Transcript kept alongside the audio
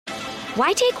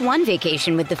Why take one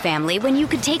vacation with the family when you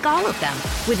could take all of them?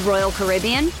 With Royal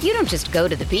Caribbean, you don't just go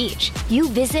to the beach. You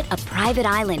visit a private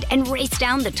island and race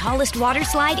down the tallest water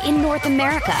slide in North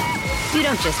America. You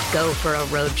don't just go for a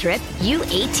road trip. You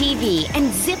ATV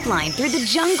and zip line through the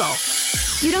jungle.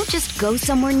 You don't just go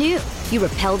somewhere new. You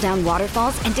rappel down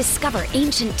waterfalls and discover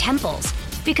ancient temples.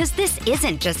 Because this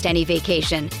isn't just any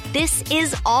vacation. This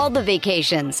is all the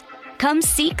vacations. Come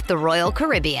seek the Royal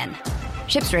Caribbean.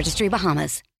 Ships Registry,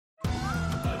 Bahamas.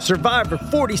 Survivor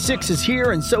 46 is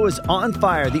here, and so is On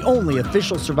Fire, the only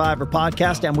official Survivor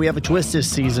podcast, and we have a twist this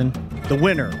season. The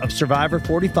winner of Survivor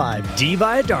 45, Dee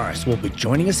Valladares, will be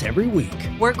joining us every week.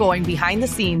 We're going behind the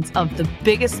scenes of the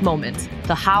biggest moments,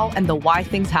 the how and the why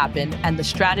things happen, and the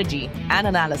strategy and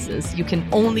analysis you can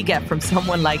only get from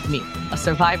someone like me, a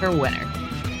Survivor winner.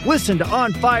 Listen to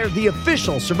On Fire, the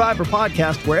official Survivor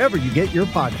podcast, wherever you get your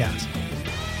podcasts.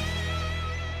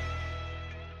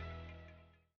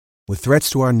 With threats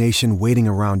to our nation waiting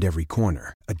around every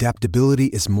corner, adaptability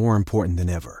is more important than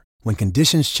ever. When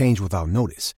conditions change without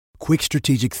notice, quick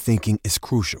strategic thinking is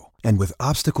crucial. And with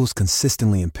obstacles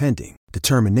consistently impending,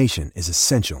 determination is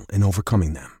essential in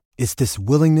overcoming them. It's this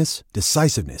willingness,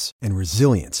 decisiveness, and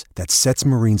resilience that sets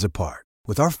Marines apart.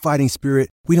 With our fighting spirit,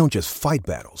 we don't just fight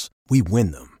battles, we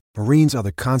win them. Marines are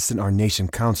the constant our nation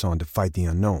counts on to fight the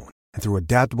unknown. And through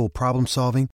adaptable problem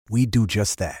solving, we do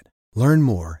just that. Learn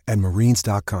more at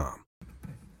marines.com.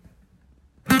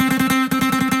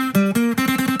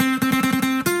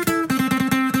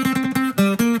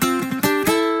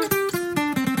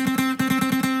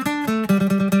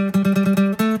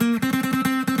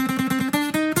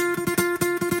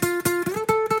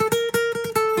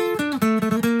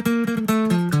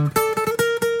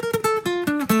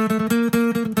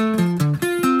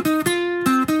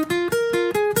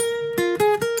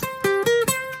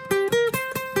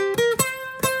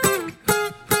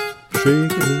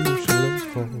 Shake it loose and let it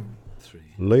fall.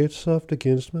 Lay it soft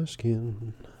against my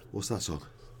skin. What's that song?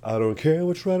 I don't care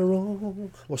what's right or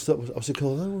wrong. What's that? What's it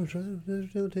called? Help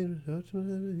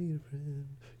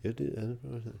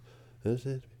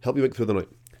me make it through the night.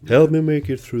 Help me make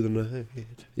it through the night.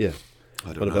 Yeah. I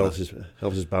One don't of know.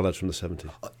 Elvis's ballads from the 70s.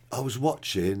 I was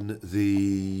watching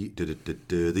the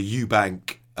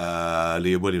Eubank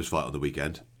Liam Williams fight on the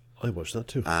weekend. I watched that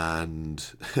too. And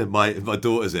my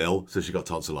daughter's ill, so she got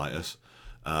tonsillitis.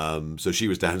 So she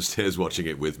was downstairs watching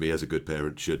it with me, as a good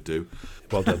parent should do.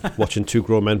 Well done. Watching two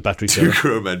grown men batter each Two other.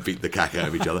 grown men beat the cack out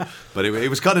of each other. But it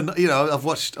was kind of, I've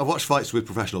watched fights with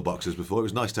professional boxers before. It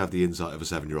was nice to have the insight of a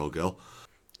 7-year-old girl.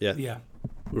 Yeah.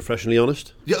 Refreshingly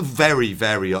honest. Yeah, very,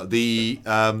 very. The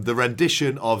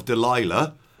rendition of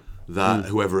Delilah that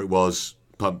whoever it was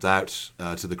pumped out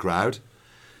to the crowd.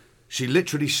 She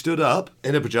literally stood up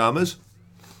in her pajamas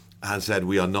and said,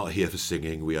 "We are not here for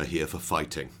singing, we are here for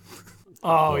fighting."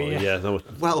 Oh, yeah. That was,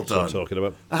 Well that's what I'm done. talking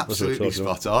about. Absolutely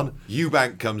spot on.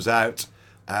 Eubank comes out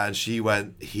and she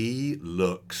went, "He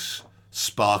looks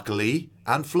sparkly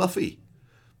and fluffy,"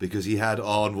 because he had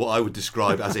on what I would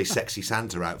describe as a sexy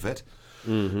Santa outfit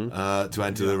to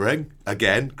enter the ring.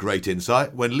 Again, great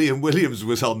insight. When Liam Williams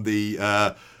was on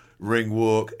the ring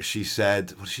walk, she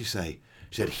said, what did she say?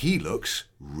 She said, "He looks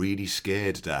really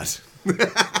scared, Dad." Do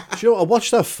you know, I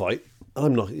watched that fight, and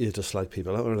I'm not here to slag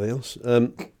people out or anything else.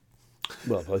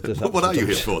 Well, I just What are you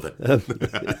here for then?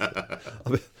 I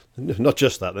mean, not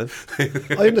just that then.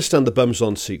 I understand the bums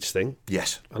on seats thing.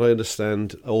 Yes. And I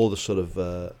understand all the sort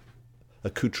of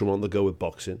accoutrement that go with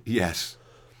boxing. Yes.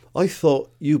 I thought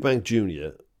Eubank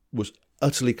Jr. was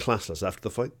utterly classless after the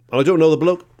fight. And I don't know the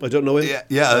bloke. I don't know him.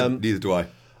 Yeah, neither do I.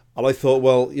 And I thought,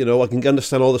 well, I can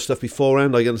understand all the stuff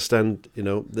beforehand. I understand,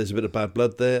 there's a bit of bad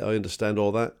blood there. I understand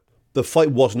all that. The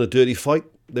fight wasn't a dirty fight.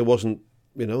 There wasn't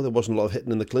a lot of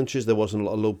hitting in the clinches. There wasn't a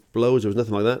lot of low blows. There was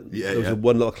nothing like that. Yeah, there was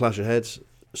one little clash of heads.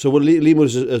 So when Liam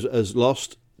has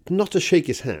lost, not to shake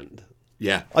his hand.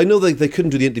 Yeah. I know they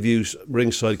couldn't do the interviews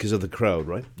ringside because of the crowd,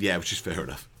 right? Yeah, which is fair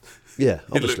enough. Yeah,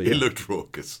 obviously. It looked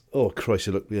raucous. Oh, Christ,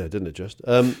 didn't it just?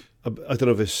 I don't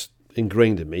know if it's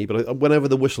ingrained in me, but whenever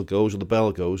the whistle goes or the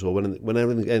bell goes or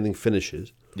whenever anything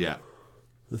finishes, yeah,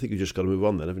 I think you've just got to move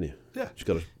on then, haven't you? Yeah. Just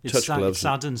got to touch gloves. It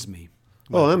saddens me.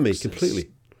 And me,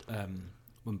 completely.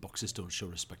 When boxers don't show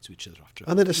respect to each other after.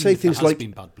 And then to say things like,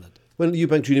 been bad blood. When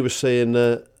Eubank Jr. was saying,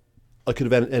 I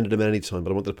could have ended him at any time, but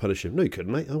I wanted to punish him. No, you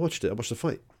couldn't, mate. I watched it. I watched the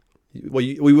fight.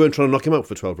 We weren't trying to knock him out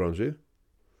for 12 rounds, were you?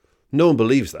 No one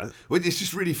believes that. Well, it's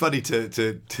just really funny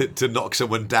to knock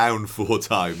someone down 4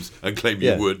 times and claim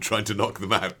you weren't trying to knock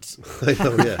them out. I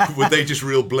know, yeah. Were they just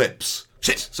real blips?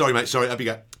 Shit! Sorry, mate. Sorry, up you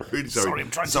go. Really sorry. Sorry, I'm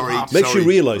trying to sorry. laugh. Makes you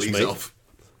realise, Please mate.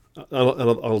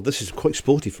 Off. This is quite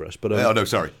sporty for us, but Oh no,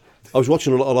 sorry. I was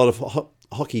watching a lot of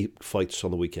hockey fights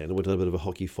on the weekend. I went on a bit of a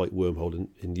hockey fight wormhole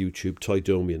in YouTube, Ty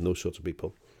Domi and those sorts of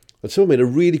people. And someone made a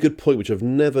really good point, which I've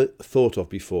never thought of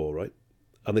before, right?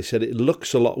 And they said it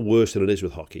looks a lot worse than it is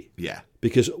with hockey. Yeah.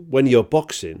 Because when you're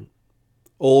boxing,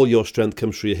 all your strength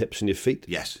comes through your hips and your feet.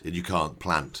 Yes, and you can't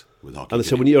plant with hockey. And they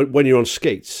said when you're on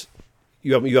skates,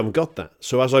 you haven't got that.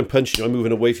 So as I'm punching you, I'm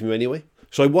moving away from you anyway.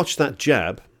 So I watched that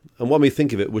jab, and what made me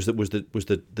think of it was the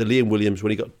Liam Williams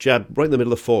when he got jabbed right in the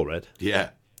middle of the forehead. Yeah.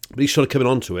 But he started coming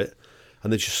onto it,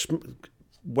 and they just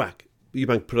whack.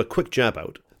 Eubank put a quick jab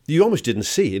out. You almost didn't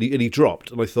see it, and he dropped.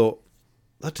 And I thought,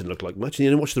 that didn't look like much. And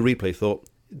then I watched the replay, thought,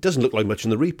 it doesn't look like much in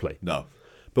the replay. No.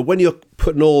 But when you're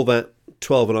putting all that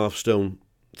 12.5 stone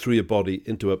through your body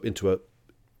into a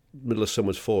middle of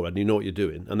someone's forehead, and you know what you're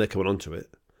doing, and they're coming onto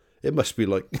it, it must be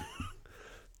like...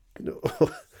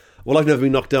 Well, I've never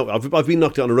been knocked out. I've been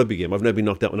knocked out in a rugby game. I've never been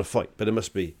knocked out in a fight, but it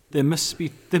must be... There must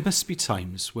be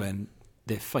times when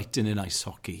they're fighting in ice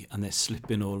hockey and they're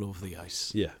slipping all over the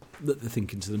ice. Yeah. That they're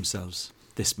thinking to themselves,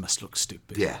 this must look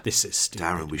stupid. Yeah. This is stupid.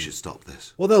 Darren, we should stop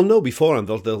this. Well, they'll know beforehand.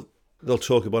 They'll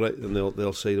talk about it, and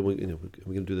they'll say, we're going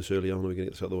to do this early on, and we're going to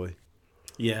get this out of the way.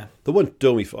 Yeah. The one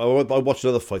Domi, I watched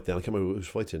another fight then. I can't remember who was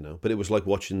fighting now, but it was like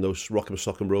watching those Rock'em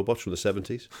Sock'em robots from the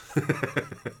 70s.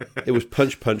 It was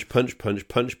punch, punch, punch, punch,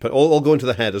 punch, punch, all going to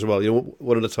the head as well,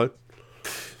 one at a time.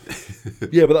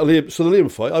 Yeah, but the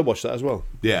Liam fight, I watched that as well.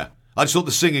 Yeah. I just thought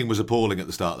the singing was appalling at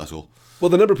the start, that's all. Well,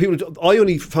 the number of people... I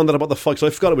only found out about the fight,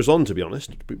 because I forgot it was on, to be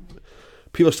honest.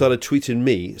 People started tweeting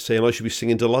me, saying I should be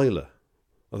singing Delilah.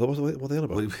 I thought, what are they on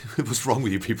about? What's wrong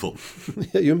with you people?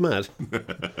 Yeah, you're mad. I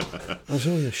was,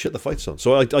 oh yeah, shit, the fight's on.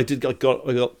 So I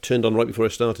got turned on right before I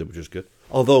started, which was good.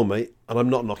 Although, mate, and I'm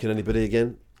not knocking anybody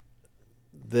again,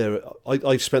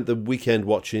 I spent the weekend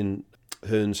watching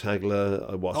Hearns Hagler,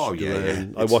 I watched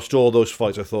Glenn, I watched all those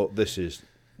fights. I thought, this is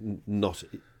not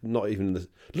even...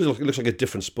 It looks like a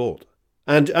different sport.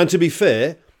 And to be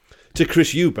fair... To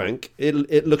Chris Eubank,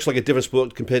 it looks like a different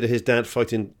sport compared to his dad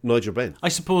fighting Nigel Benn. I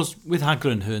suppose with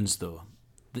Hagler and Hearns, though,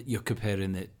 that you're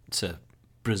comparing it to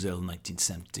Brazil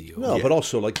 1970. But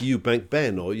also like Eubank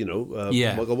Benn or,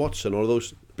 Michael Watson or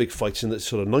those big fights in the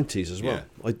sort of 90s as well.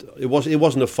 Yeah. It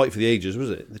wasn't a fight for the ages, was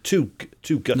it? The two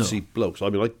gutsy blokes. I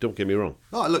mean, don't get me wrong.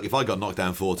 Oh, look, if I got knocked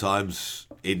down 4 times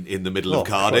in the middle of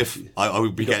Cardiff, I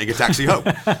would be getting a taxi home.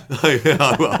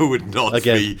 I would not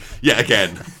be... Yeah,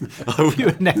 again.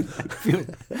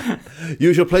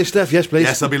 Usual place, Steph? Yes, please.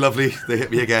 Yes, that'd be lovely. They hit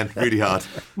me again, really hard.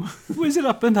 Was it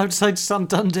up and outside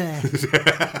Santander?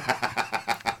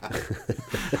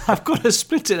 I've got a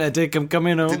split in a dick. I'm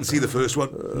coming home. Didn't see the first one.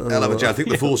 Hell of a I think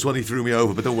the fourth one he threw me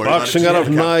over, but don't worry Boxing about it.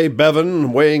 Boxing out of Nye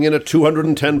Bevan, weighing in at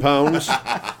 210 pounds.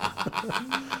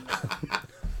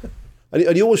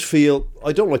 And you always feel...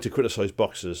 I don't like to criticise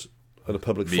boxers in a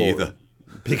public forum. Me either.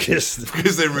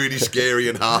 Because they're really scary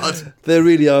and hard. They're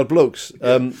really hard blokes.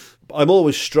 I'm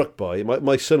always struck by...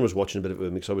 My son was watching a bit of it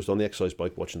with me because I was on the exercise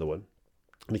bike watching the one.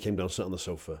 And he came down, sat on the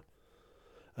sofa.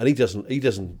 And he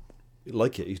doesn't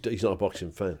like it. He's not a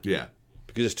boxing fan. Yeah.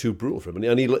 Because it's too brutal for him.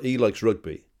 And he likes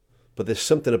rugby. But there's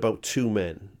something about two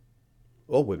men,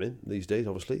 or women these days,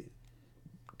 obviously,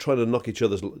 trying to knock each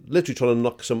other's... Literally trying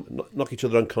to knock each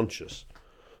other unconscious.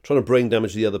 Trying to brain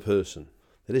damage the other person.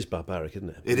 It is barbaric, isn't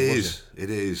it? It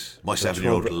is. My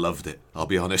 7-year-old loved it, I'll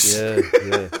be honest.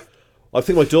 Yeah. I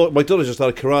think my daughter just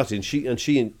started karate, and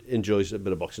she enjoys a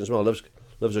bit of boxing as well.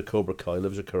 Loves her Cobra Kai,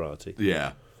 loves her karate.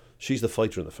 Yeah. She's the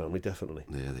fighter in the family, definitely.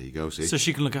 Yeah, there you go, see. So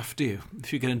she can look after you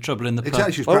if you get in trouble in the pub.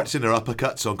 Exactly, she was practicing her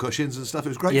uppercuts on cushions and stuff. It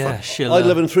was great fun. I'd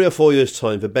love in 3 or 4 years'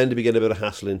 time for Ben to be getting a bit of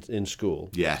hassle in school.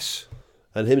 Yes.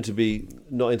 And him to be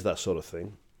not into that sort of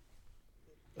thing.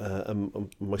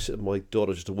 And my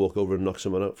daughter just to walk over and knock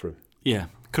someone out for him. Yeah,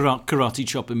 karate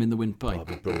chop him in the windpipe. Oh,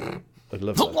 that'd be brilliant. I'd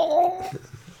love that.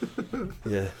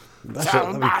 Yeah.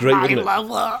 That'd be great,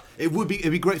 wouldn't it?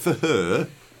 It'd be great for her,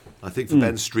 I think, for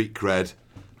Ben's street cred,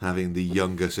 having the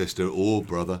younger sister or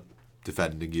brother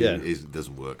defending you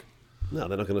doesn't work. No,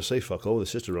 they're not going to say fuck all with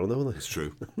the sister around, though, are they? It's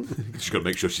true. She's got to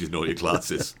make sure she's in all your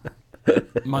classes.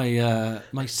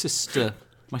 My sister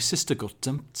got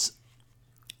dumped,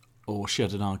 or she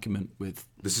had an argument with.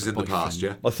 This is in the past,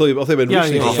 yeah. I thought you meant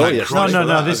recently.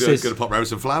 No. This is going to pop around with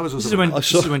some flowers or This something.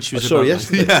 is when she was about.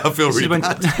 Yesterday. Yeah, I feel really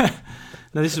bad.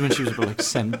 No, this is when she was about like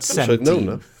 17.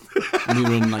 No. And we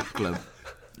were in a nightclub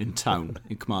in town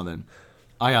in Carmarthen.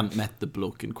 I hadn't met the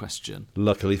bloke in question.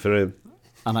 Luckily for him.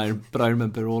 But I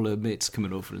remember all her mates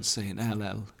coming over and saying, "LL,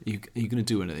 are you going to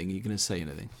do anything? Are you going to say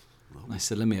anything?" And I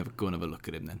said, "Let me go and have a look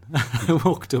at him then." I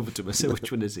walked over to him, I said,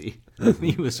 "Which one is he?" And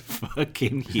he was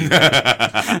fucking huge.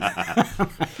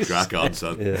 Crack on,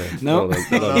 son. Yeah. No,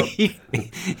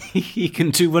 he can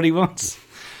do what he wants.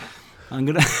 I'm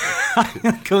gonna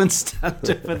go and stand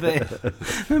over there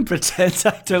and pretend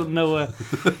I don't know her.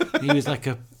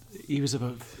 He was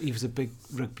a big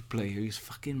rugby player. He was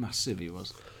fucking massive. He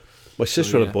was. My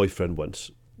sister had a boyfriend once.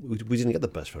 We didn't get the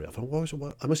bus very often.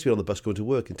 I must have been on the bus going to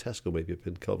work in Tesco, maybe up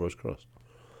in Culver's Cross.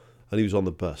 And he was on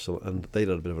the bus, and they'd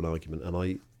had a bit of an argument, and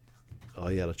I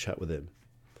had a chat with him.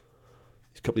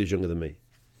 He's a couple of years younger than me.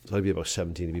 So I'd be about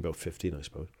 17, he'd be about 15, I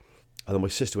suppose. And then my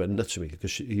sister went nuts with me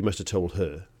because he must have told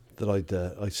her that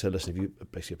I'd said, listen, if you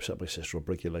basically upset my sister, I'll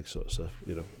break your legs, sort of stuff,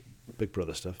 big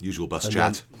brother stuff. Usual bus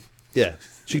chat. Yeah.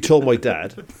 She told my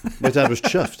dad. My dad was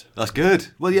chuffed. That's good.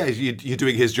 Well, yeah, you're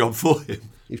doing his job for him.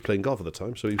 He was playing golf at the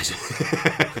time, so he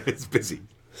it's busy.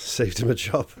 Saved him a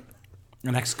job.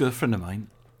 An ex-girlfriend of mine,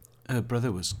 her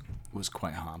brother was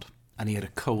quite hard. And he had a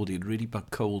cold, he had a really bad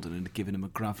cold, and it had given him a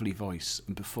gravelly voice.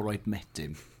 And before I'd met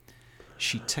him,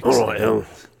 she texted him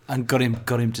and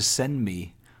got him to send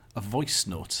me a voice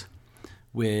note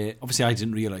where, obviously I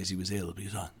didn't realise he was ill, but he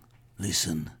was like,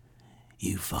 listen,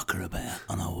 you fucker about,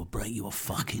 and I will break your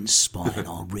fucking spine.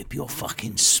 I'll rip your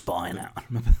fucking spine out. I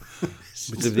remember.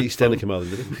 Did the EastEnder come out,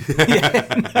 did he?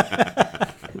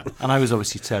 Yeah. And I was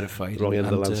obviously terrified. Wrong end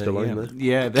of the Leinster line there.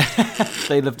 Yeah,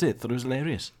 they loved it. Thought it was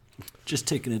hilarious. Just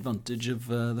taking advantage of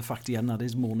the fact he hadn't had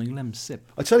his morning lem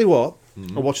sip. I tell you what,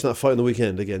 I'm watching that fight on the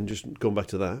weekend again, just going back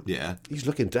to that. Yeah. He's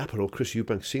looking dapper, old Chris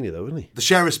Eubanks Senior, though, isn't he? The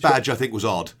sheriff's badge, I think, was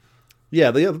odd. Yeah,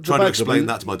 the Trying to explain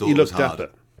that to my daughter he looked was hard.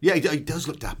 dapper. Yeah, he does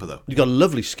look dapper, though. He's got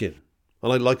lovely skin.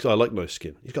 And I like nice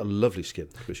skin. He's got lovely skin,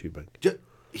 Chris Eubanks.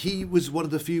 He was one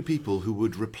of the few people who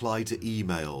would reply to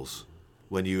emails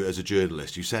when you, as a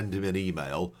journalist, you send him an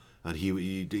email and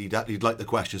he'd like the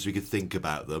questions so he could think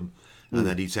about them, and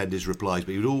then he'd send his replies,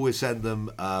 but he would always send them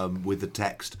with the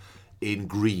text in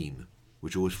green,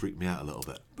 which always freaked me out a little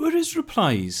bit. Were his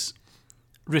replies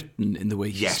written in the way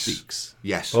he speaks?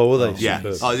 Yes. Oh, were they? Yeah,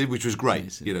 which was great.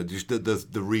 Just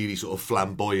the really sort of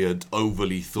flamboyant,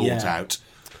 overly thought out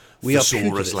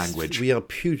thesaurus language. We are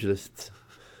pugilists.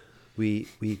 We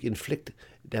inflict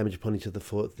damage upon each other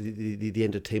for the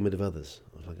entertainment of others.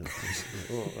 I was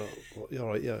like, all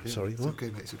right, yeah, sorry. It's okay,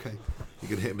 mate, it's okay. You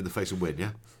can hit him in the face and win, yeah?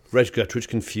 Reg Guttridge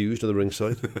confused on the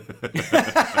ringside.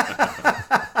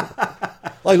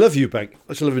 I love Eubank.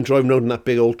 I still love him driving around in that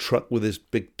big old truck with his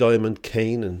big diamond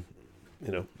cane, and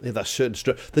he had that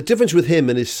certain the difference with him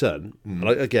and his son. And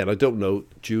I don't know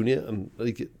Junior, and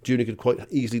Junior could quite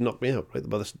easily knock me out, right?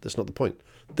 But that's not the point.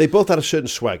 They both had a certain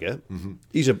swagger. Mm-hmm.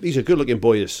 He's a good-looking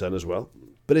boy, his son as well.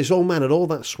 But his old man had all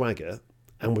that swagger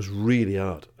and was really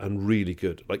hard and really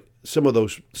good. Like some of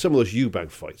those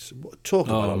Eubank fights. Talk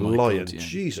about a lion, God, yeah.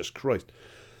 Jesus Christ!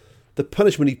 The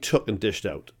punishment he took and dished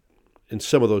out in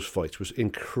some of those fights was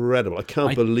incredible. I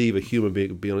can't believe a human being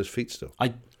could be on his feet still.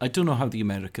 I don't know how the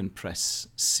American press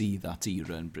see that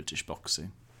era in British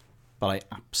boxing, but I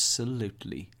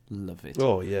absolutely love it.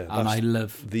 Oh, yeah. And I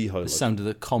love the sound of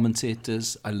the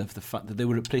commentators. I love the fact that they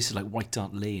were at places like White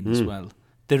Hart Lane as well.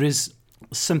 There is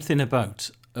something about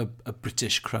a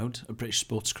British crowd, a British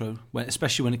sports crowd,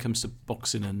 especially when it comes to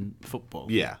boxing and football.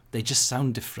 Yeah. They just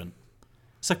sound different.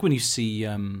 It's like when you see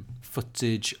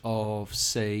footage of,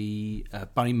 say,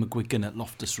 Barry McGuigan at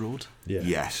Loftus Road. Yeah.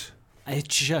 Yes. It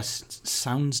just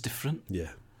sounds different.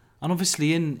 Yeah. And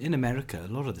obviously in America,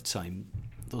 a lot of the time,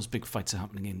 those big fights are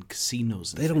happening in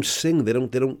casinos. They don't sing. They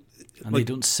don't. And like, they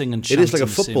don't sing and chant. It is like a in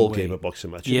the football same game, way. a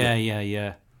boxing match.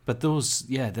 Yeah. But those,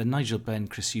 the Nigel Benn,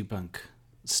 Chris Eubank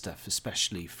stuff,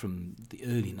 especially from the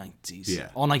early 90s,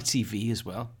 on ITV as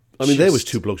well. I mean, there was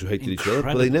two blokes who hated each other,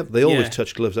 but they always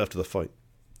touched gloves after the fight.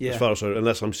 Yeah. As far as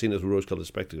unless I'm seeing it as rose-coloured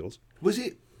spectacles. Was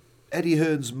it Eddie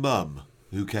Hearn's mum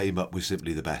who came up with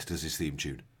Simply the Best as his theme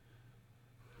tune?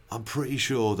 I'm pretty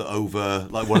sure that over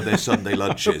like one of their Sunday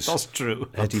lunches. That's true.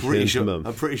 Eddie Hearn's mum.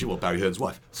 I'm pretty sure. Well, Barry Hearn's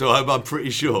wife. So I'm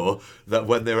pretty sure that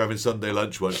when they were having Sunday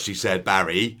lunch once, she said,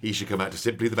 "Barry, he should come out to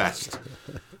Simply the Best."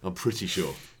 I'm pretty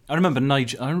sure. I remember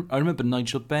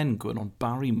Nigel Benn going on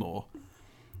Barrymore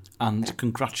and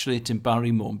congratulating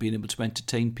Barrymore on being able to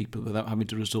entertain people without having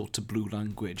to resort to blue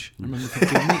language. I remember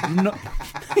thinking,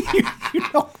 you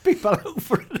knock people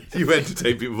over. You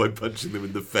entertain people by punching them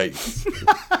in the face.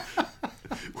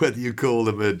 Whether you call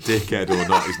them a dickhead or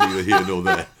not is neither here nor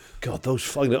there. God, I'm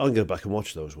going to go back and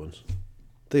watch those ones.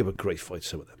 They were great fights,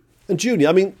 some of them. And Junior,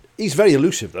 I mean, he's very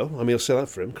elusive, though. I mean, I'll say that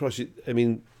for him. Christ, I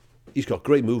mean, he's got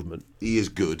great movement. He is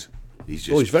good. He's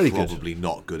just probably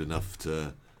not good enough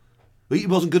to... Well, he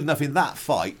wasn't good enough in that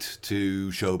fight to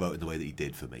showboat in the way that he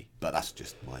did for me. But that's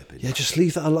just my opinion. Yeah, just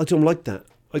leave that. I don't like that.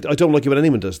 I don't like it when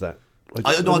anyone does that.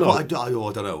 I don't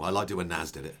know. I liked it when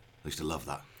Naz did it. I used to love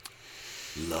that.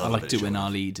 I liked it when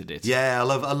Ali did it. Yeah, I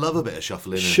love a bit of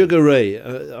shuffling. Sugar Ray,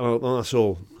 that's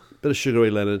all. Bit of Sugar Ray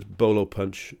Leonard, bolo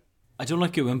punch. I don't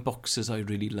like it when boxers I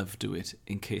really love do it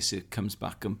in case it comes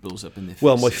back and blows up in their faces.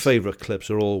 Well, my favourite clips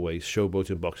are always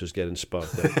showboating boxers getting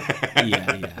sparked out.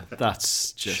 yeah.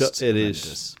 That's just It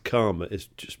is karma. It's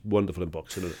just wonderful in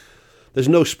boxing, isn't it? There's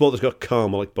no sport that's got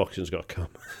karma like boxing's got karma.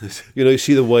 You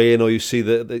see the weigh-in, or you see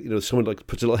someone like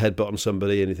puts a little headbutt on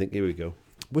somebody, and you think, here we go.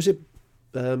 Was it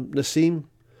Nassim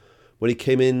when he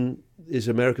came in his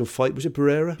American fight? Was it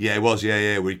Pereira? Yeah, it was.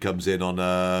 Yeah. Where he comes in on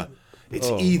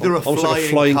either a almost like a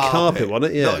flying carpet,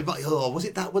 wasn't it? Yeah. No, was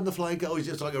it that one? The flying carpet? He's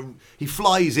just like he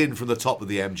flies in from the top of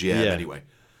the MGM anyway.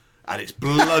 And it's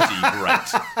bloody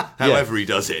great. However he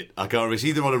does it, I can't remember. It's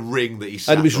either on a ring that he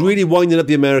sat and he was on. really winding up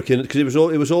the American, because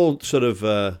it was all sort of.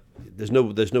 There's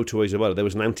no two ways about it. There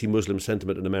was an anti-Muslim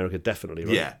sentiment in America, definitely.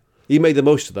 Right? Yeah. He made the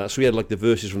most of that, so he had like the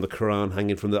verses from the Quran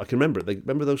hanging from the. I can remember it.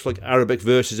 Remember those like Arabic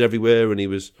verses everywhere, and he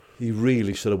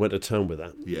really sort of went to town with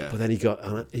that. Yeah. But then he got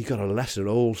a lesson in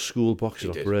old school boxing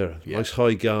off Pereira. Yeah. Nice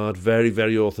high guard, very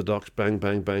very orthodox, bang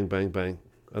bang bang bang bang,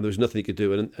 and there was nothing he could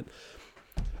do.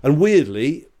 And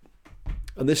weirdly.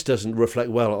 And this doesn't reflect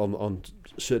well on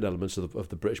certain elements of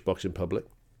the British boxing public.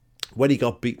 When he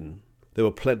got beaten, there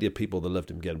were plenty of people that loved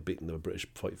him getting beaten. They were British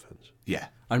fight fans. Yeah.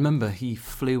 I remember he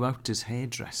flew out his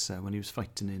hairdresser when he was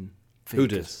fighting in Vegas. Who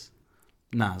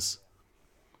did? Naz.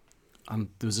 And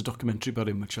there was a documentary about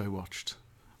him which I watched.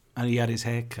 And he had his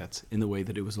hair cut in the way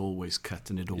that it was always cut,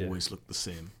 and it always looked the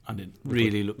same. And it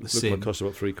really looked the same. Looked like it cost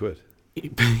about £3.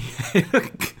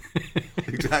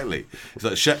 Exactly. It's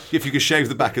like if you could shave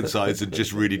the back and sides and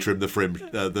just really trim the fringe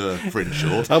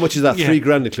short. How much is that?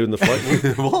 $3,000 including the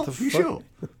fight? What? Are you sure?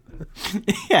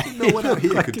 Yeah, No one out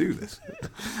here could do this.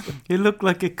 It looked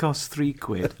like it cost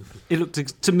 £3. It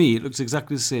looked to me, it looks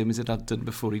exactly the same as it had done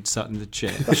before he'd sat in the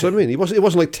chair. That's what I mean. It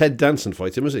wasn't like Ted Danson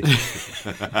fighting, was he?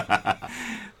 The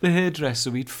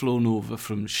hairdresser we'd flown over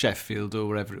from Sheffield or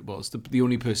wherever it was, the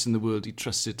only person in the world he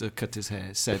trusted to cut his hair,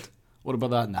 said, "What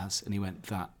about that, Naz?" And he went,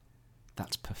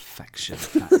 That's perfection.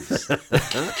 That is.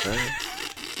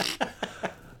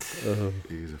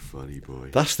 He's a funny boy.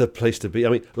 That's the place to be. I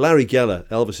mean, Larry Geller,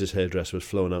 Elvis's hairdresser, was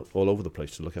flown out all over the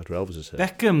place to look after Elvis's hair.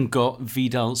 Beckham got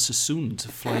Vidal Sassoon to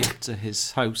fly up to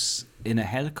his house in a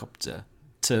helicopter.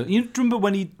 You remember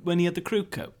when he had the crew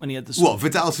cut? When he had the what?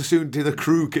 Vidal Sassoon did a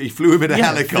crew cut? He flew him in a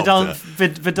helicopter.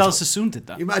 Vidal Sassoon did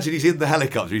that. Imagine he's in the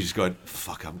helicopter. He's just going,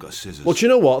 "Fuck, I've got scissors." Well, do you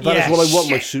know what? That is what I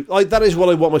want that is what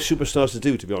I want my superstars to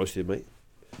do. To be honest with you, mate.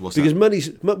 What's because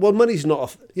that? money's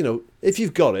not. If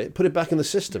you've got it, put it back in the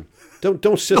system.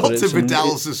 Don't sit on it. Not to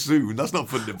Vidal Sassoon. That's not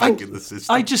putting it back in the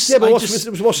system.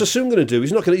 What's Sassoon going to do?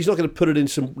 He's not going to put it in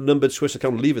some numbered Swiss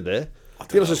account and leave it there.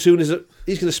 Vidal Sassoon he's going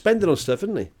to spend it on stuff,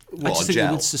 isn't he? I just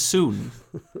think with Sassoon,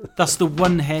 that's the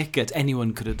one haircut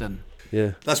anyone could have done.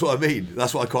 Yeah, that's what I mean.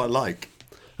 That's what I quite like.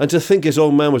 And to think his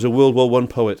old man was a World War I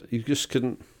poet, you just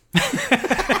couldn't.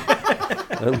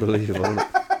 Unbelievable, isn't it?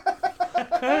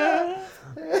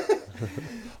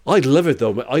 I'd love it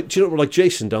though. Do you know, like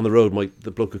Jason down the road,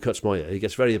 the bloke who cuts my hair, he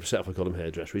gets very upset if I call him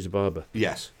hairdresser. He's a barber.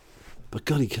 Yes. But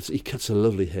God, he cuts a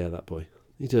lovely hair, that boy.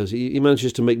 He does. He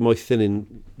manages to make my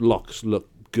thinning locks look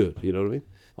good, you know what I mean?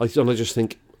 I just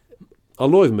think, I'll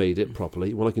know I've made it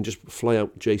properly when I can just fly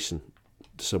out Jason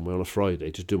somewhere on a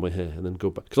Friday, just do my hair and then go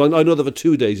back. Because I know that for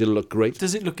 2 days it'll look great.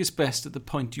 Does it look its best at the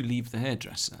point you leave the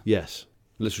hairdresser? Yes.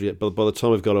 Literally, by the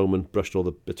time I've got home and brushed all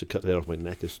the bits of cut hair off my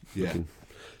neck, it's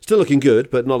still looking good,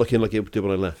 but not looking like it did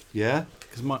when I left. Yeah?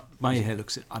 Because my hair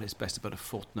looks at its best about a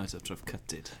fortnight after I've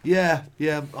cut it. Yeah,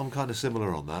 I'm kind of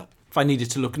similar on that. If I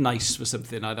needed to look nice for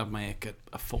something, I'd have my hair cut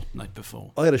a fortnight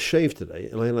before. I had a shave today,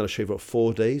 and I hadn't had a shave for about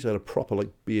 4 days. I had a proper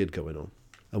beard going on.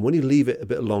 And when you leave it a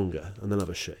bit longer and then have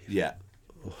a shave,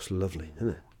 oh, it's lovely, isn't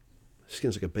it?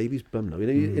 Skin's like a baby's bum now.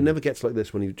 It never gets like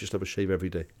this when you just have a shave every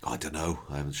day. I don't know.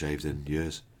 I haven't shaved in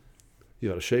years. You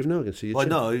had a shave now? I can see you. I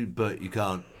know, but you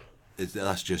can't.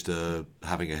 That's just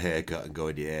having a haircut and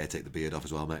going, take the beard off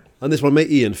as well, mate. And there's my mate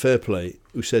Ian, fair play,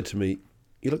 who said to me,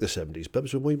 "You like the 70s,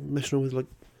 Bubs? What are you messing around with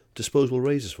disposable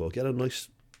razors for? Get a nice,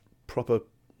 proper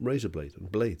razor blade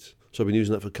and blades." So I've been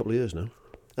using that for a couple of years now.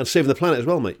 And saving the planet as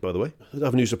well, mate, by the way. I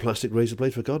haven't used a plastic razor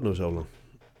blade for God knows how long.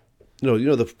 You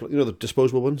know the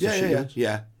disposable ones?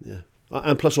 Yeah.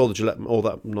 And plus all the Gillette, all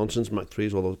that nonsense, Mac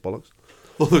 3s, all those bollocks.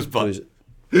 All those bollocks.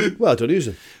 Well, I don't use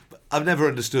them. I've never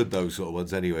understood those sort of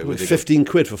ones anyway. Like 15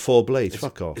 quid for 4 blades,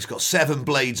 fuck off. It's got 7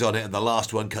 blades on it and the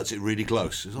last one cuts it really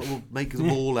close. It's like, well, make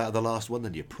them all out of the last one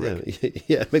then, you prick.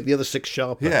 Yeah, make the other 6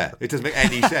 sharper. Yeah, it doesn't make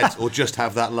any sense. Or just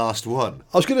have that last one.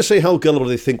 I was going to say how gullible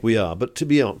they think we are, but to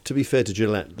be fair to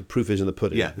Gillette, the proof is in the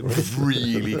pudding. Yeah,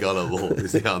 really gullible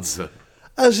is the answer.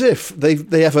 As if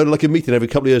they have a meeting every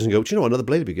couple of years and go, "Do you know what, another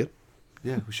blade would be good?"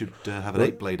 Yeah, we should have an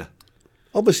 8-blader.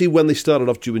 Obviously, when they started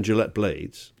off doing Gillette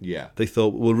blades, Yeah. they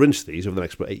thought, we'll rinse these over the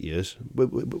next 8 years.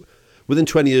 Within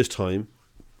 20 years' time,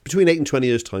 between 8 and 20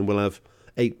 years' time, we'll have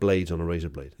 8 blades on a razor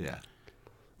blade. Yeah.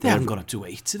 They haven't gone up to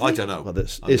 8, have they? I don't know. Well,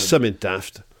 it's something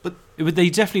daft. But they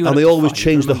definitely And went they up to always 5,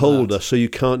 change the remember holder, that. so you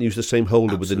can't use the same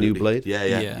holder with the new blade.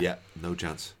 Yeah. No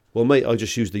chance. Well, mate, I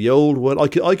just used the old one. I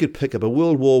could pick up a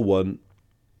World War One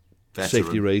Veteran.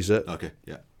 safety razor, Okay,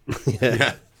 yeah.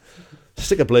 yeah,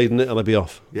 stick a blade in it, and I'd be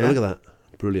off. Yeah. Look at that,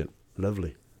 brilliant,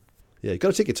 lovely. Yeah, you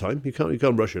got to take your time. You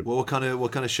can't rush it. Well, what kind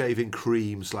of shaving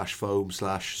cream / foam /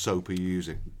 soap are you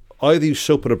using? I either use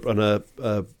soap and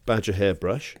a badger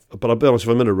hairbrush, but I'll be honest, if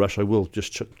I'm in a rush, I will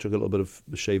just chuck a little bit of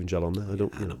shaving gel on there. I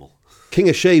don't. Animal. King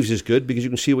of Shaves is good because you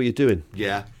can see what you're doing.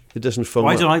 Yeah. It doesn't foam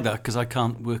I up. don't like that because I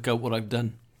can't work out what I've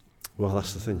done. Well,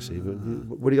 that's the thing, see.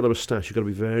 When you got a moustache, you've got to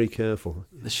be very careful.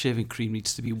 The shaving cream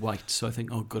needs to be white, so I think,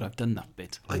 oh, good, I've done that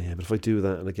bit. Yeah, but if I do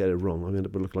that and I get it wrong, I end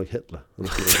up looking like Hitler.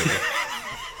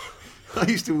 I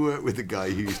used to work with a guy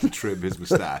who used to trim his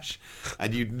moustache,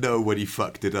 and you'd know when he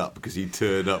fucked it up because he'd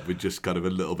turn up with just kind of a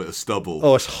little bit of stubble.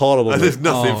 Oh, it's horrible. And there's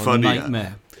nothing Oh, funnier.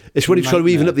 nightmare. It's when you try to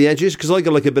even Nightmare. up the edges, because I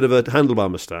got like a bit of a handlebar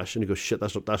moustache, and you go, shit,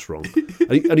 that's wrong.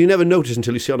 and you never notice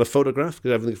until you see it on a photograph,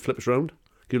 because everything flips around.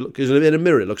 Because in a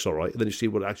mirror it looks all right, and then you see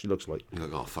what it actually looks like. You're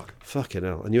like, oh, fuck. Fucking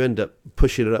hell. And you end up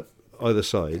pushing it up either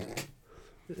side.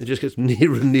 It just gets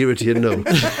nearer and nearer to your nose.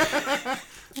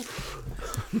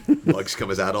 Mike's come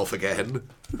his ad off again.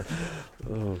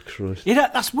 Oh, Christ. Yeah,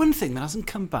 that's one thing that hasn't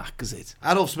come back, is it?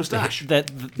 Adolf's moustache.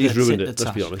 He's ruined it,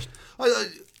 let's be honest.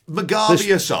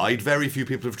 Mugabe aside, very few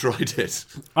people have tried it.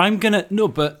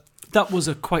 But that was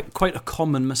quite a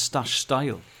common moustache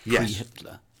style Yes.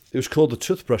 pre-Hitler. It was called the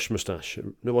toothbrush moustache.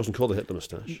 It wasn't called the Hitler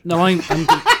moustache. No, I'm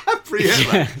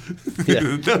Pre-Hitler.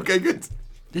 Yeah. Okay, good.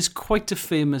 there's quite a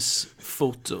famous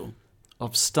photo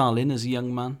of Stalin as a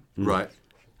young man. Right.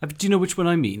 Do you know which one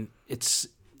I mean? It's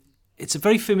a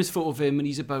very famous photo of him, and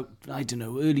he's about, I don't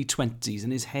know, early 20s,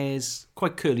 and his hair's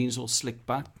quite curly and it's all slicked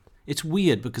back. It's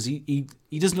weird because he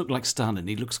doesn't look like Stalin.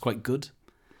 He looks quite good.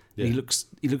 Yeah.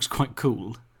 He looks quite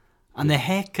cool. And the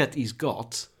haircut he's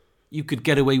got, you could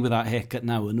get away with that haircut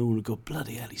now and no one would go,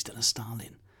 bloody hell, he's done a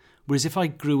Stalin. Whereas if I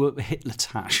grew up a Hitler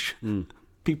tash,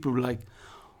 people were like,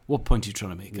 what point are you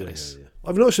trying to make of this? Yeah.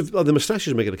 I've noticed the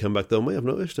moustaches are making a comeback though, mate. I've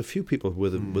noticed a few people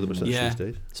with a moustache these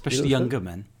days. Especially You know younger that?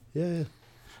 men. Yeah.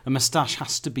 A moustache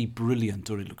has to be brilliant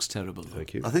or it looks terrible.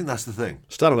 Thank you. I think that's the thing.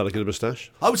 Stalin had a good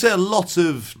moustache. I would say a lot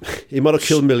of... He might have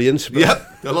killed millions. But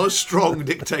a lot of strong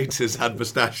dictators had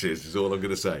moustaches, is all I'm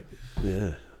going to say.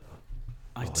 Yeah.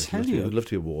 I I'd tell love to be- you, I'd love to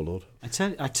be a warlord. I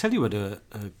tell you what a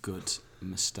good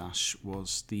moustache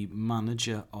was the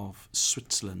manager of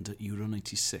Switzerland at Euro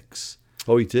 96,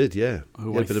 Oh, he did, yeah.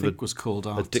 who He had I a bit of think was called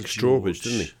after Dick George. Strawbridge,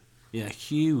 didn't he? Yeah,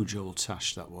 huge old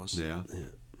tash that was. Yeah.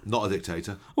 Not a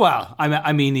dictator. Well,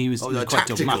 I mean, he was, Oh, he was a quite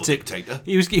tactical dogmatic. dictator.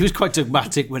 He was quite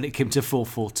dogmatic when it came to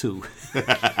 442.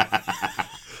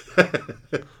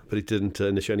 But he didn't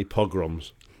initiate any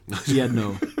pogroms. Yeah,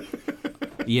 no.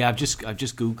 Yeah, I've just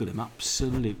googled him.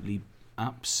 Absolutely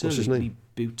his name?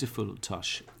 beautiful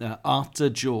tush. Arthur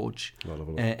George, I'll have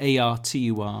a look.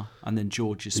 Artur, and then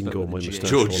George is You can spelled go on with my a G. moustache.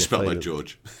 George Hall is of spelled like Fame.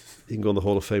 George. He can go on the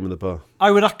Hall of Fame in the bar.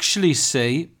 I would actually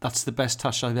say that's the best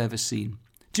tush I've ever seen.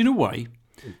 Do you know why?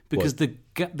 Because the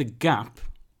gap,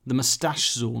 the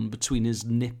moustache zone between his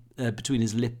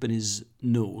lip and his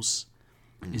nose,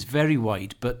 is very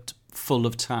wide but full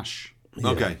of tash.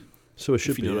 Okay. So it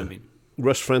should If you be. know what yeah. I mean.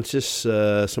 Russ Francis,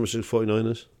 Somerset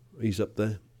 49ers. He's up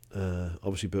there.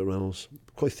 Obviously, Burt Reynolds.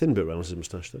 Quite thin Burt Reynolds'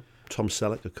 moustache, though. Tom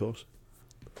Selleck, of course.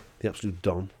 The absolute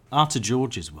Don. Arthur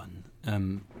George's one,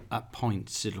 at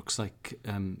points it looks like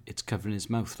it's covering his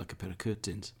mouth like a pair of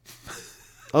curtains.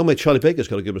 Oh, mate, Charlie Baker's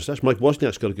got a good moustache. Mike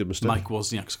Wozniak's got a good moustache. Mike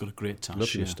Wozniak's got a great tash.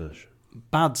 Lovely Yeah. moustache.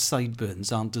 Bad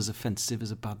sideburns aren't as offensive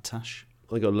as a bad tash.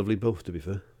 I got a lovely both, to be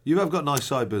fair. You have got nice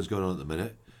sideburns going on at the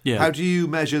minute. Yeah. How do you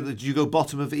measure that? Do you go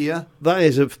bottom of ear? That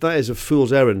is a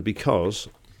fool's errand because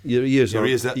your ears Your are...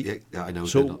 ears, yeah, I know.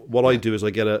 So they're not- what I do is I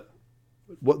get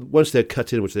once they're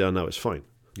cut in, which they are now, it's fine.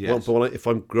 Yes. But if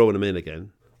I'm growing them in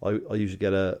again, I usually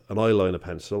get an eyeliner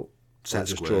pencil. Set and I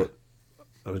just square. draw it.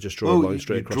 And I just draw a line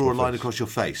straight you across draw a my line face. across your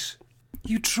face.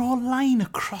 You draw a line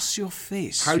across your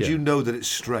face. How do Yeah. you know that it's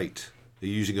straight? Are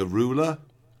you using a ruler?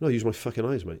 No, I use my fucking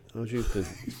eyes, mate. How do you think?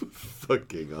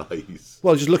 Fucking eyes.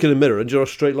 Well, just look in the mirror and draw a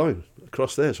straight line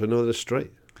across there, so I know that it's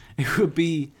straight. It would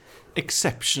be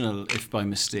exceptional if by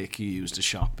mistake you used a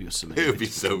Sharpie or something. It would be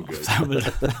so good. That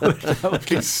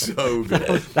would It's so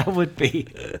good. that would be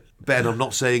Ben, I'm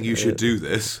not saying you should do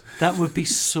this. that would be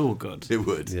so good. It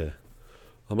would. Yeah.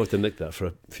 I might have to nick that for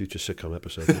a future sitcom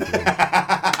episode.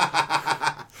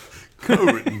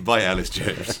 Co-written by Ellis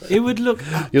James. It would look.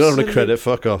 You're not having a credit.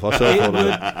 Fuck off. I'll say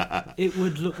It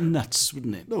would look nuts,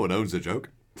 wouldn't it? No one owns the joke.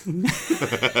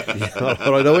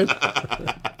 All right, Owen.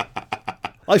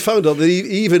 I found out that he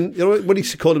even, when he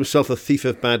called himself a thief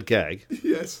of bad gag,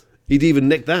 Yes. he'd even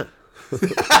nicked that.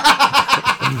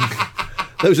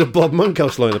 That was a Bob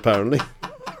Monkhouse line, apparently.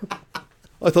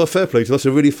 I thought, fair play to you, that's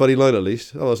a really funny line, at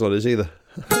least. Oh, that's not his either.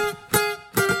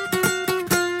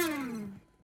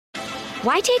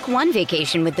 Why take one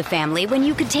vacation with the family when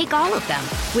you could take all of them?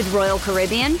 With Royal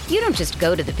Caribbean, you don't just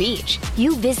go to the beach.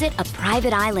 You visit a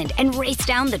private island and race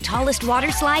down the tallest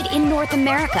water slide in North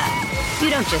America.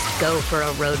 You don't just go for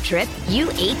a road trip. You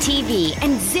ATV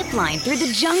and zip line through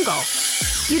the jungle.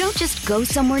 You don't just go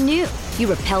somewhere new.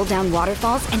 You rappel down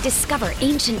waterfalls and discover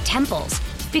ancient temples.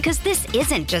 Because this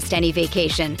isn't just any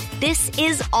vacation. This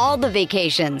is all the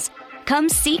vacations. Come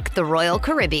seek the Royal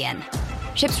Caribbean.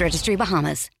 Ships Registry,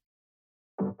 Bahamas.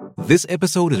 This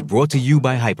episode is brought to you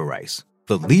by Hyperice,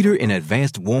 the leader in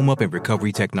advanced warm-up and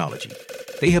recovery technology.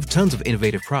 They have tons of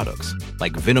innovative products,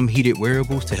 like Venom-heated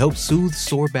wearables to help soothe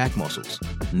sore back muscles,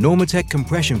 Normatec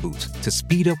compression boots to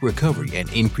speed up recovery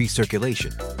and increase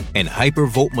circulation, and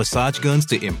Hypervolt massage guns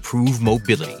to improve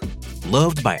mobility.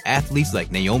 Loved by athletes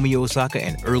like Naomi Osaka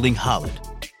and Erling Haaland.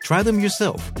 Try them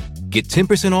yourself. Get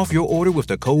 10% off your order with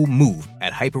the code MOVE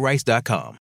at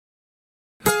hyperice.com.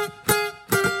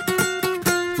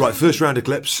 Right, first round of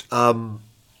clips.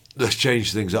 Let's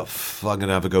change things up. I'm going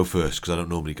to have a go first because I don't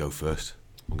normally go first.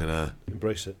 I'm going to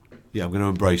Embrace it. Yeah, I'm going to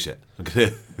embrace it. I'm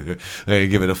going to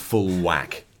give it a full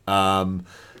whack.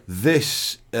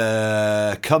 This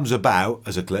comes about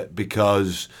as a clip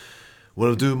because when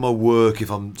I'm doing my work, if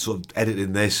I'm sort of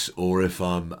editing this or if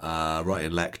I'm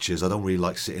writing lectures, I don't really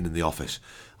like sitting in the office.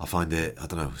 I find it, I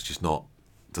don't know, it's just not,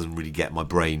 doesn't really get my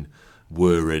brain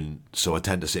whirring, so I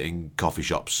tend to sit in coffee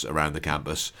shops around the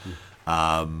campus.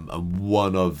 And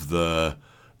one of the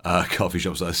coffee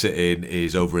shops that I sit in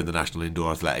is over in the National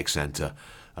Indoor Athletics Centre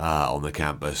on the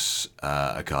campus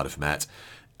at Cardiff Met.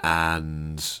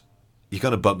 And you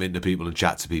kind of bump into people and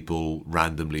chat to people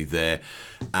randomly there.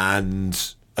 And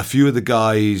a few of the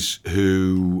guys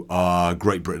who are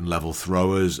Great Britain level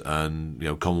throwers and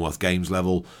Commonwealth Games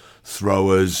level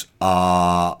throwers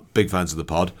are big fans of the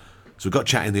pod. So we got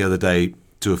chatting the other day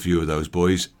to a few of those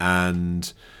boys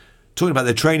and talking about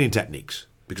their training techniques,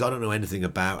 because I don't know anything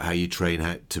about how you train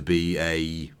how to be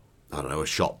a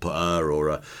shot putter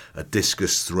or a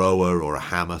discus thrower or a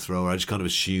hammer thrower. I just kind of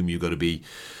assume you've got to be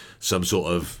some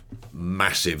sort of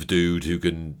massive dude who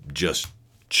can just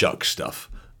chuck stuff.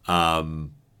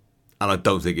 And I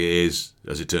don't think it is,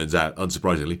 as it turns out,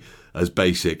 unsurprisingly, as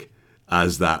basic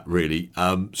as that, really.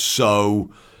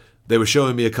 So they were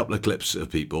showing me a couple of clips of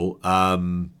people.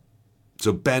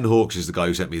 So Ben Hawkes is the guy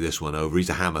who sent me this one over. He's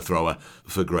a hammer thrower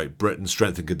for Great Britain,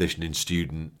 strength and conditioning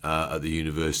student at the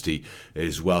university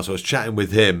as well. So I was chatting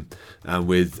with him and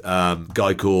with a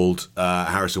guy called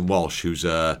Harrison Walsh, who's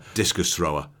a discus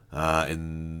thrower.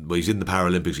 He's in the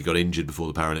Paralympics. He got injured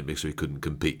before the Paralympics, so he couldn't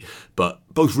compete. But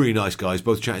both really nice guys,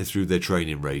 both chatting through their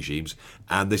training regimes.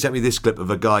 And they sent me this clip of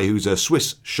a guy who's a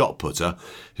Swiss shot putter,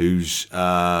 who's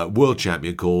world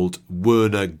champion, called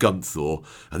Werner Gunthor.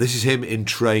 And this is him in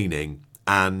training.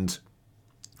 And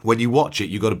when you watch it,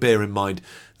 you've got to bear in mind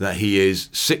that he is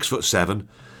 6'7"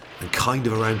 and kind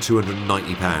of around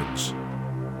 290 pounds.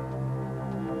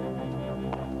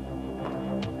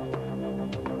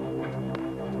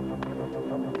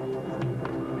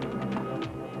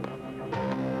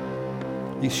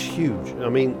 He's huge. I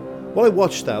mean, when I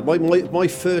watched that, my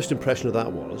first impression of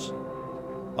that was,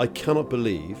 I cannot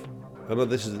believe, I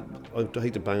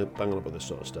hate to bang on about this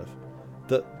sort of stuff,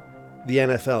 that the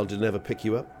NFL didn't ever pick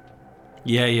you up.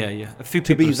 Yeah. A few To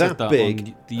people be have said that that big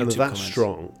on the and YouTube that comments.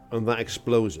 strong and that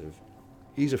explosive,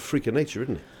 he's a freak of nature,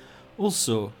 isn't he?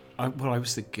 Also, what I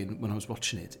was thinking when I was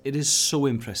watching it, it is so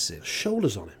impressive.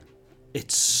 Shoulders on him.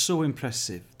 It's so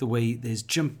impressive, the way there's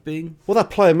jumping. Well, that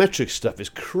plyometric stuff is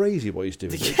crazy what he's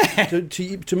doing. Yeah.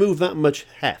 To move that much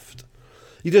heft.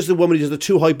 He does the one when he does the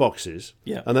 2 high boxes.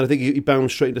 Yeah. And then I think he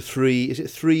bounds straight into 3, is it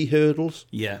 3 hurdles?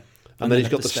 Yeah. And then he's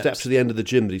got the steps at the end of the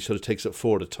gym that he sort of takes up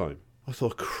 4 at a time. I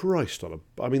thought, Christ on him.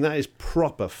 I mean, that is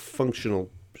proper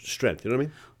functional strength, you know what I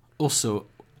mean? Also,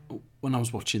 when I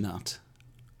was watching that,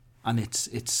 and it's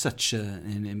such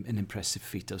an impressive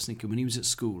feat, I was thinking when he was at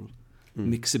school,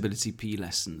 mixed ability PE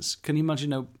lessons, can you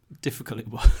imagine how difficult it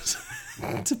was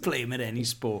to play him at any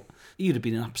sport? He would have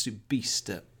been an absolute beast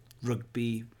at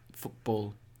rugby,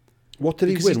 football. What did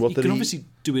he win? He can obviously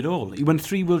do it all. He won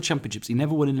 3 world championships. He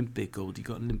never won Olympic gold. He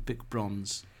got Olympic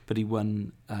bronze. but he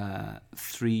won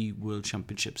 3 world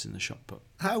championships in the shot put.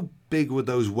 How big would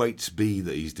those weights be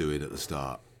that he's doing at the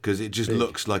start? Because it just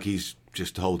looks like he's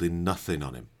just holding nothing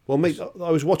on him. Well, mate, I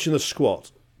was watching the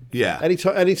squat. Yeah.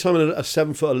 Anytime a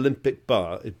 7-foot Olympic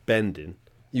bar is bending,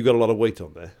 you got a lot of weight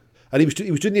on there. And he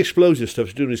was doing the explosive stuff,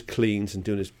 he was doing his cleans and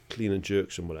doing his clean and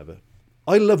jerks and whatever.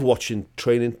 I love watching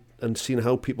training and seeing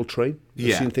how people train.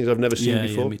 I've seen things I've never seen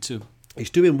before. Yeah, me too. He's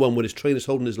doing one where his trainer's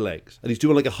holding his legs, and he's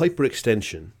doing like a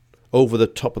hyperextension over the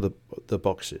top of the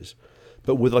boxes,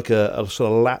 but with like a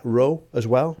sort of lat row as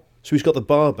well. So he's got the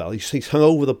barbell, he's hung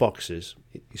over the boxes,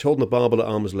 he's holding the barbell at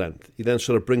arm's length. He then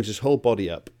sort of brings his whole body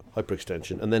up,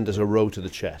 hyperextension, and then does a row to the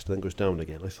chest, and then goes down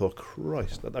again. I thought,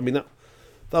 Christ, that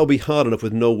would be hard enough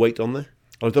with no weight on there.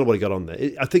 I don't know what he got on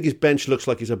there. I think his bench looks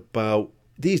like he's about...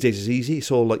 These days it's easy. It's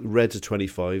all like reds are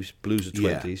 25s, blues are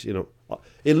 20s, you know.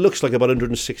 It looks like about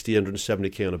 160,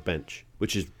 170k on a bench,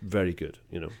 which is very good,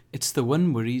 you know. It's the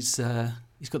one where he's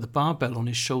got the barbell on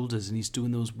his shoulders and he's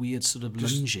doing those weird sort of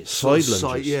lunges. Side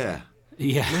lunges. Yeah.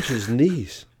 Imagine his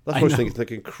knees. That's what I was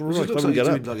thinking, Christ, it looks I'm like going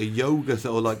to he's doing like a yoga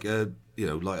or like a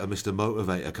Mr.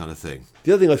 Motivator kind of thing.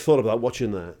 The other thing I thought about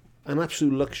watching that, an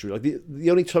absolute luxury. Like the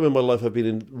only time in my life I've been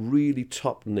in really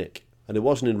top nick, and it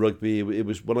wasn't in rugby, it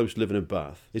was when I was living in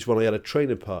Bath, is when I had a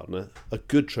training partner, a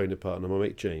good training partner, my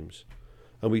mate James,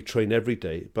 and we trained every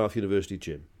day at Bath University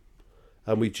gym.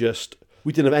 And we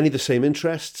didn't have any of the same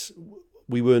interests,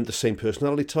 we weren't the same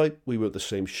personality type, we weren't the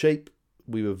same shape,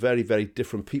 we were very, very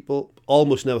different people,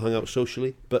 almost never hung out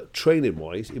socially, but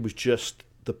training-wise, it was just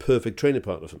the perfect training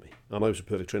partner for me, and I was a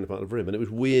perfect training partner for him. And it was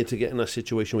weird to get in that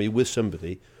situation where you're with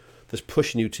somebody that's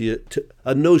pushing you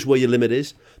and knows where your limit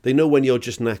is. They know when you're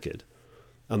just knackered,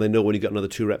 and they know when you've got another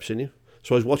 2 reps in you.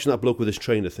 So I was watching that bloke with his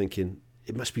trainer thinking,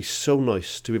 it must be so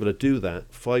nice to be able to do that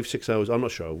 5-6 hours. I'm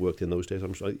not sure I worked in those days.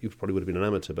 I'm sure you probably would have been an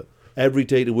amateur, but every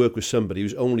day to work with somebody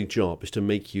whose only job is to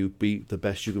make you be the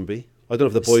best you can be. I don't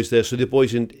know if the boys there, so the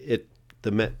boys in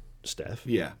the Met, Steph,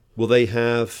 will they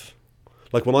have,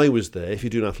 like when I was there, if you're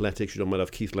doing athletics, you might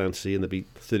have Keith Lancey and there'd be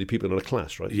 30 people in a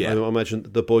class, right? Yeah. I imagine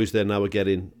the boys there now are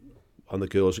getting, and the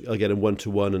girls are getting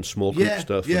 1-to-1 and small group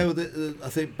stuff. Yeah, I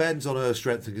think Ben's on a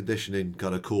strength and conditioning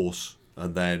kind of course,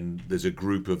 and then there's a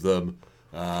group of them.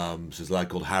 So there's a lad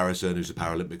called Harrison, who's a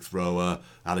Paralympic thrower.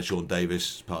 Sean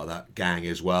Davis, part of that gang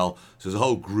as well. So there's a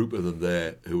whole group of them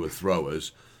there who are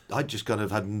throwers. I just kind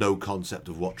of had no concept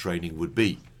of what training would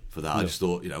be for that. No. I just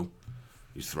thought, you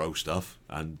throw stuff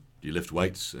and you lift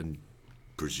weights and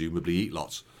presumably eat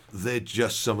lots. They're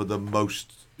just some of the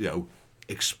most,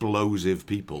 explosive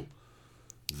people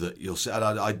that you'll see. And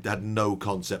I had no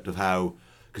concept of how,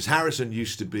 because Harrison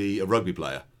used to be a rugby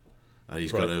player and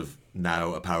he's kind of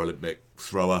now a Paralympic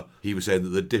thrower. He was saying that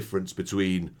the difference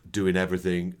between doing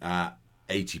everything at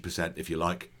 80%, if you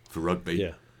like, for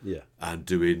rugby, and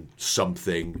doing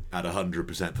something at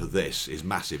 100% for this is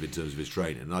massive in terms of his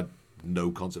training. And I had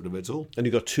no concept of it at all. And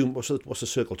you've got what's the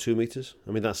circle? 2 meters?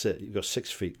 I mean, that's it. You've got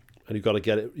 6 feet, and you've got to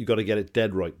get it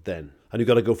dead right then, and you've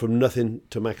got to go from nothing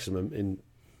to maximum in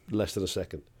less than a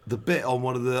second. The bit on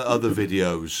one of the other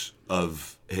videos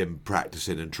of him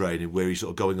practicing and training where he's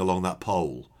sort of going along that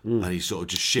pole and he's sort of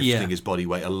just shifting his body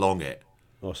weight along it.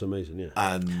 Oh, it's amazing, yeah.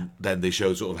 And then they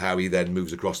show sort of how he then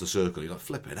moves across the circle. You're like,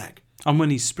 flipping heck. And when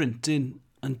he's sprinting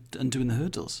and doing the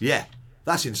hurdles. Yeah,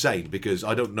 that's insane because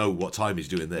I don't know what time he's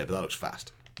doing there, but that looks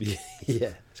fast.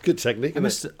 Yeah, it's good technique.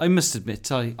 I must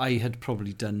admit, I had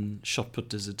probably done shot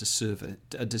put as a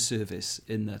disservice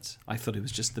in that I thought it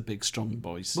was just the big strong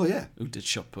boys who did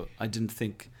shot put. I didn't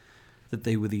think that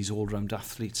they were these all-round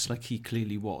athletes like he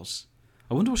clearly was.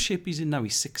 I wonder what shape he's in now.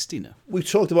 He's 60 now. We've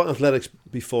talked about athletics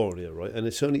before here, right? And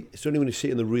it's only when you see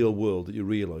it in the real world that you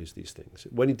realise these things.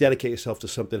 When you dedicate yourself to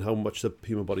something, how much the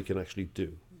human body can actually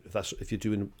do. If you're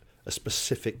doing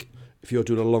if you're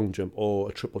doing a long jump or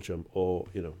a triple jump or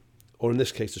in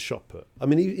this case a shot put. I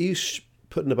mean, he's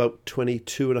putting about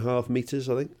 22.5 meters,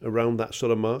 I think, around that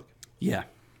sort of mark. Yeah.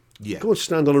 Go and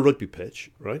stand on a rugby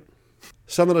pitch, right?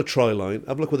 Stand on a try line.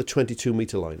 Have a look where the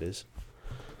 22-meter line is.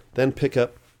 Then pick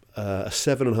up a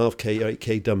 7.5k,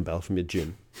 8k dumbbell from your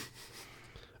gym,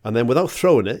 and then without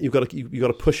throwing it, you've got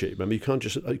to push it. Remember, you can't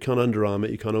underarm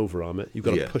it, you can't overarm it. You've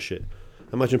got to push it.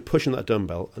 Imagine pushing that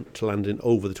dumbbell to landing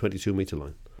over the 22-meter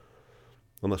line,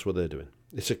 and that's what they're doing.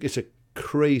 It's a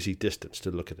crazy distance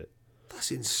to look at it.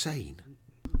 That's insane.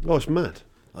 Oh, it's mad.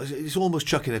 It's almost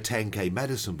chucking a 10k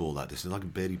medicine ball that distance. I can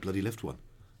barely bloody lift one.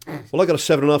 Well, I got a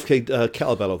 7.5k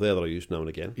kettlebell out there that I use now and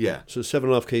again. Yeah. So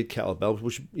 7.5k kettlebell,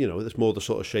 which it's more the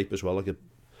sort of shape as well.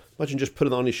 Imagine just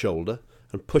putting it on your shoulder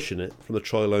and pushing it from the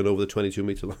try line over the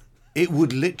 22-meter line. It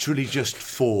would literally just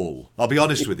fall. I'll be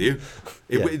honest with you.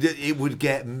 It would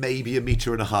get maybe 1.5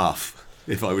 meters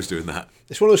if I was doing that.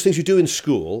 It's one of those things you do in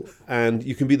school, and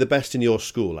you can be the best in your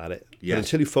school at it. Yes. But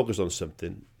until you focus on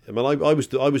something. I mean, I was,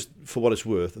 for what it's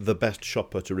worth, the best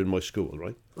shot putter in my school,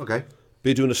 right? Okay. But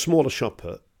you're doing a smaller shot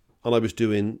put, and I was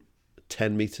doing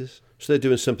 10 metres. So they're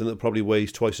doing something that probably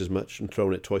weighs twice as much and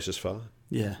throwing it twice as far.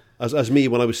 Yeah. As me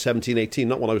when I was 17, 18,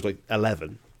 not when I was like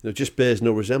 11. It just bears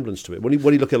no resemblance to it. When you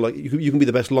look at, like, you can be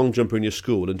the best long jumper in your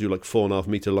school and do like 4.5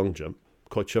 metre long jump,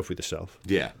 quite chuffed with yourself.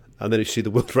 Yeah. And then you see the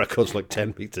world record's like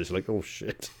 10 metres, like, oh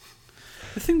shit.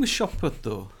 The thing with shot put,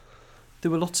 though,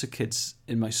 there were lots of kids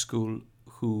in my school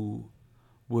who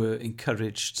were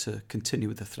encouraged to continue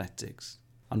with athletics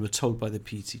and were told by the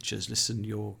PE teachers, listen,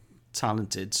 you're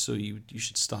talented, so you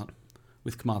should start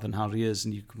with Carmarthen Harriers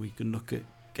and we can look at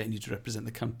getting you to represent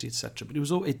the county, etc. But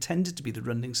it tended to be the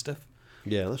running stuff.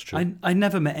 Yeah, that's true. I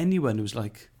never met anyone who was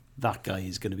like, that guy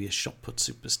is going to be a shot put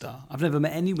superstar. I've never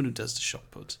met anyone who does the shot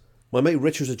put. My mate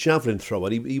Rich was a javelin thrower.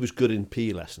 He was good in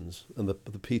PE lessons, and the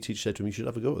PE teacher said to him, you should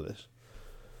have a go at this.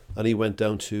 And he went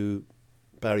down to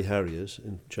Barry Harriers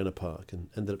in Jenner Park and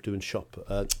ended up doing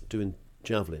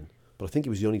javelin. But I think he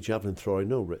was the only javelin thrower I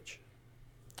know, Rich.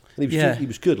 And he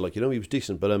was good, like, he was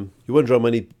decent. But you wonder how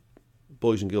many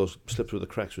boys and girls slip through the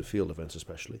cracks with field events,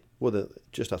 especially. Well,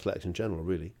 just athletics in general,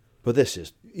 really. But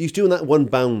he's doing that one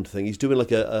bound thing. He's doing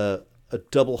like a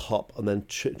double hop and then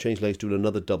change legs, doing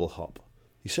another double hop.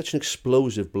 He's such an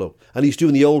explosive bloke. And he's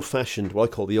doing the old-fashioned, what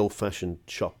I call the old-fashioned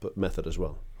shot put method as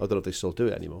well. I don't know if they still do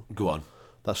it anymore. Go on.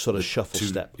 That sort of shuffle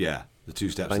step. Yeah, the 2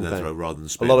 steps Bang, and then bang. throw rather than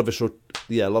spin. A lot of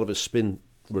it's spin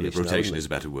release. Yeah, rotation is a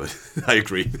better word. I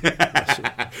agree.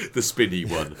 The spinny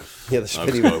one. Yeah, the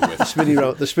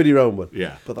spinny round one.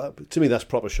 Yeah. But to me, that's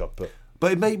proper shot put.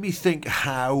 But it made me think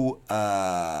how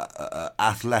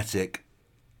athletic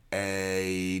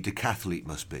a decathlete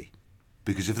must be.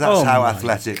 Because if that's how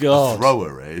athletic a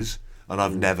thrower is, and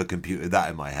I've never computed that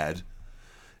in my head,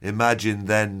 imagine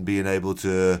then being able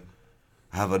to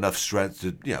have enough strength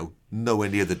to, nowhere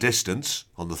near the distance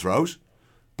on the throws,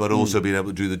 but also being able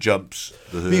to do the jumps,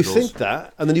 the hurdles. But you think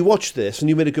that, and then you watch this, and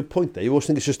you made a good point there. You always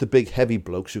think it's just the big, heavy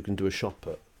blokes who can do a shot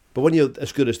put. But when you're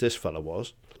as good as this fella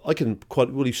was,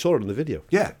 you saw it in the video.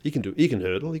 Yeah. He can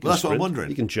hurdle, he can That's sprint, what I'm wondering.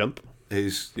 he can jump.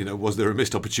 Was there a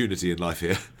missed opportunity in life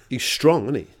here? He's strong,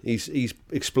 isn't he? He's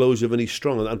explosive and he's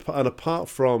strong. And apart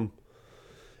from,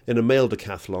 in a male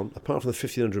decathlon, apart from the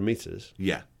 1,500 metres,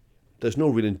 Yeah. there's no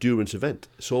real endurance event.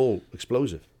 It's all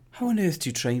explosive. How on earth do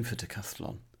you train for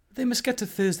decathlon? They must get to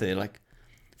Thursday like,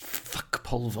 fuck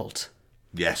pole vault.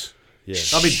 Yes. Yeah.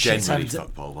 I mean, Shit, generally, I've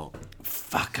fuck pole vault.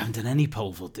 Fuck, I haven't done any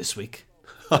pole vault this week.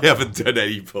 I haven't done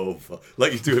any pole vault.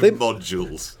 Like you do in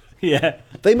modules. Yeah.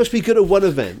 They must be good at one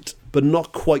event, but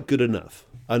not quite good enough.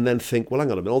 And then think, well,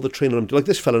 hang on a minute, all the training I'm doing, like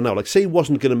this fella now, like say he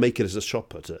wasn't going to make it as a shot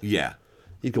putter. Yeah.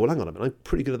 He'd go, well, hang on a minute, I'm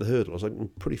pretty good at the hurdle. I was like, I'm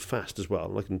pretty fast as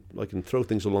well. And I can throw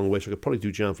things a long way, so I could probably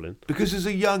do javelin. Because as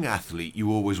a young athlete,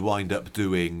 you always wind up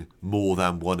doing more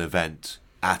than one event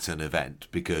at an event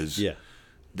because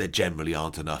there generally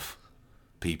aren't enough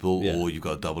people, or you've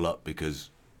got to double up because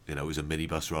it was a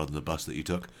minibus rather than the bus that you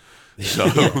took. So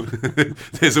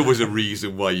there's always a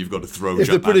reason why you've got to throw. If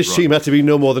the British team had to be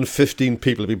no more than 15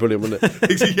 people, it'd be brilliant, wouldn't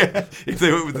it? Yeah, if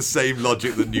they went with the same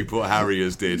logic that Newport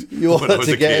Harriers did You all when I was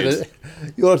a kid.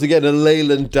 You all have to get in a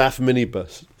Leyland DAF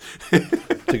minibus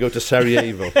to go to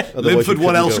Sarajevo. Linford,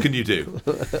 what else can you do?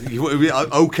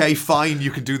 Okay, fine, you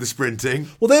can do the sprinting.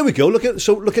 Well, there we go. Look at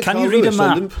Can Carl you read Lewis.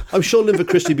 a map? I'm sure Linford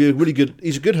Christie would be a really good.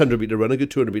 He's a good 100-metre runner, a good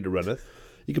 200-metre runner.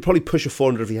 He could probably push a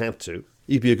 400 if he had to.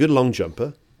 He'd be a good long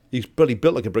jumper. He's probably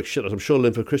built like a brick shit. I'm sure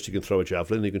Linford Christie can throw a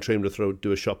javelin. You can train him to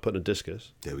do a shot put and a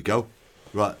discus. There we go.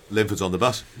 Right, Linford's on the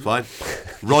bus. Fine.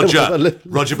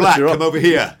 Roger Black, come over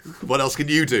here. What else can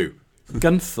you do?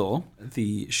 Gunther,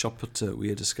 the shot putter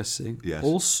we are discussing, Yes.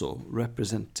 also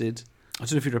represented, I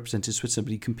don't know if he represented Switzerland,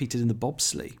 but he competed in the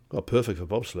bobsleigh. Oh, perfect for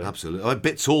bobsleigh. Absolutely. A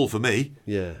bit tall for me.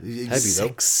 Yeah. Heavy, though.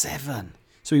 6'7".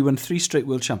 So he won 3 straight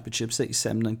world championships,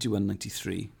 87, 91,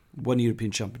 93. 1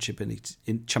 European championship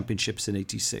in championships in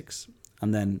 86.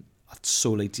 And then at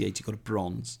Seoul 88, he got a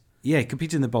bronze. Yeah, he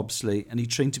competed in the bobsleigh and he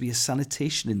trained to be a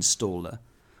sanitation installer,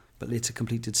 but later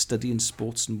completed study in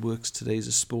sports and works today as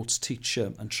a sports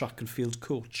teacher and track and field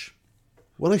coach.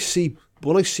 When I see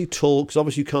tall, because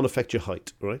obviously you can't affect your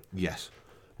height, right? Yes.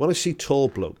 When I see tall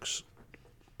blokes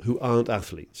who aren't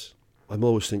athletes, I'm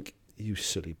always think, you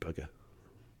silly bugger.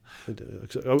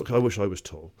 I wish I was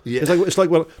tall. Yeah. It's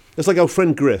like our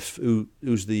friend Griff, who's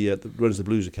runs the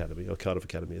Blues Academy or Cardiff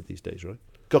Academy these days, right?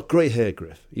 Got great hair,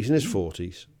 Griff. He's in his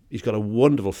 40s. He's got a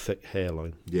wonderful thick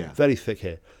hairline. Yeah. Very thick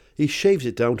hair. He shaves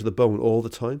it down to the bone all the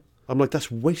time. I'm like,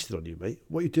 that's wasted on you, mate.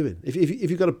 What are you doing? If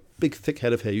you've got a big, thick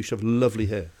head of hair, you should have lovely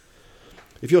hair.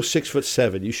 If you're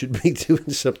 6'7", you should be doing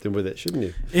something with it, shouldn't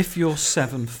you? If you're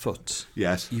 7 foot,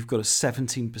 Yes. you've got a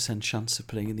 17% chance of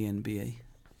playing in the NBA.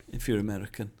 If you're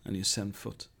American and you're 7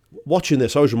 foot. Watching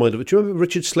this, I was reminded of it. Do you remember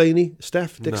Richard Slaney,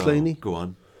 Dick Slaney? Go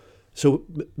on. So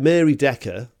Mary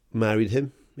Decker married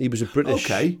him. He was a British.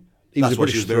 Okay. He That's was a why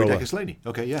British she was Mary thrower. Decker Slaney.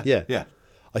 Okay, yeah. Yeah. Yeah.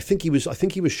 I think he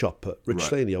was shot put, Rich Right.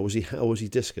 Slaney, or was he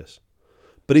discus?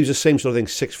 But he was the same sort of thing,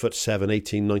 6'7",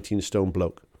 18, 19 stone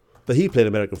bloke. But he played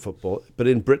American football. But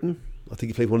in Britain, I think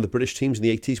he played one of the British teams in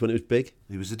the 80s when it was big.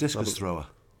 He was a discus thrower.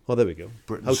 Oh, there we go.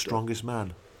 Britain's strongest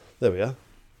man. There we are.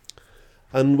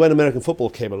 And when American football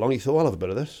came along, he thought, I'll have a bit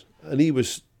of this. And he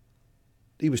was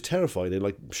terrified in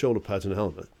like shoulder pads and a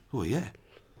helmet Oh, yeah.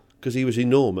 because he was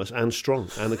enormous and strong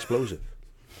and explosive.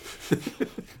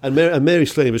 and Mary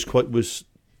Slaney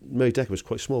Mary Decker was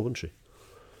quite small, wasn't she?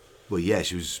 Well, yeah,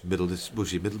 she was middle to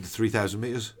 3,000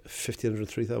 metres? 1,500 and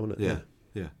 3,000, wasn't it? Yeah.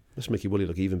 Yeah. Let's make you Willie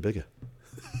look even bigger.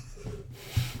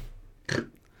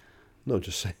 No,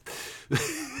 just saying.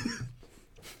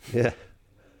 Yeah.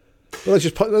 Well,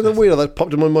 that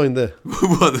popped in my mind there.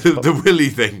 What, the Willy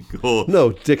thing? Or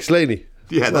No, Dick Slaney.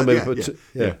 Yeah, Well, that, maybe,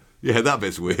 yeah. Yeah, that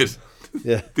bit's weird.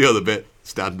 Yeah. The other bit,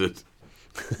 standard.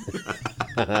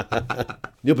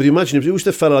 Yeah, but imagine, who's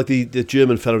the fella like the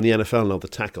German fella in the NFL now, the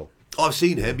tackle? Oh, I've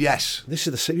seen him, yes. This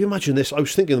is the same. You imagine this. I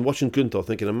was thinking, watching Gunther,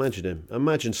 thinking, imagine him.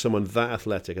 Imagine someone that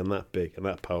athletic and that big and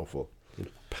that powerful. You know,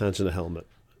 pants and a helmet.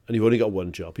 And you've only got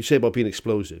one job. You say about being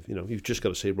explosive, you've just got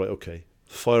to say, right, okay,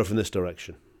 fire from this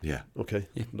direction. Yeah. Okay.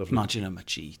 Yeah, Lovely. imagine how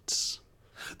much he eats.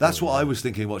 That's what I was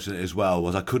thinking watching it as well,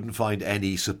 was I couldn't find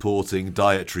any supporting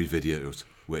dietary videos,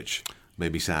 which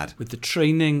made me sad. With the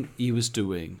training he was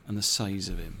doing and the size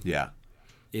of him, Yeah.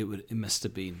 it must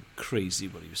have been crazy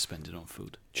what he was spending on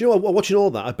food. Do you know what? Watching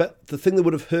all that, I bet the thing that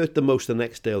would have hurt the most the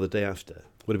next day or the day after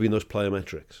would have been those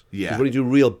plyometrics. Yeah. 'Cause when you do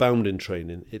real bounding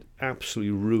training, it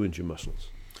absolutely ruins your muscles.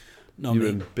 Not You're me.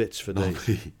 in bits for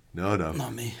days. No.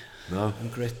 Not me. No. I'm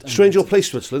great. Strange old place,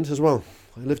 Switzerland, as well.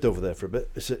 I lived over there for a bit.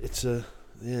 It's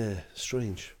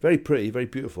strange. Very pretty, very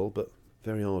beautiful, but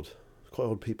very odd. Quite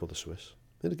odd people, the Swiss.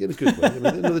 In a good way. I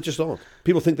mean, they're just odd.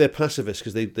 People think they're pacifists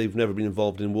because they've never been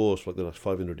involved in wars for like the last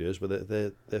 500 years, but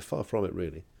they're far from it,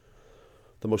 really.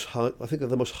 I think they're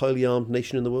the most highly armed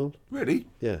nation in the world. Really?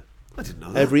 Yeah. I didn't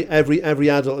know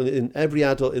that. Every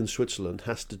adult in Switzerland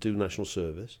has to do national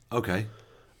service. Okay.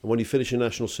 And when you finish your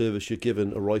national service, you're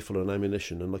given a rifle and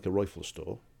ammunition and like a rifle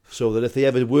store. So that if they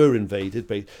ever were invaded,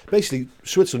 basically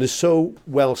Switzerland is so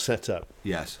well set up.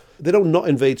 Yes. They don't not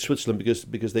invade Switzerland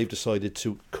because they've decided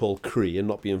to call Cree and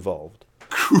not be involved.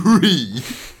 Cree?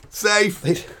 Safe.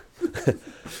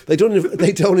 They don't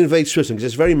invade Switzerland because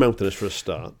it's very mountainous for a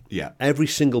start. Yeah. Every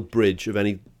single bridge of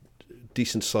any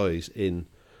decent size in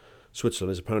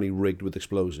Switzerland is apparently rigged with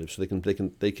explosives, so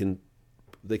they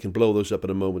can blow those up at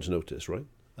a moment's notice, right?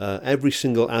 Every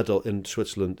single adult in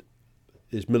Switzerland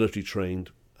is military trained,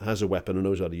 has a weapon and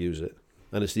knows how to use it.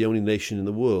 And it's the only nation in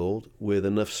the world with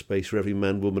enough space for every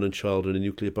man, woman and child in a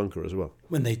nuclear bunker as well.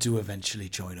 When they do eventually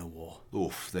join a war.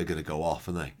 Oof, they're going to go off,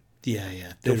 aren't they?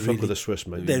 Yeah. Don't fuck with the Swiss,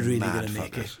 mate. They're really Mad going to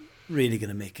make fuckers. it. Really going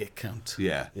to make it count.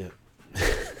 Yeah. Yeah.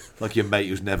 Like your mate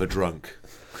who's never drunk.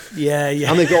 Yeah.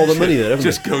 And they've got all the money there, haven't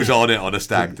Just goes on it on a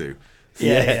stag do.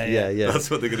 they? Yeah. That's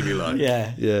what they're going to be like.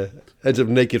 Yeah. Ends up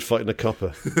naked fighting a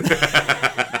copper.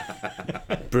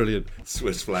 Brilliant.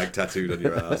 Swiss flag tattooed on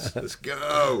your ass. Let's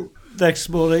go. Next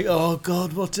morning, oh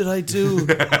God, what did I do?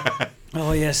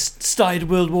 Oh yes, started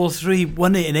World War III,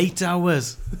 won it in 8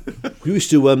 hours. We used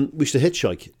to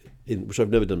hitchhike which I've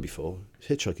never done before.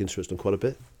 Hitchhike in Switzerland quite a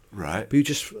bit. Right. But you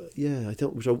just,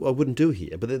 which I wouldn't do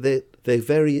here. But they're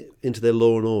very into their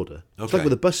law and order. It's like Okay.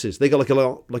 with the buses. They got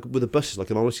like with the buses, like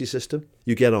an honesty system.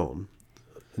 You get on,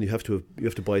 and you have to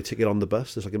buy a ticket on the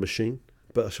bus. There's like a machine.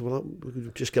 But I said, well,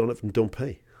 just get on it and don't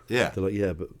pay. Yeah. They're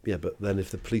like, but then if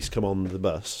the police come on the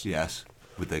bus, Yes.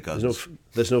 With their guns.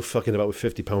 there's no fucking about with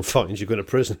 £50 fines. You're going to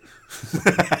prison.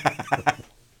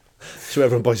 So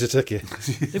everyone buys a ticket.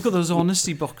 They've got those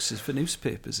honesty boxes for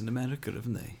newspapers in America,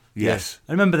 haven't they? Yes.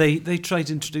 I remember they tried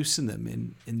introducing them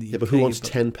in the UK. Yeah, but who wants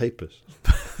 10 papers?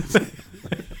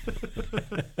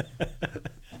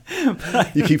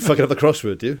 You keep fucking up the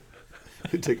crossword, do you?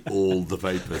 You take all the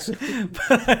papers.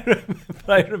 But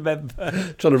I remember.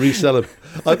 Trying to resell them.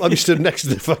 I'm stood next to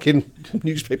the fucking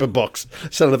newspaper box,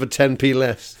 selling them for 10p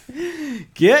less.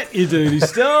 Get your dirty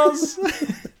stars.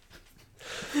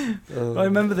 I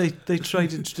remember they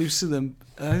tried introducing them.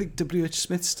 I think W.H.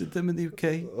 Smiths did them in the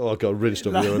UK. Oh, God, really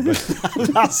stuck with you.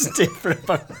 Lasted for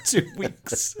about 2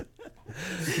 weeks.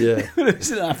 Yeah. It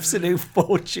was an absolute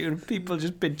fortune. People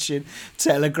just pitching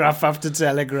telegraph after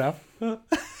telegraph.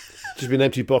 Just be an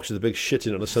empty box with a big shit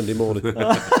in on a Sunday morning.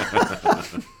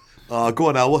 Go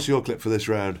on, Al, what's your clip for this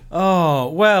round? Oh,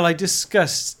 well, I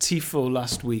discussed Tifo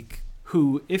last week,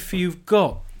 who, if you've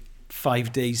got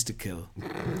 5 days to kill,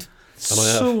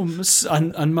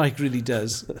 and Mike really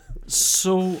does,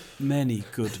 so many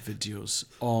good videos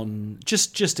on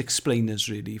just explainers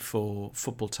really for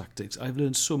football tactics. I've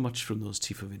learned so much from those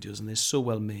Tifo videos, and they're so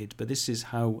well made, but this is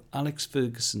how Alex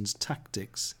Ferguson's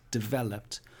tactics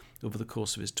developed over the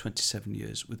course of his 27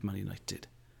 years with Man United.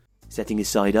 Setting his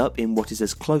side up in what is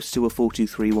as close to a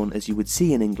 4-2-3-1 as you would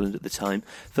see in England at the time,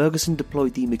 Ferguson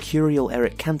deployed the mercurial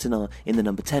Eric Cantona in the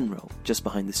number 10 role, just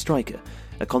behind the striker,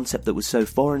 a concept that was so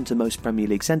foreign to most Premier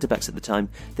League centre-backs at the time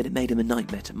that it made him a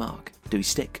nightmare to mark. Do he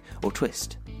stick or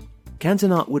twist?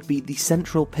 Cantona would be the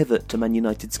central pivot to Man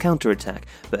United's counter-attack,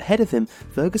 but ahead of him,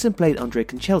 Ferguson played Andrei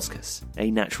Kanchelskis,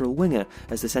 a natural winger,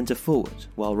 as the centre-forward,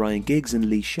 while Ryan Giggs and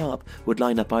Lee Sharp would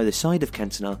line up either side of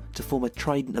Cantona to form a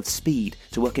trident of speed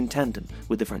to work in tandem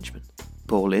with the Frenchman.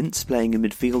 Paul Ince, playing in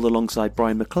midfield alongside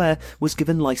Brian McClare, was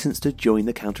given licence to join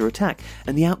the counter-attack,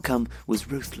 and the outcome was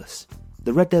ruthless.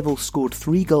 The Red Devils scored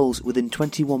 3 goals within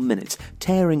 21 minutes,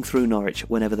 tearing through Norwich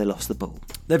whenever they lost the ball.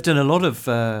 They've done a lot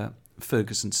of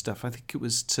Ferguson stuff. I think it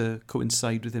was to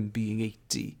coincide with him being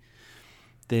 80.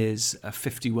 There's a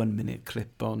 51-minute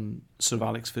clip on sort of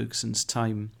Alex Ferguson's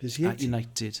time at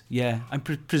United. Yeah, and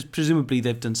presumably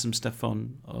they've done some stuff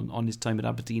on his time at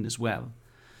Aberdeen as well.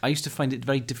 I used to find it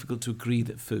very difficult to agree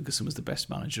that Ferguson was the best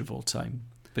manager of all time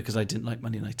because I didn't like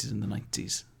Man United in the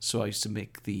 90s. So I used to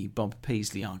make the Bob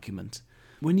Paisley argument.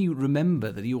 When you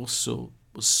remember that he also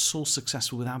was so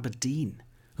successful with Aberdeen,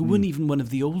 who weren't even one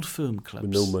of the old firm clubs.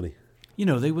 With no money. You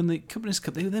know, they won the Companies'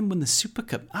 Cup, they then won the Super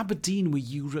Cup. Aberdeen were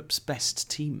Europe's best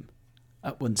team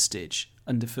at one stage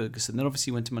under Ferguson. Then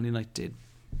obviously went to Man United.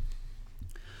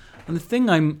 And the thing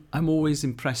I'm always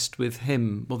impressed with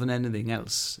him more than anything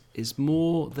else is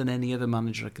more than any other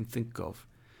manager I can think of,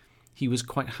 he was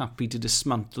quite happy to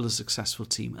dismantle a successful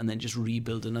team and then just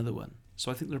rebuild another one.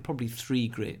 So I think there are probably 3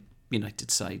 great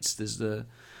United sides. There's the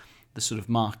sort of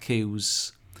Mark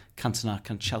Hughes, Cantona,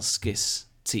 Kanchelskis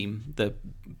team, the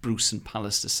Bruce and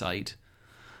Pallister side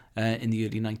in the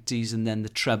early 90s, and then the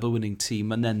treble-winning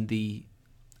team, and then the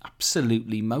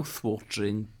absolutely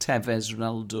mouth-watering Tevez,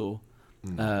 Ronaldo,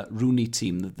 Rooney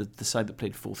team, the side that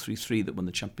played 4-3-3 that won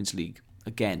the Champions League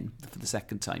again for the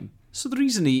second time. So the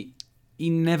reason he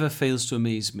never fails to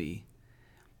amaze me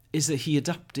is that he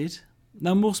adapted.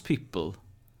 Now most people,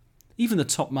 even the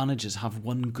top managers, have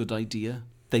one good idea.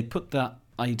 They put that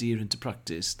idea into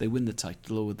practice, they win the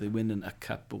title or they win a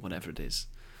cup or whatever it is,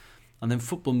 and then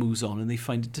football moves on and they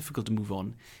find it difficult to move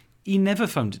on. He never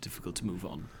found it difficult to move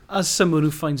on. As someone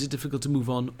who finds it difficult to move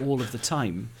on all of the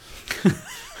time,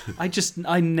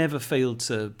 I never failed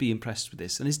to be impressed with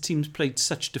this, and his teams played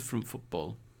such different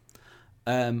football,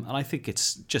 and I think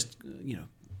it's just, you know,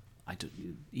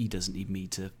 he doesn't need me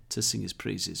to sing his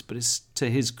praises, but it's to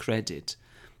his credit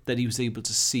that he was able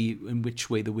to see in which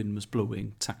way the wind was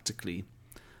blowing tactically,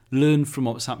 learn from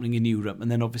what was happening in Europe,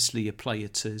 and then obviously apply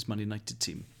it to his Man United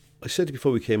team. I said to you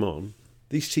before we came on,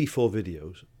 these T4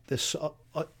 videos,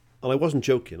 and I wasn't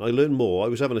joking, I learned more. I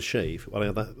was having a shave when I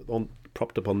had that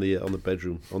propped up on the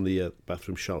bedroom, on the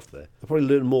bathroom shelf there. I probably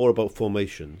learned more about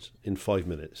formations in 5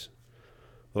 minutes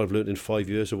than I've learned in 5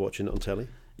 years of watching it on telly.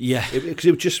 Yeah. Because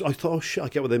it was just, I thought, oh shit, I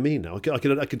get what they mean now. I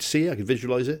could see it, I could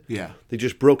visualise it. Yeah. They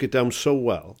just broke it down so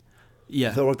well. Yeah.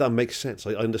 I thought, oh, that makes sense.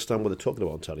 I understand what they're talking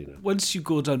about on telly now. Once you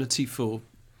go down a T4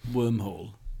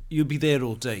 wormhole, you'll be there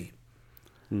all day.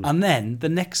 And then the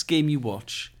next game you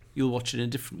watch, you'll watch it in a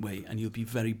different way and you'll be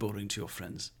very boring to your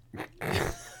friends.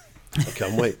 I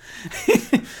can't wait.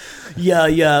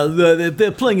 Yeah.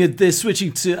 They're playing it. They're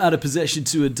switching to out of possession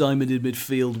to a diamond in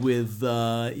midfield with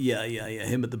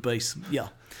him at the base. Yeah.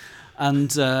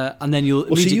 And then you'll.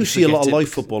 Well, see, you see a lot of live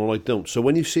football, and I don't. So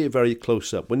when you see it very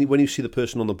close up, when you see the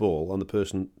person on the ball and the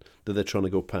person that they're trying to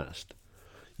go past,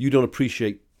 you don't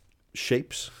appreciate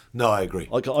shapes. No, I agree.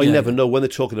 Like I never know when they're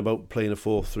talking about playing a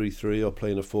 4-3-3 or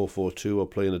playing a 4-4-2 or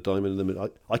playing a diamond in the middle.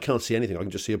 I can't see anything. I can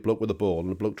just see a bloke with a ball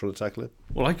and a bloke trying to tackle it.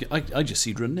 Well, I just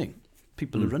see running.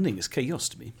 People are running. It's chaos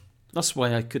to me. That's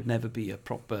why I could never be a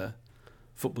proper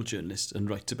football journalist and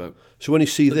write about. So when you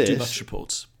see this, do match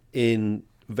reports in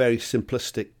very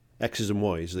simplistic X's and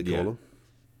Y's, they call them,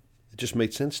 it just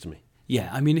made sense to me. Yeah,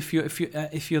 I mean, if you're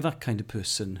that kind of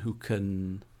person who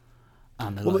can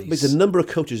analyse. Well, but the number of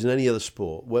coaches in any other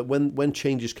sport, when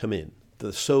changes come in,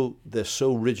 they're so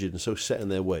rigid and so set in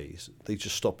their ways, they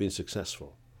just stop being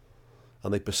successful.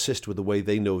 and they persist with the way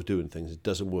they know of doing things, it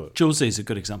doesn't work. Jose's a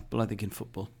good example, I think, in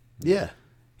football. Yeah.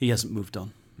 He hasn't moved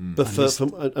on. But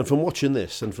from watching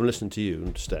this and from listening to you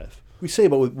and Steph, we say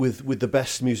about with the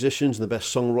best musicians and the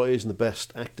best songwriters and the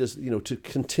best actors, to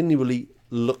continually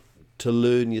look to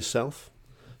learn yourself.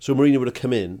 So Mourinho would have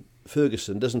come in,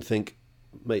 Ferguson doesn't think,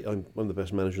 mate, I'm the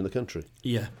best manager in the country.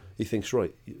 Yeah. He thinks,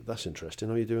 right, that's interesting,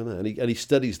 how are you doing that? And he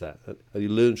studies that, and he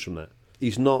learns from that.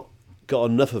 He's not got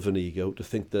enough of an ego to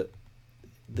think that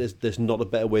there's not a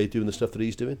better way of doing the stuff that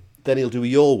he's doing. Then he'll do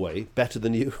your way better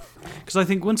than you. Because I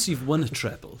think once you've won a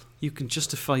treble, you can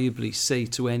justifiably say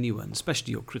to anyone,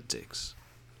 especially your critics,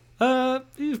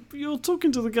 you're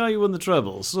talking to the guy who won the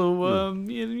treble, so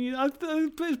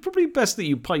it's probably best that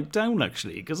you pipe down,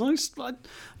 actually, because I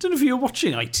don't know if you were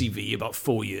watching ITV about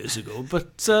 4 years ago,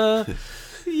 but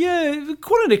yeah,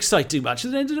 quite an exciting match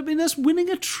that ended up in us winning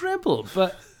a treble,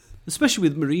 but especially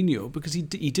with Mourinho, because he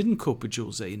didn't cope with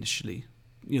Jose initially.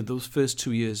 Those first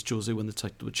 2 years, Jose won the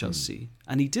title with Chelsea,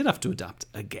 and he did have to adapt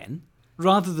again,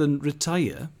 rather than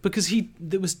retire, because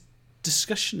there was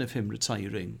discussion of him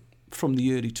retiring from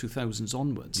the early 2000s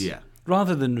onwards. Yeah.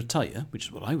 Rather than retire, which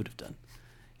is what I would have done,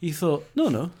 he thought,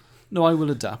 no, I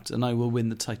will adapt and I will win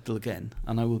the title again,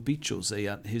 and I will beat Jose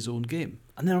at his own game.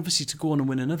 And then obviously to go on and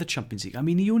win another Champions League. I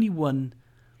mean, he only won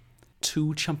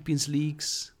 2 Champions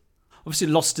Leagues. Obviously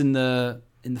lost in the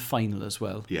final as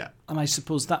well. Yeah. And I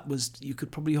suppose you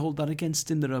could probably hold that against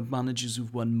him. There are managers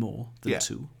who've won more than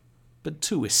 2. But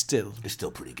 2 is still... It's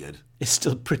still pretty good. It's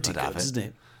still pretty good, isn't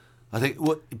it? I think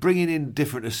bringing in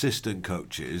different assistant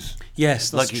coaches... Yes,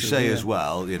 that's like you true, say yeah. as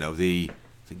well, I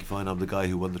think you find I'm the guy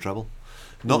who won the treble.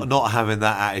 Not having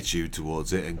that attitude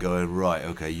towards it and going, right,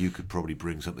 okay, you could probably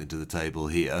bring something to the table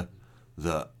here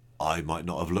that I might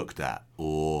not have looked at,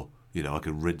 or... I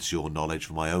can rinse your knowledge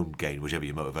for my own gain, whichever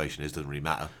your motivation is, doesn't really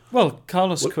matter. Well,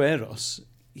 Carlos Queiroz,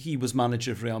 he was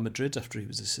manager of Real Madrid after he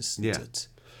was assistant at...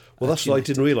 Well, that's why I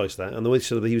didn't realise that. And the way he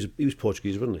said he was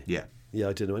Portuguese, wasn't he? Yeah. Yeah,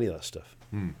 I didn't know any of that stuff.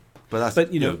 But that's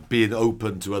being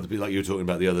open to other people, like you were talking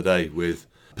about the other day with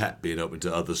Pep being open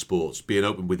to other sports. Being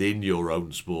open within your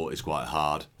own sport is quite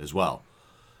hard as well.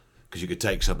 Because you could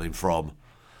take something from,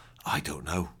 I don't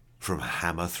know, from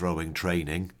hammer throwing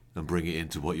training and bring it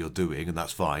into what you're doing, and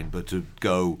that's fine. But to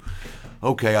go,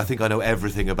 okay, I think I know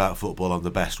everything about football, I'm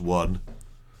the best one.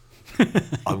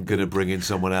 I'm going to bring in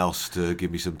someone else to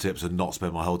give me some tips and not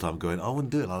spend my whole time going, I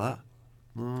wouldn't do it like that.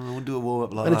 I wouldn't do a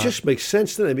warm-up like that. And it just makes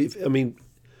sense, doesn't it? I mean,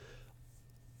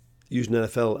 using an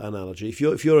NFL analogy, if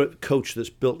you're a coach that's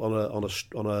built on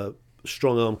a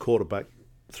strong-arm quarterback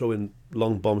throwing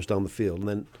long bombs down the field, and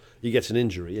then he gets an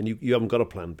injury and you haven't got a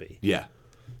plan B. Yeah.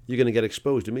 You're going to get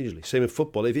exposed immediately. Same in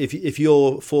football. If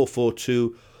you're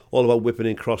 4-4-2, all about whipping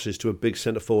in crosses to a big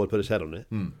centre forward, put his head on it,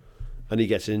 and he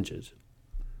gets injured,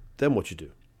 then what you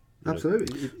do?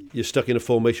 Absolutely. You're stuck in a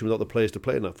formation without the players to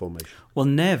play in that formation. Well,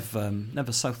 Nev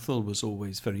Southall was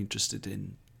always very interested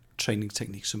in training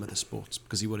techniques from other sports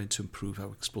because he wanted to improve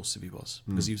how explosive he was,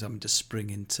 because he was having to spring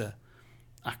into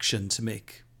action to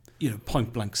make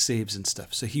point blank saves and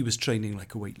stuff. So he was training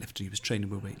like a weightlifter. He was training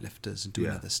with weightlifters and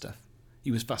doing other stuff. He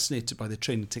was fascinated by the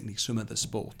training techniques from other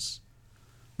sports,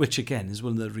 which again is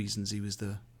one of the reasons he was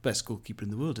the best goalkeeper in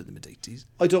the world in the mid-80s.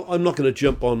 I'm not going to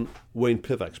jump on Wayne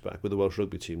Pivac's back with the Welsh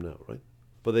rugby team now, right?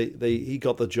 But he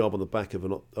got the job on the back of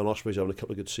an Ospreys having a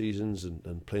couple of good seasons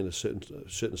and playing a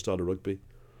certain style of rugby,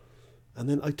 and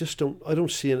then I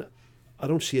don't see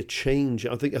a change.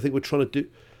 I think we're trying to do.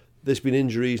 There's been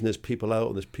injuries and there's people out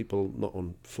and there's people not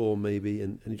on form maybe,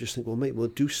 and you just think, well, mate, we'll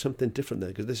do something different there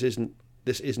because this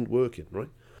isn't working, right?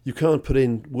 You can't put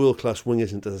in world-class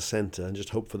wingers into the centre and just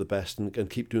hope for the best and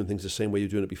keep doing things the same way you're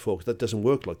doing it before, because that doesn't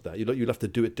work like that. You'll have to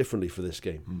do it differently for this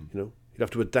game. You'll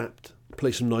have to adapt,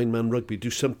 play some 9-man rugby, do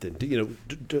something.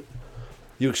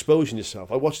 You're exposing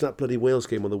yourself. I watched that bloody Wales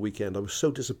game on the weekend. I was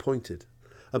so disappointed.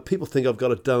 And people think I've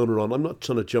got a downer on. I'm not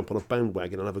trying to jump on a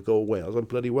bandwagon and have a go at Wales. I'm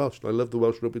bloody Welsh. I love the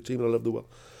Welsh rugby team and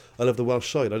I love the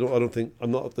Welsh side. I don't think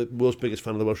I'm not the world's biggest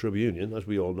fan of the Welsh Rugby Union, as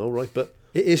we all know, right? But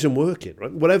it isn't working,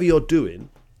 right? Whatever you're doing,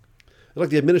 like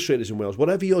the administrators in Wales,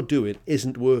 whatever you're doing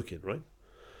isn't working, right?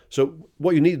 So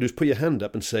what you need to do is put your hand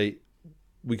up and say,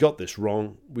 we got this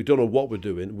wrong. We don't know what we're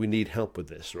doing. We need help with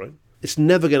this, right? It's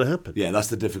never going to happen. Yeah, that's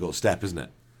the difficult step, isn't it?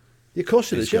 Yeah, of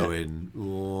course it is, yeah. Going,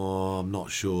 I'm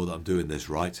not sure that I'm doing this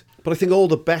right. But I think all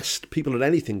the best people at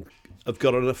anything have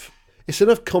got enough. It's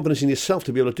enough confidence in yourself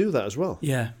to be able to do that as well.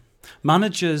 Yeah.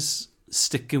 Managers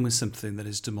sticking with something that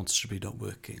is demonstrably not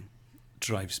working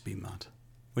drives me mad.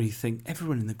 When you think,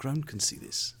 everyone in the ground can see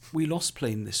this. We lost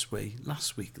playing this way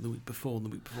last week, the week before, and the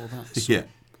week before that. So Yeah.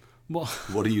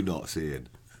 What are you not seeing?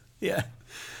 Yeah.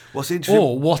 What's interesting?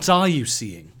 Or what are you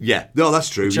seeing? Yeah, no, that's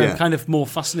true. Which I'm kind of more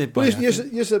fascinated by.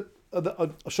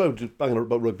 Sorry, just banging on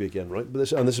about rugby again, right? But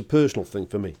this is a personal thing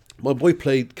for me. My boy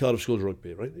played Cardiff Schools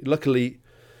rugby, right? Luckily,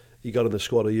 he got in the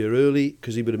squad a year early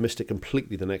because he would have missed it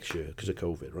completely the next year because of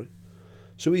COVID, right?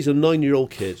 So he's a 9-year-old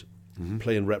kid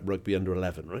playing rep rugby under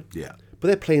 11, right? Yeah. But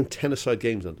they're playing 10-a-side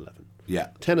games under 11. Yeah.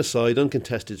 10-a-side,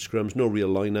 uncontested scrums, no real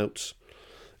lineouts.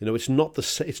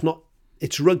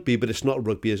 It's rugby, but it's not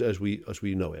rugby as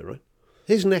we know it, right?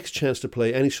 His next chance to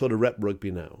play any sort of rep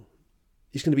rugby now,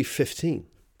 he's going to be 15.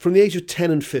 From the age of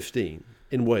 10 and 15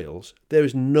 in Wales, there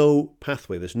is no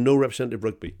pathway, there's no representative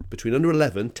rugby between under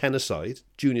 11, 10-a-side,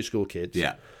 junior school kids,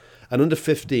 and under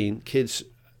 15, kids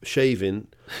shaving,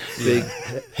 big,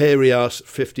 hairy-ass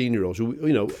 15-year-olds.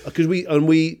 Because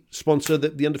we sponsor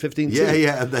the under 15 team.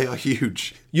 Yeah, and they are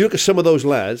huge. You look at some of those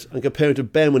lads and compare it to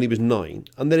Ben when he was 9,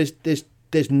 and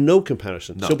there's no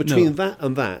comparison. So between that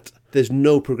and that, there's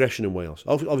no progression in Wales.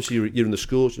 Obviously, you're in the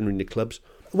schools and you're in the clubs.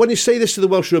 When you say this to the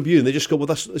Welsh Rugby Union, they just go, well,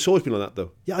 it's always been like that,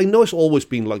 though. Yeah, I know it's always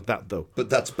been like that, though. But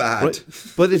that's bad. Right?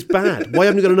 But it's bad. Why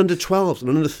haven't we got an under 12s and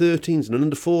an under 13s and an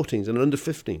under 14s and an under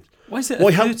 15s? Why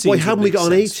haven't we got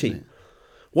an 18?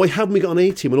 Why haven't we got an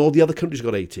 18 when all the other countries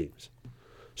got 18s?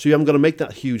 So you haven't got to make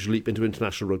that huge leap into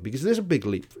international rugby, because there's a big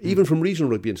leap. Even from regional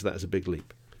rugby into that is a big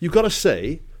leap. You've got to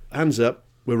say, hands up,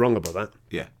 we're wrong about that.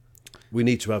 Yeah. We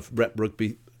need to have rep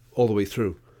rugby all the way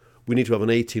through. We need to have an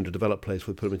A team to develop players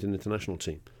for put them into an international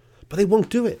team. But they won't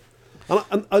do it.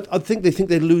 And I think they think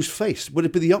they lose face. Would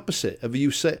it be the opposite of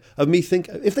me think,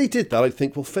 if they did that, I'd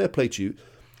think, well, fair play to you.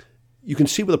 You can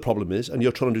see where the problem is, and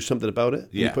you're trying to do something about it.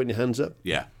 Yeah. You're putting your hands up.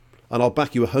 Yeah. And I'll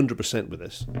back you 100% with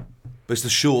this. But it's the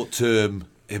short-term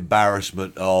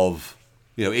embarrassment of,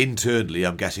 internally,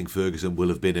 I'm guessing Ferguson will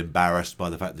have been embarrassed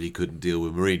by the fact that he couldn't deal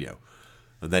with Mourinho.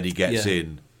 And then he gets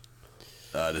in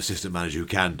an assistant manager who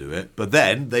can do it. But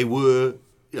then they were,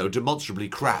 demonstrably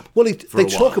crap. Well, they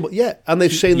talk about, and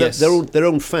they've saying that their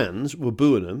own fans were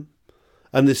booing them,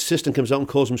 and the assistant comes out and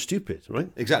calls them stupid, right?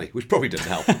 Exactly, which probably didn't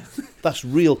help. That's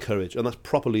real courage, and that's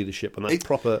proper leadership, and that's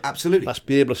proper. Absolutely. That's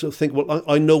being able to sort of think, well,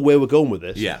 I know where we're going with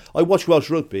this. Yeah. I watch Welsh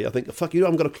rugby, I think, fuck you, I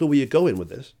haven't got a clue where you're going with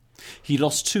this. He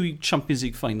lost 2 Champions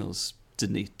League finals,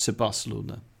 didn't he, to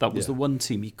Barcelona. That was the one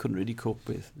team he couldn't really cope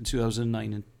with in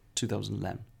 2009 and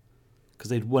 2011. Because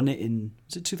they'd won it in,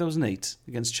 was it 2008,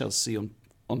 against Chelsea on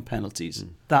penalties.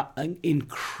 That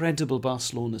incredible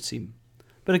Barcelona team.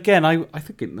 But again, I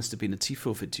think it must have been a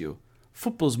Tifo video.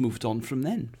 Football's moved on from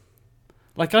then.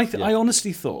 Like, I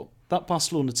honestly thought that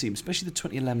Barcelona team, especially the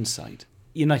 2011 side,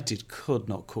 United could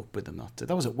not cope with them that day.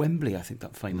 That was at Wembley, I think,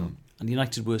 that final. And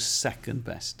United were second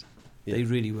best. Yeah. They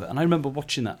really were. And I remember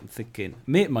watching that and thinking, a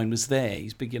mate of mine was there,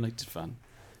 he's a big United fan,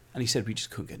 and he said we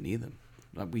just couldn't get near them.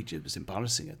 It was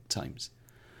embarrassing at times.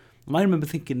 And I remember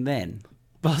thinking then,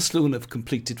 Barcelona have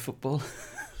completed football.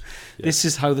 This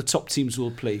is how the top teams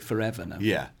will play forever now.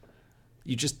 Yeah.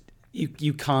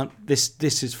 You can't, this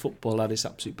is football at its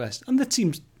absolute best. And the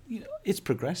teams, it's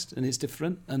progressed and it's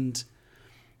different, and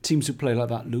teams who play like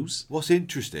that lose. What's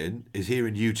interesting is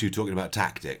hearing you two talking about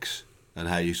tactics and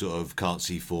how you sort of can't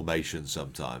see formation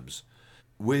sometimes.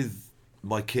 With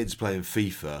my kids playing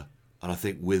FIFA, and I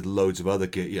think with loads of other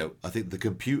kids, I think the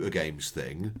computer games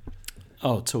thing.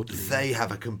 Oh, totally. They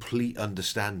have a complete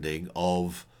understanding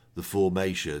of the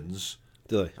formations.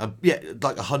 Do they? Yeah,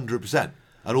 like 100%.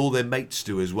 And all their mates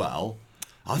do as well.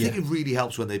 I think it really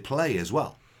helps when they play as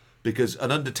well. Because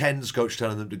an under-10s coach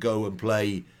telling them to go and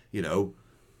play,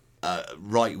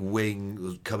 right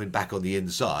wing coming back on the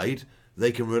inside,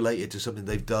 they can relate it to something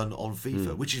they've done on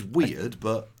FIFA, which is weird,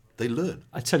 but they learn.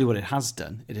 I tell you what it has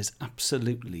done. It has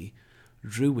absolutely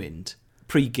ruined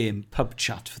pre-game pub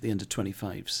chat for the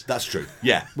under-25s. That's true,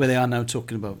 yeah. Where they are now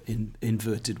talking about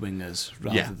inverted wingers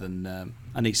rather than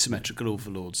and asymmetrical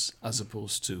overloads, as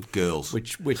opposed to girls.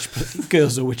 Which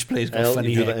girls or which players got funny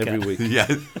you do haircut. that every week. Yeah,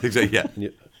 exactly. Yeah.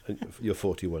 You're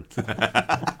 41.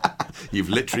 You've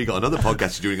literally got another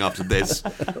podcast you're doing after this,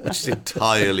 which is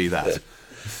entirely that.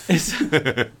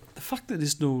 The fact that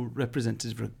there's no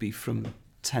representative rugby from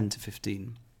 10 to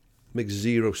 15 makes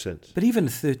zero sense. But even a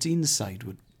 13 side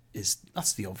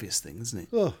that's the obvious thing, isn't it?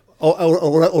 Oh,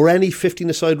 or any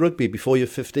 15-a-side rugby before you're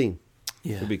 15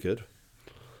 would be good.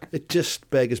 It just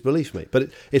beggars belief, mate.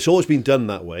 But it's always been done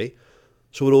that way,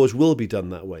 so it always will be done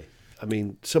that way. I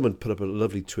mean, someone put up a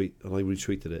lovely tweet, and I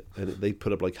retweeted it, and they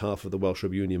put up like half of the Welsh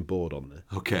Rugby Union board on there.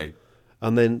 Okay.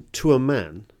 And then to a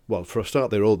man, well, for a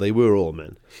start, they were all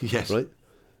men. Yes. Right?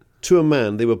 To a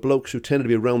man, they were blokes who tended to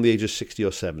be around the age of 60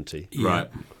 or 70. Right.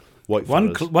 white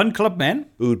One fellas, club man.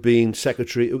 who'd been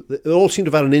secretary. They all seemed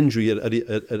to have had an injury at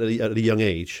a young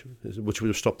age, which would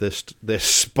have stopped their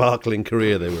sparkling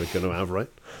career they were going to have, right?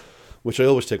 Which I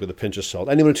always take with a pinch of salt.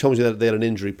 Anyone who tells me that they had an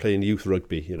injury playing youth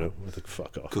rugby, you know, I think,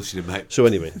 fuck off. Of course you did, mate. So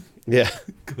anyway, yeah.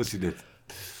 Of course you did.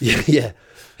 Yeah.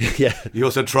 You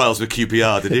also had trials with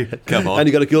QPR, did you? Come on. And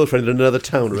you got a girlfriend in another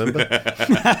town, remember?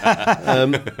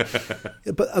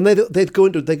 They'd go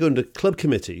into club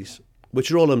committees,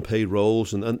 which are all unpaid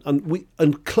roles,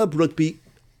 and club rugby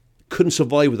couldn't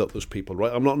survive without those people,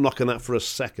 right? I'm not knocking that for a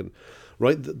second,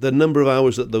 right? The number of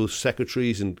hours that those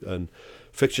secretaries and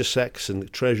fixture secs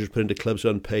and treasurers put into clubs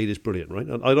unpaid is brilliant, right?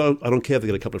 And I don't care if they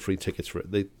get a couple of free tickets for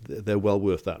it. They're well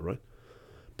worth that, right?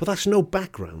 But that's no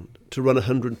background to run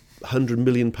 £100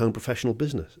 million professional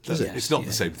business, is it? It's not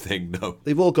the same thing, no.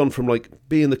 They've all gone from like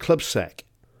being the club sec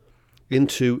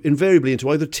invariably into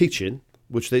either teaching,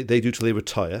 which they do till they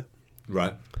retire,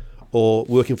 Right. or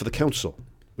working for the council,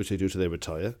 which they do till they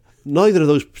retire. Neither of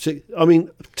those, I mean,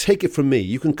 take it from me,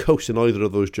 you can coast in either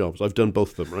of those jobs. I've done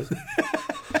both of them, right?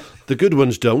 The good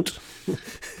ones don't.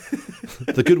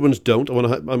 The good ones don't.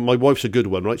 My wife's a good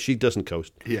one, right? She doesn't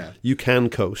coast. Yeah. You can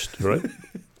coast, right?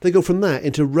 They go from that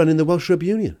into running the Welsh Rugby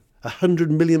Union, £100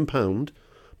 million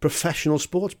professional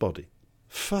sports body.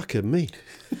 Fucking me.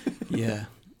 Yeah.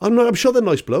 I'm sure they're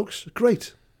nice blokes.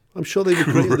 Great. I'm sure they were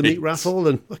great at the meat raffle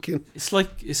and fucking. It's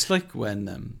like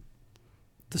when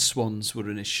the Swans were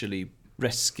initially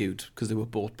rescued because they were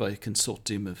bought by a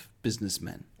consortium of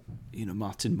businessmen. You know,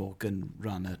 Martin Morgan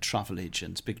ran a travel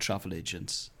agent, big travel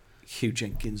agents. Hugh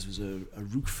Jenkins was a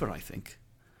roofer, I think.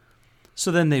 So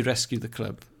then they rescued the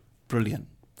club. Brilliant.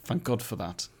 Thank God for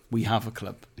that. We have a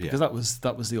club. Because that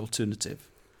was the alternative.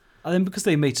 And then because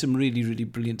they made some really, really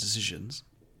brilliant decisions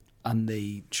and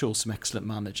they chose some excellent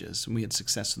managers and we had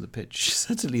success on the pitch,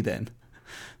 suddenly then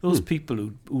those people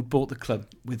who bought the club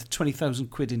with 20,000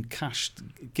 quid in cash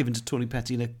given to Tony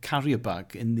Petty in a carrier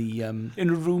bag in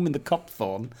a room in the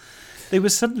Copthorne, they were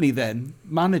suddenly then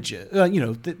manager.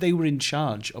 They were in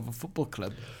charge of a football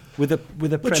club with a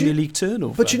Premier League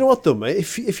turnover. But you know what, though, mate?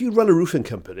 If you run a roofing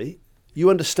company, you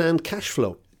understand cash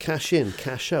flow, cash in,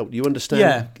 cash out. You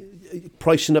understand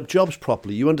pricing up jobs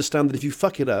properly. You understand that if you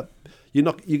fuck it up, you're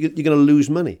going to lose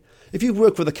money. If you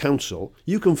work for the council,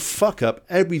 you can fuck up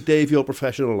every day of your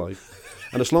professional life.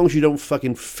 And as long as you don't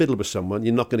fucking fiddle with someone,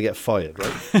 you're not going to get fired,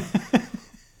 right?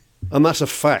 And that's a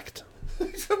fact.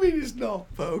 I mean, it's not,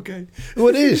 but okay. Well,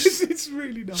 it is. It's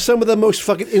really not. Some of the most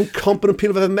fucking incompetent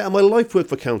people I've ever met in my life work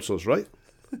for councils, right?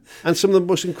 And some of the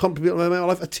most incompetent people I've ever met in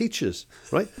my life are teachers,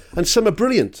 right? And some are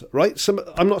brilliant, right?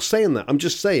 I'm not saying that. I'm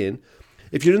just saying,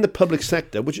 if you're in the public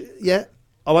sector, which,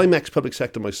 I'm ex-public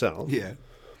sector myself. Yeah.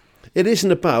 It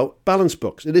isn't about balance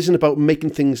books. It isn't about making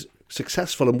things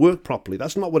successful and work properly.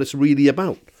 That's not what it's really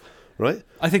about, right?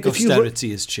 I think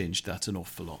austerity has changed that an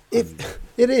awful lot. It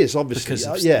is, obviously.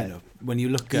 Because when you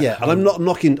look at... Yeah, and I'm not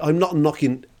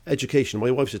knocking education. My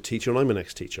wife's a teacher and I'm an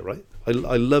ex-teacher, right? I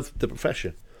love the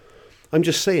profession. I'm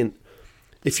just saying,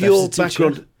 if your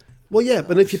background... Well, yeah,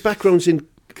 but if your background's in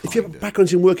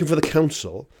working for the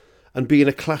council and being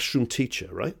a classroom teacher,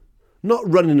 right? Not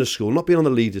running a school, not being on the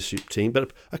leadership team,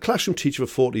 but a classroom teacher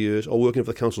for 40 years or working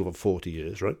for the council for 40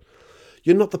 years, right?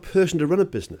 You're not the person to run a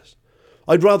business.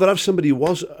 I'd rather have somebody who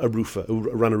was a roofer, who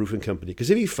ran a roofing company, because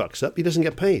if he fucks up, he doesn't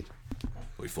get paid.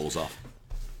 Or he falls off.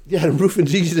 Yeah, and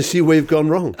roofing's easy to see where you've gone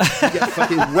wrong. You get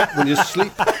fucking wet when you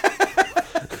sleep.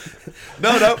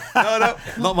 No,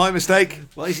 not my mistake.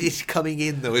 Well, it's coming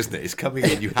in, though, isn't it? It's coming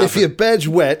in. If your bed's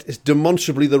wet, it's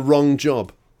demonstrably the wrong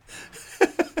job.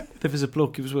 There was a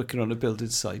bloke who was working on a building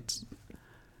site.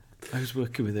 I was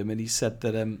working with him and he said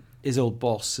that his old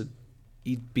boss,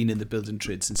 he'd been in the building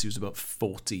trade since he was about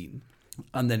 14.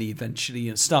 And then he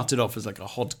eventually started off as like a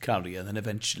hod carrier and then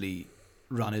eventually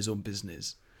ran his own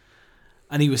business.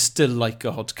 And he was still like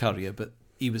a hod carrier, but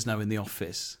he was now in the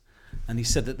office. And he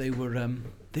said that they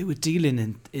were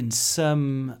dealing in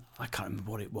some, I can't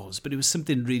remember what it was, but it was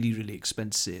something really, really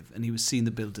expensive. And he was seeing the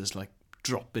builders like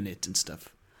dropping it and stuff.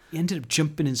 He ended up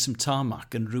jumping in some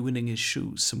tarmac and ruining his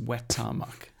shoes, some wet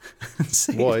tarmac.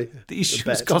 Why? These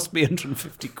shoes cost me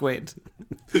 150 quid.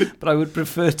 But I would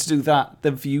prefer to do that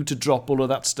than for you to drop all of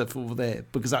that stuff over there,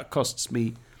 because that costs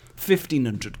me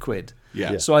 1,500 quid.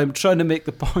 Yeah. So I'm trying to make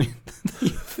the point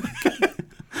that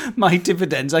my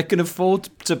dividends, I can afford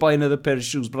to buy another pair of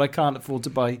shoes, but I can't afford to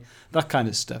buy that kind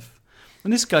of stuff.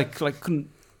 And this guy couldn't,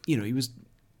 he was,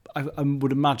 I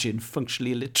would imagine,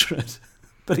 functionally illiterate.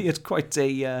 But he had quite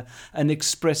an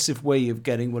expressive way of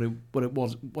getting what it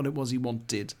was he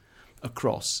wanted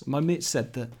across. My mate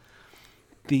said that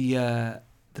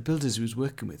the builders he was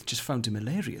working with just found him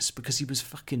hilarious because he was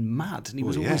fucking mad and he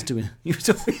was always doing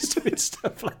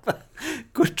stuff like that.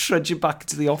 Go trudging back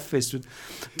to the office with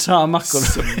tarmac on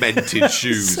cemented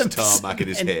shoes, tarmac in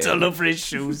his hair, all over his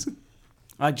shoes.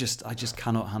 I just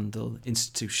cannot handle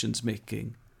institutions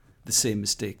making the same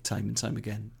mistake time and time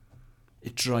again.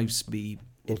 It drives me.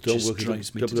 It just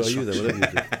drives me to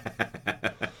destruction.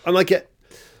 And I get,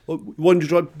 why don't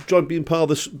you try being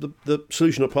part of the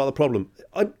solution or part of the problem?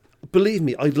 Believe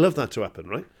me, I'd love that to happen,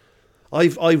 right?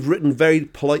 I've written very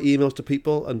polite emails to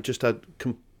people and just had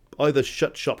either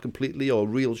shut shop completely or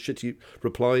real shitty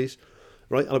replies,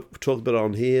 right? And I've talked about it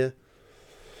on here.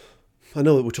 I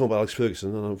know that we're talking about Alex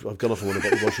Ferguson, and I've gone off on one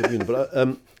about the Welsh Rugby Union,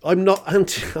 but I'm not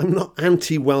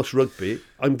anti Welsh rugby.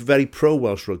 I'm very pro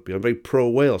Welsh rugby. I'm very pro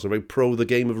Wales. I'm very pro the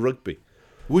game of rugby.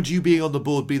 Would you being on the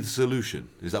board be the solution?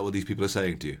 Is that what these people are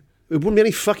saying to you? It wouldn't be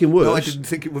any fucking worse. No, I didn't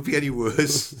think it would be any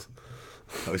worse.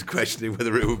 I was questioning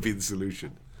whether it would be the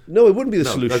solution. No, it wouldn't be the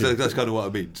solution. That's kind of what I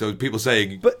mean. So people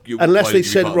saying, but unless they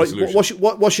said, right,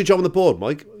 what's your job on the board,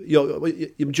 Mike? Your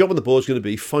job on the board is going to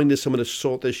be finding someone to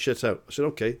sort this shit out. I said,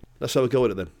 okay, let's have a go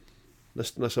at it then.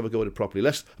 Let's have a go at it properly.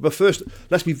 But first,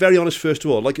 let's be very honest first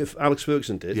of all. Like if Alex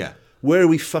Ferguson did, where are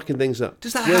we fucking things up?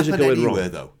 Does that happen anywhere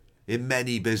though? In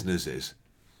many businesses,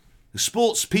 the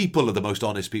sports people are the most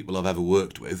honest people I've ever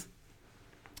worked with.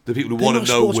 The people who want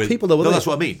to know people, though, no, that's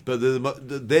what I mean. But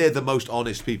they're the most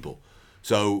honest people.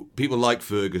 So people like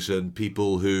Ferguson,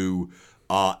 people who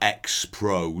are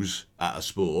ex-pros at a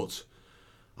sport.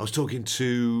 I was talking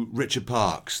to Richard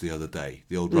Parks the other day,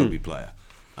 the old rugby player.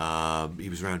 He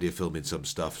was around here filming some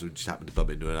stuff, so just happened to bump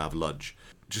into him and have lunch.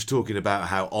 Just talking about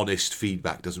how honest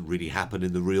feedback doesn't really happen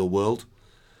in the real world.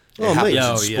 It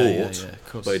happens in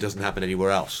sport, but it doesn't happen anywhere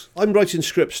else. I'm writing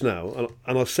scripts now,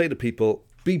 and I'll say to people,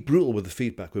 be brutal with the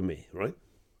feedback with me, right?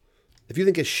 If you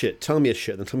think it's shit, tell me it's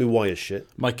shit, then tell me why it's shit.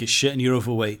 Mike is shit and you're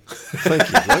overweight. Thank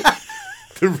you, right?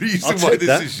 The reason why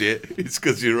this is shit is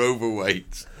because you're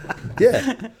overweight.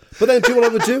 Yeah. But then do you know what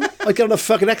I would do? I get on a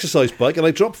fucking exercise bike and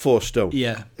I drop 4 stone.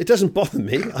 Yeah. It doesn't bother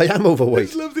me. I am overweight. I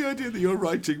just love the idea that your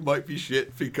writing might be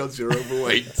shit because you're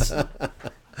overweight.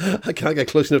 I can't get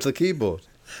close enough to the keyboard.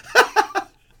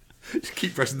 Just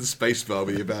keep pressing the space bar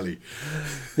with your belly.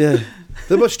 Yeah.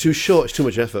 They're much too short. It's too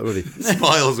much effort, really. It's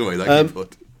miles away, that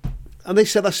keyboard. And they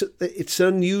said it's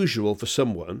unusual for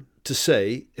someone to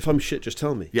say, if I'm shit, just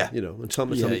tell me. Yeah. You know, and tell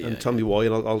me why,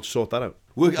 and I'll sort that out.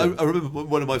 I remember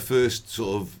one of my first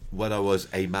when I was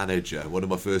a manager, one of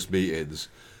my first meetings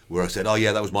where I said, oh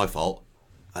yeah, that was my fault.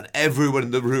 And everyone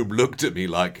in the room looked at me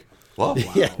like, what?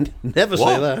 Wow. Yeah, never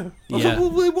say that. I was like,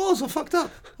 well, it was. I fucked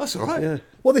up. That's all right. Yeah.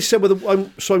 Well, they said,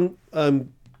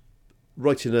 I'm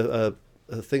writing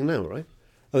a thing now, right?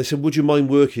 And they said, would you mind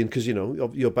working, because, you know,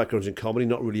 your background's in comedy,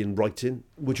 not really in writing,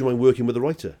 would you mind working with a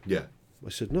writer? Yeah. I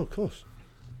said, no, of course.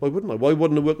 Why wouldn't I? Why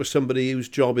wouldn't I work with somebody whose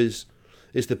job is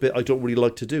the bit I don't really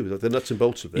like to do, the nuts and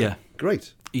bolts of it? Yeah.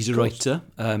 Great. He's a writer.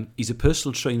 He's a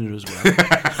personal trainer as well.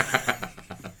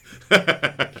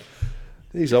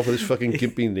 He's off with his fucking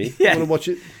gimpy knee. Yeah. Want to watch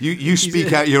it? You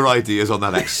speak out your ideas on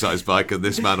that exercise bike and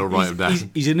this man will write them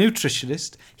down. He's a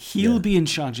nutritionist. He'll be in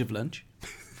charge of lunch.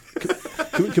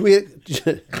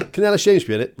 Can Ellis James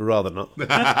be in it? Rather not.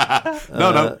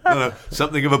 No.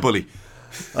 Something of a bully.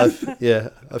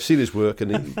 I've seen his work,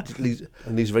 and he's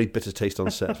a very bitter taste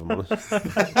on set, if I'm honest.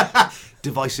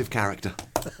 Divisive character.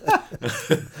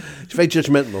 He's very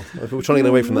judgmental. We're trying to get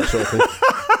away from that sort of thing.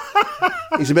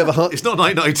 He's a bit of a It's not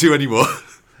 1992 anymore.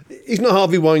 He's not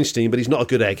Harvey Weinstein, but he's not a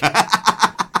good egg.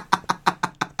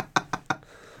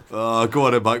 Go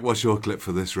on then, Mike. What's your clip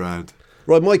for this round?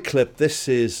 Right, my clip. This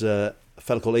is a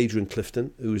fellow called Adrian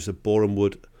Clifton, who's a Boreham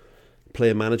Wood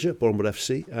player manager, Boreham Wood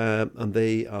FC, and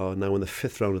they are now in the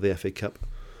 5th round of the FA Cup.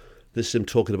 This is him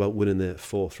talking about winning their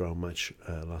 4th round match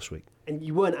last week. And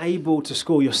you weren't able to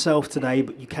score yourself today,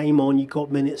 but you came on, you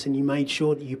got minutes, and you made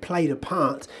sure that you played a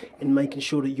part in making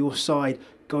sure that your side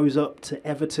goes up to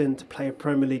Everton to play a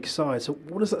Premier League side. So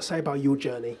what does that say about your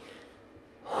journey?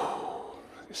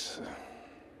 It's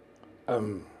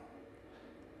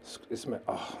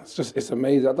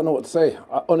amazing. I don't know what to say.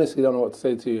 I honestly don't know what to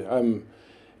say to you.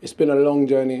 It's been a long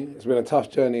journey. It's been a tough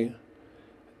journey.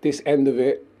 This end of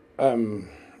it, I'm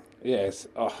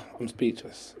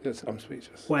speechless. I'm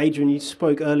speechless. Well, Adrian, you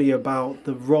spoke earlier about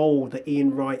the role that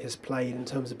Ian Wright has played in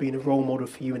terms of being a role model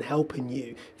for you and helping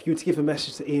you. If you were to give a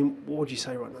message to Ian, what would you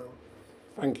say right now?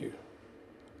 Thank you.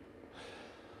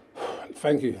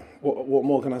 Thank you. What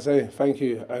more can I say? Thank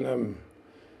you. And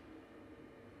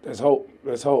there's hope.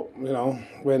 There's hope. You know,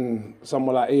 when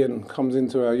someone like Ian comes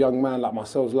into a young man like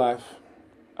myself's life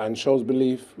and shows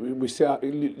belief, we see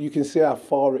you can see how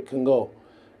far it can go.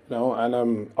 you know.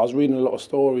 And I was reading a lot of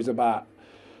stories about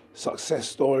success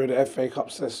story, the FA Cup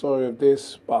success story of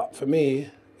this, but for me,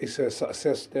 it's a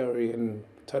success story in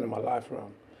turning my life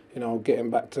around. You know, getting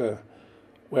back to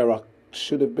where I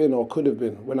should have been or could have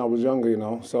been when I was younger. You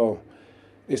know, so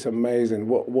it's amazing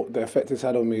what the effect it's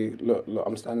had on me. Look,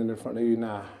 I'm standing in front of you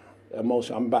now.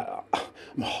 Emotion.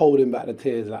 I'm holding back the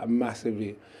tears like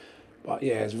massively. But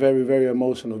yeah, it's very, very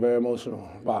emotional, very emotional.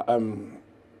 But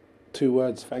 2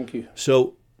 words, thank you.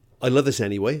 So I love this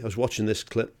anyway. I was watching this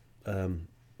clip.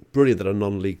 Brilliant that a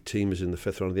non-league team is in the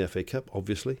 5th round of the FA Cup,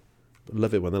 obviously.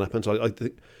 Love it when that happens. I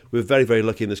think we're very, very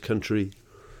lucky in this country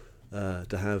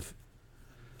to have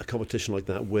a competition like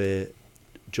that where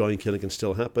joy and killing can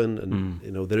still happen. And,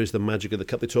 you know, there is the magic of the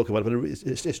cup they talk about. But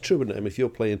it's true, isn't it? I mean, if you're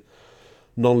playing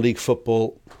non-league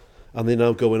football and they're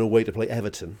now going away to play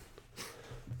Everton,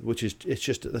 which is,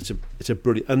 it's a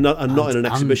brilliant, and not in an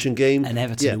exhibition game. And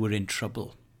Everton were in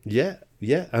trouble. Yeah,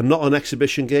 and not an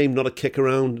exhibition game, not a kick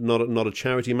around, not a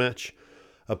charity match,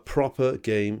 a proper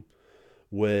game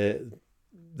where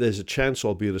there's a chance,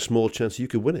 albeit a small chance, you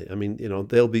could win it. I mean, you know,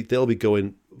 they'll be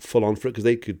going full on for it because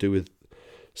they could do with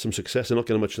some success. They're not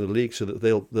getting much in the league, so that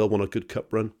they'll want a good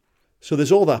cup run. So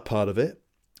there's all that part of it,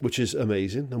 which is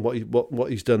amazing, and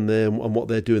what he's done there and what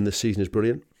they're doing this season is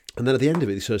brilliant. And then at the end of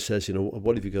it, he sort of says, you know,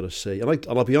 what have you got to say? And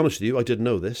I'll be honest with you, I didn't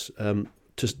know this.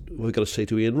 We've got to say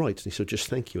to Ian Wright, and he said, just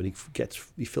thank you, and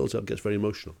he fills up, gets very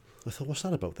emotional. I thought, what's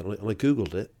that about then? And I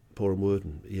googled it, Boreham Wood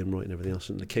and Ian Wright and everything else,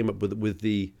 and it came up with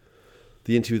the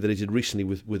interview that he did recently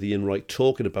with Ian Wright,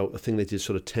 talking about a thing they did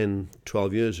sort of 10,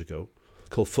 12 years ago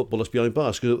called Footballers Behind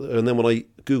Bars. And then when I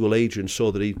Googled Adrian,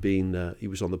 saw that he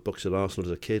was on the books at Arsenal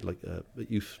as a kid, like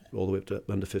at youth, all the way up to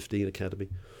under 15 academy.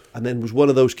 And then was one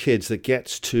of those kids that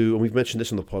gets to, and we've mentioned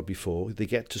this on the pod before, they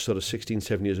get to sort of 16,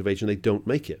 17 years of age and they don't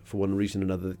make it for one reason or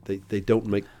another. They don't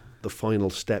make the final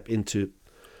step into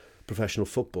professional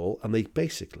football, and they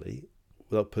basically,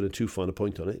 without putting too fine a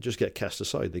point on it, just get cast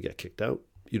aside. They get kicked out.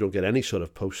 You don't get any sort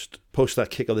of post that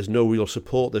kick, or there's no real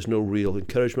support, there's no real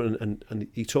encouragement. And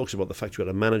he talks about the fact you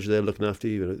had a manager there looking after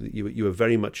you. You were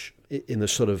very much in the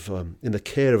sort of in the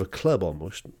care of a club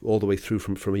almost, all the way through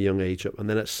from a young age up. And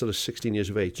then at sort of 16 years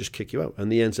of age, just kick you out.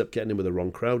 And he ends up getting in with the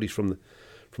wrong crowd. He's from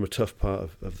a tough part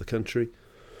of the country.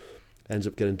 Ends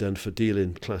up getting done for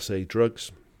dealing Class A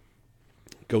drugs.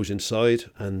 Goes inside,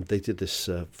 and they did this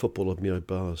Football of Behind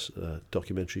Bars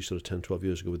documentary sort of 10, 12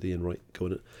 years ago with Ian Wright,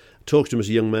 going talks to him as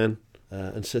a young man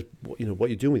and said, what are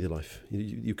you doing with your life?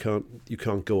 You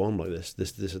can't go on like this.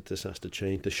 This has to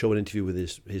change. They show an interview with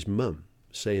his mum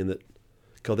saying that,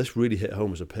 God, this really hit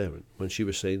home as a parent when she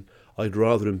was saying, I'd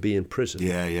rather him be in prison.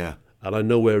 Yeah. And I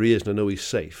know where he is and I know he's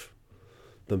safe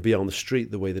than be on the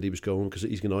street the way that he was going, because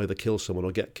he's going to either kill someone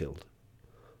or get killed.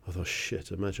 I thought,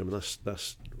 shit, imagine. I mean,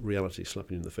 that's reality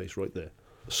slapping you in the face right there.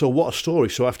 So what a story.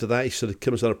 So after that, he sort of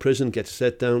comes out of prison, gets his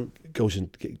head down, goes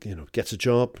in, gets a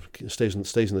job, stays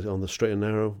on the straight and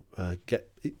narrow.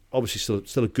 Obviously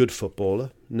still a good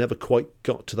footballer. Never quite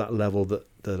got to that level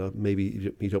that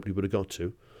maybe he'd hoped he would have got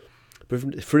to.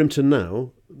 But for him to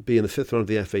now be in the 5th round of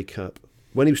the FA Cup,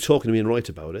 when he was talking to me and Wright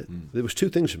about it, there was 2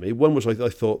 things for me. One was I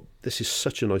thought, this is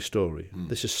such a nice story.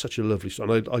 This is such a lovely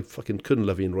story. And I fucking couldn't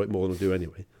love Ian Wright more than I do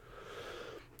anyway.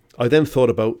 I then thought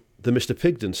about the Mr.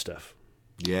 Pigden stuff.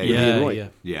 Yeah.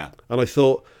 And I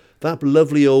thought, that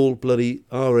lovely old bloody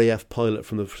RAF pilot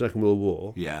from the Second World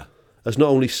War has not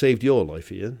only saved your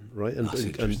life, Ian, right?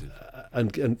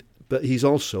 And but he's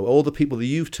also, all the people that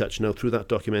you've touched now through that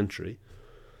documentary,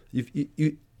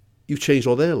 you've changed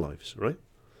all their lives, right?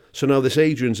 So now this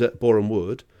Adrian's at Boreham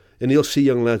Wood, and he'll see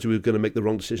young lads who are going to make the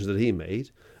wrong decisions that he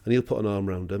made, and he'll put an arm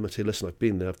around them and say, listen, I've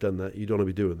been there, I've done that, you don't want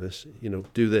to be doing this,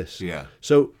 do this. Yeah.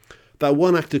 So that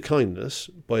one act of kindness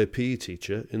by a PE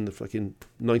teacher in the fucking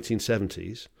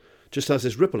 1970s just has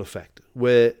this ripple effect,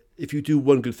 where if you do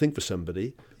one good thing for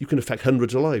somebody, you can affect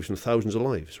hundreds of lives and thousands of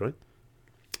lives, right?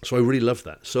 So I really love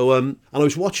that. So and I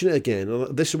was watching it again,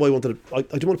 and this is why I wanted to. I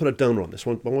didn't want to put a downer on this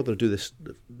one. I wanted to do this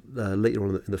later on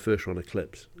in the first round of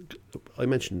clips. I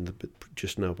mentioned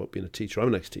just now about being a teacher. I'm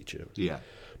an ex-teacher. Yeah.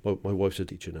 My wife's a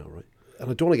teacher now, right? And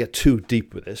I don't want to get too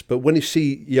deep with this, but when you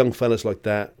see young fellas like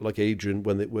that, like Adrian,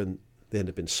 when they end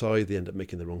up inside, they end up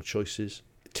making the wrong choices.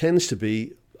 It tends to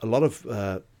be a lot of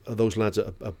those lads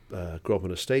that grow up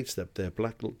in estates. They're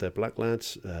black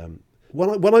lads.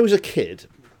 When I was a kid.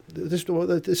 This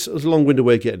is a long-winded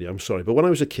way of getting you, I'm sorry. But when I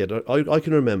was a kid, I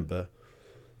can remember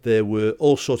there were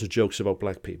all sorts of jokes about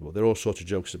black people. There were all sorts of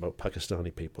jokes about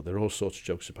Pakistani people. There were all sorts of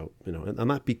jokes about, and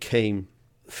that became,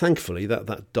 thankfully,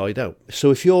 that died out.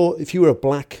 So if you were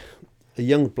a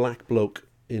young black bloke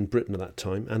in Britain at that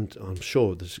time, and I'm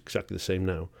sure it's exactly the same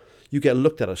now, you get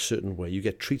looked at a certain way, you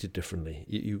get treated differently.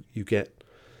 You get,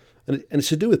 and it's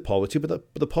to do with poverty, but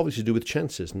the poverty is to do with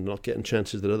chances, and not getting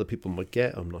chances that other people might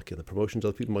get. I'm not getting the promotions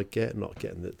other people might get, not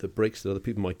getting the breaks that other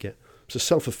people might get. It's a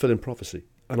self-fulfilling prophecy.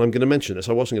 And I'm going to mention this.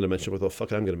 I wasn't going to mention it, but I thought,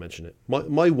 fuck it, I'm going to mention it.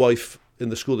 My wife, in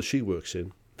the school that she works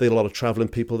in, there's a lot of travelling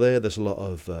people there. There's a lot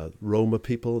of Roma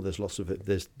people. There's lots of it.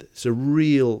 It's a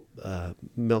real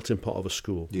melting pot of a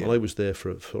school. Yeah. And I was there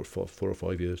for 4 or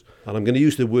 5 years. And I'm going to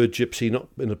use the word gypsy, not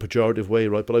in a pejorative way,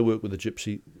 right? But I work with the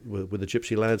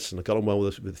gypsy lads, and I got on well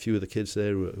with a few of the kids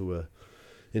there who were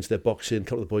into their boxing. A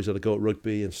couple of the boys had a go at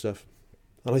rugby and stuff.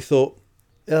 And I thought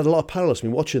it had a lot of parallels to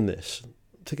me watching this,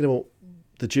 thinking about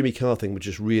the Jimmy Carr thing, which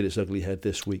just reared its ugly head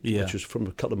this week, which was from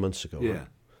a couple of months ago. Yeah.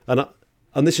 Right?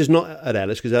 And this is not at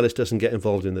Ellis, because Ellis doesn't get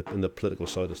involved in the political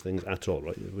side of things at all,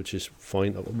 right? Which is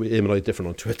fine. Him and I are different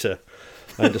on Twitter.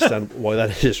 I understand why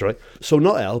that is, right? So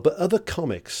not El, but other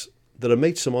comics that are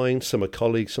mates of mine, some are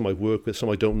colleagues, some I work with, some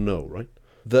I don't know, right?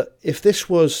 That if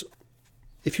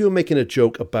you were making a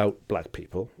joke about black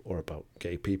people, or about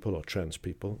gay people, or trans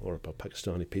people, or about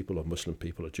Pakistani people, or Muslim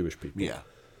people, or Jewish people,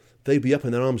 they'd be up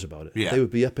in their arms about it. Yeah. They would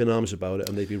be up in arms about it,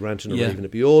 and they'd be ranting and raving.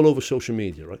 It'd be all over social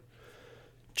media, right?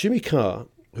 Jimmy Carr,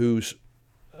 who's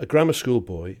a grammar school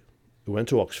boy who went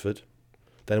to Oxford,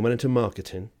 then went into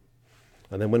marketing,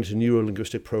 and then went into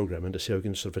neuro-linguistic programming to see how you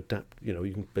can sort of adapt. You know,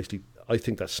 you can basically, I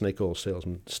think that's snake oil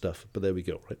salesman stuff, but there we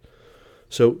go, right?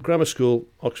 So grammar school,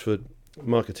 Oxford,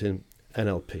 marketing,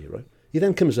 NLP, right? He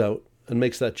then comes out and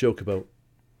makes that joke about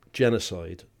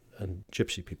genocide and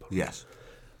gypsy people. Yes.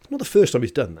 It's not the first time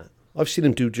he's done that. I've seen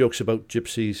him do jokes about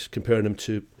gypsies, comparing them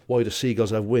to why do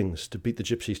seagulls have wings, to beat the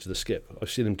gypsies to the skip. I've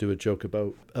seen him do a joke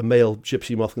about a male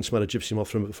gypsy moth can smell a gypsy moth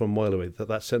from a mile away.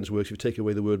 That sentence works if you take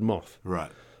away the word moth. Right.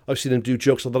 I've seen him do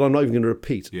jokes that I'm not even going to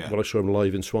repeat when I saw him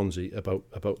live in Swansea about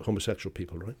homosexual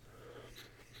people, right?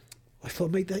 I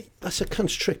thought, mate, that's a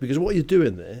cunt's trick, because what you're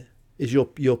doing there is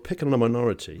you're picking on a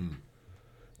minority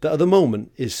that at the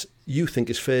moment you think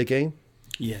is fair game.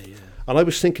 Yeah. And I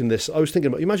was thinking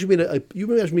about, imagine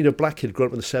being a black kid growing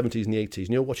up in the 70s and the 80s, and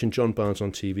you're watching John Barnes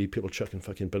on TV, people chucking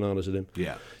fucking bananas at him.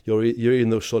 Yeah. You're hearing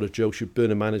those sort of jokes, you're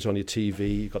burning mayonnaise on your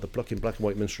TV, you've got the black and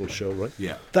white minstrel show, right?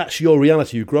 Yeah. That's your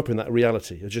reality. You grew up in that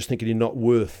reality. You're just thinking you're not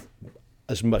worth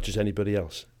as much as anybody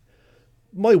else.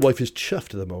 My wife is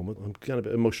chuffed at the moment. I'm getting a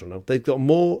bit emotional now. They've got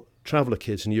more traveller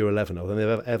kids in year 11 now than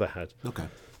they've ever had. Okay.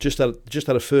 Just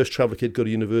had a first traveller kid go to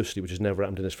university, which has never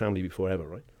happened in his family before ever,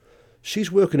 right?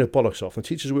 She's working her bollocks off, and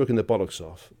teachers are working their bollocks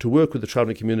off to work with the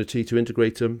travelling community, to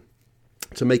integrate them,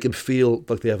 to make them feel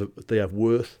like they have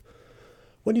worth.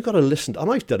 When you've got to listen,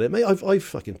 and I've done it, mate, I've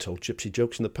fucking told gypsy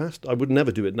jokes in the past. I would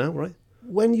never do it now, right?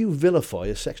 When you vilify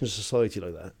a section of society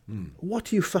like that, what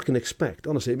do you fucking expect,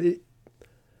 honestly?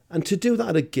 And to do that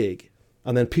at a gig,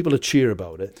 and then people to cheer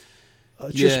about it,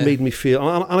 just made me feel.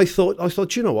 And I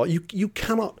thought, you know what? You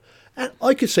cannot.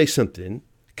 I could say something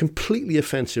completely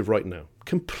offensive right now.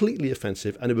 Completely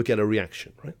offensive, and it would get a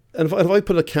reaction, right? And if I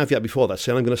put a caveat before that,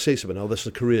 saying I'm going to say something, this is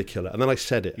a career killer, and then I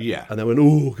said it, and they went,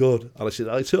 oh God, and I said,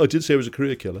 I did say it was a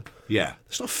career killer. Yeah,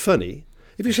 it's not funny.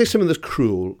 If you say something that's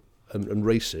cruel and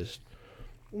racist,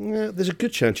 there's a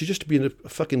good chance you're just being a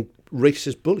fucking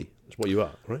racist bully. That's what you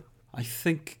are, right? I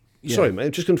think. Sorry, mate,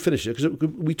 I'm just going to finish it,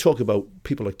 because we talk about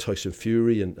people like Tyson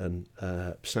Fury and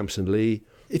Samson Lee.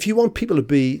 If you want people to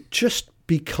be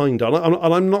kind, and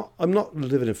I'm not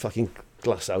living in fucking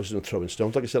glass houses and throwing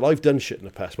stones. Like I said, I've done shit in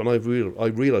the past, but I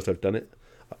realised I've done it,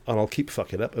 and I'll keep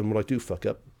fucking up. And when I do fuck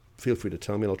up, feel free to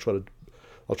tell me, and I'll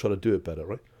try to do it better.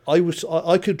 Right?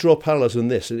 I could draw parallels in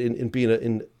this in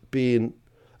being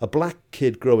a black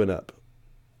kid growing up,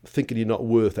 thinking you're not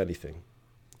worth anything,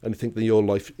 and you think that your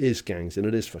life is gangs, and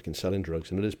it is fucking selling drugs,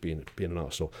 and it is being an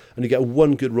arsehole. And you get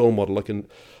one good role model like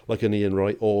an Ian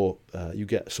Wright, or you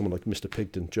get someone like Mr.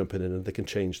 Pigden jumping in, and they can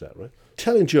change that, right?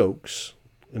 Telling jokes,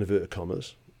 in inverted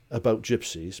commas, about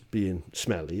gypsies being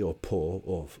smelly or poor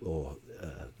or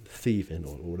thieving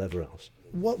or whatever else.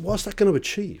 What's that going to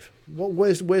achieve?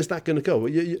 Where's that going to go?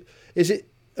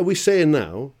 Are we saying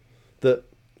now that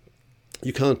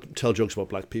you can't tell jokes about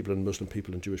black people and Muslim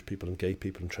people and Jewish people and gay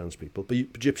people and trans people, but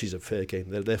gypsies are fair game.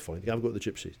 They're fine. You have got the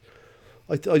gypsies.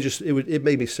 It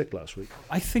made me sick last week.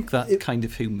 I think that kind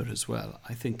of humour as well,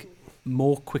 I think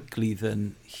more quickly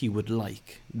than he would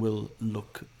like, will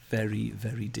look very,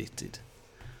 very dated.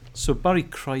 So Barry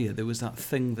Cryer, there was that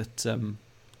thing that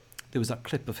there was that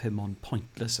clip of him on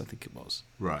Pointless, I think it was.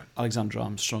 Right. Alexander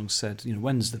Armstrong said,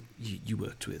 when's the you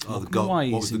worked with? What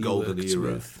was the golden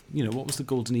era? With, what was the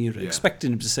golden era? Yeah.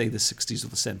 Expecting him to say the 60s or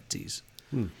the 70s.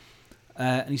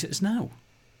 And he said, it's now.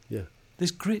 Yeah.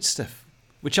 There's great stuff,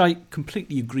 which I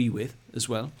completely agree with as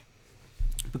well,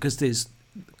 because there's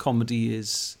comedy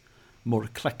is more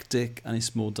eclectic and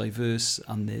it's more diverse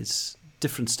and there's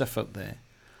different stuff out there.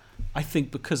 I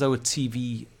think because our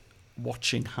TV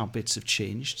watching habits have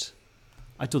changed,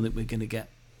 I don't think we're going to get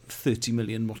 30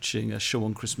 million watching a show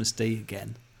on Christmas Day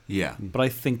again. Yeah. But I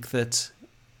think that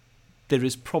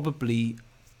it's probably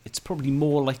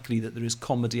more likely that there is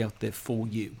comedy out there for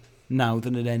you now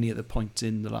than at any other point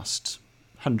in the last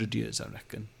 100 years, I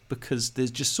reckon. Because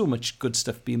there's just so much good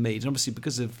stuff being made. And obviously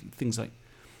because of things like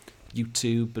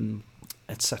YouTube and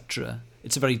etc.,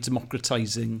 it's a very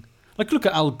democratizing... Like, look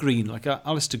at Al Green, like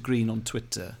Alistair Green on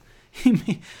Twitter.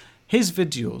 His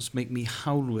videos make me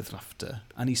howl with laughter,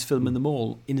 and he's filming them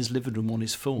all in his living room on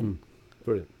his phone.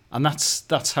 Brilliant. And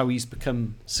that's how he's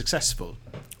become successful.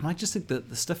 And I just think that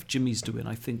the stuff Jimmy's doing,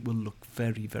 I think, will look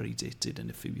very, very dated in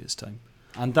a few years' time.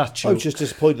 And that joke... I was just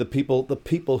disappointed the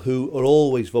people who are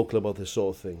always vocal about this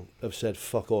sort of thing have said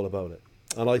fuck all about it.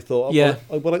 And I thought, yeah.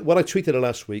 when I tweeted it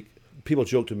last week, people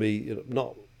joked to me,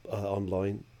 not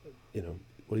online,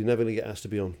 well, you're never going to get asked to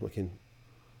be on fucking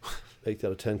 8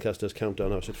 out of 10 cast does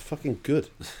countdown. I said, fucking good.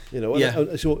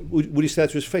 Yeah. So would he say it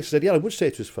to his face? I said, yeah, I would say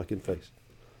it to his fucking face.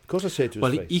 Of course I say it to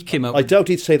his face. He came out... I doubt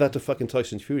he'd say that to fucking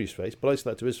Tyson Fury's face, but I say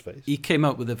that to his face. He came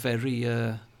out with a very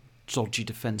dodgy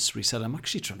defence where he said, I'm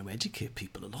actually trying to educate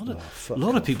people. A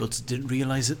lot of people didn't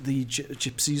realise that the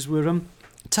gypsies were...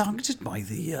 targeted by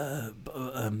the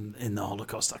in the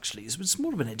Holocaust. Actually, it's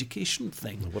more of an education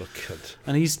thing. Oh, what a cunt!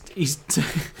 And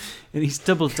he's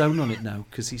doubled down on it now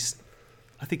because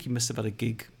I think he must have had a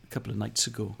gig a couple of nights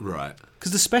ago. Right.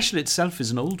 Because the special itself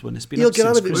is an old one. It's been He'll up get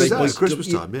since out of it, Christmas. Christmas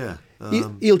time, yeah.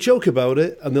 He'll joke about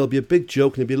it, and there'll be a big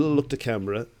joke, and there'll be a little look to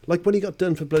camera, like when he got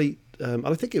done for bloody. And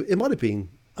I think it might have been.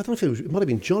 I don't know if it might have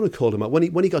been John who called him out when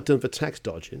he got done for tax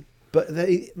dodging. But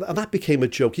and that became a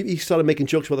joke. He started making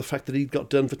jokes about the fact that he got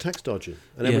done for tax dodging,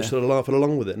 and everyone started laughing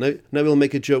along with it. Now he'll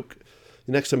make a joke.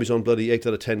 The next time he's on bloody 8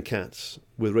 out of 10 Cats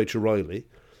with Rachel Riley,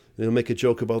 he'll make a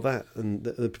joke about that, and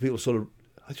the people sort of.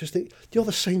 I just think you're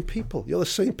the same people. You're the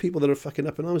same people that are fucking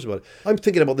up in arms about it. I'm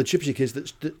thinking about the gypsy kids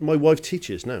that my wife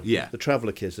teaches now. Yeah, the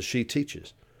traveller kids that she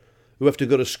teaches, who have to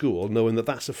go to school knowing that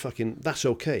that's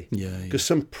okay. Yeah. Because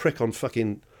some prick on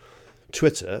fucking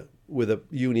Twitter with a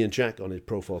Union Jack on his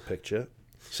profile picture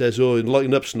says, "Oh,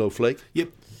 lighten up, snowflake." Yep.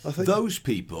 I think those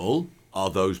people are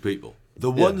those people. The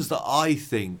ones that I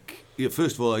think.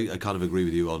 First of all, I kind of agree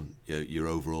with you on your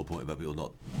overall point about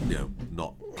people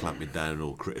not clamping down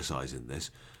or criticising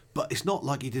this. But it's not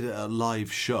like he did it at a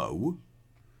live show.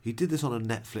 He did this on a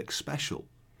Netflix special,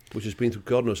 which has been through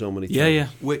God knows how many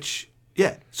times.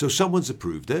 Yeah. So someone's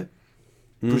approved it.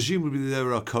 Presumably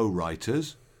there are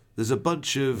co-writers. There's a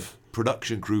bunch of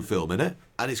production crew filming it,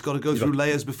 and it's got to go through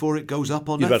layers before it goes up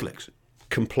on Netflix.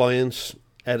 Compliance,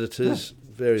 editors,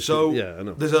 various. So people. I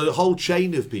know. There's a whole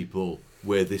chain of people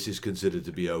where this is considered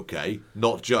to be okay,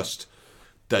 not just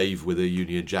Dave with a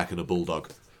Union Jack and a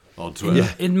bulldog on Twitter.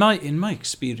 Yeah. In my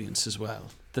experience as well,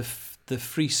 the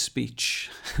free speech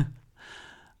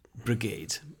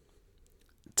brigade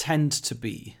tend to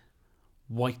be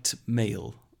white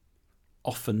male,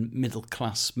 often middle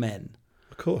class men.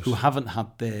 Of course. Who haven't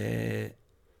had their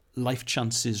life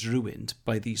chances ruined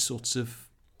by these sorts of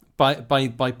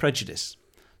by prejudice.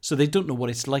 So they don't know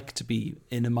what it's like to be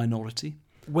in a minority.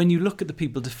 When you look at the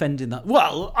people defending that,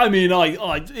 well, I mean,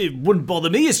 it wouldn't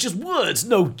bother me. It's just words.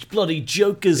 No bloody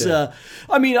jokers. Yeah.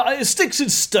 Sticks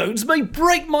and stones may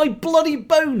break my bloody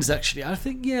bones. Actually, I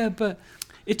think but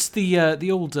it's the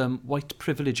old white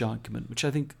privilege argument, which I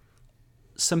think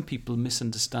some people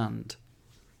misunderstand.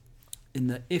 In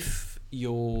that, if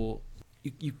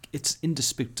it's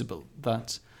indisputable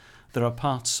that there are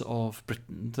parts of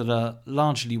Britain that are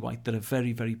largely white that are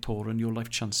very, very poor, and your life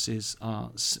chances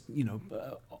are,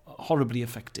 horribly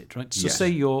affected. Right. So, say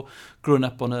you're growing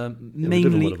up on a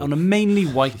mainly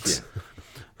white,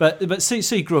 but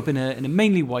say you grew up in a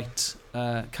mainly white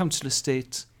council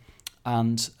estate,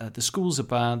 and the schools are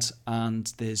bad,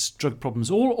 and there's drug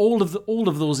problems. All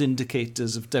of those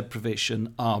indicators of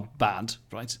deprivation are bad.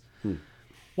 Right.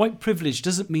 White privilege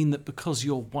doesn't mean that because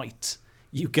you're white,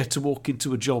 you get to walk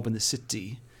into a job in the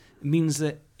city. It means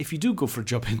that if you do go for a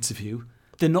job interview,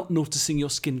 they're not noticing your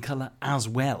skin colour as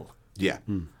well. Yeah.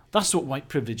 That's what white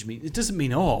privilege means. It doesn't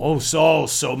mean, so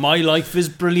my life is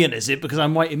brilliant, is it, because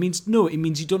I'm white? It means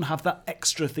you don't have that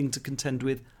extra thing to contend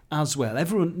with as well.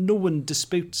 No one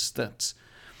disputes that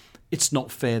it's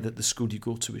not fair that the school you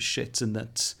go to is shit and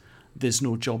that there's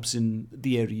no jobs in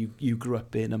the area you grew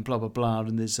up in and blah, blah, blah,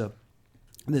 and there's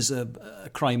a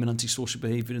crime and antisocial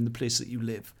behaviour in the place that you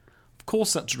live. Of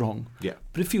course that's wrong. Yeah.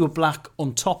 But if you were black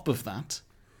on top of that,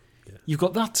 You've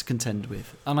got that to contend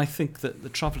with, and I think that the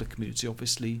traveller community,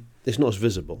 obviously, it's not as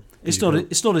visible. It's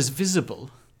not as visible.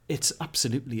 It's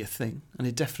absolutely a thing, and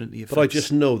it definitely affects. But I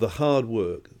just know the hard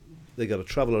work. They got a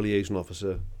traveller liaison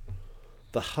officer.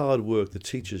 The hard work the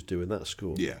teachers do in that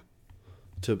school. Yeah.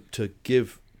 To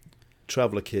give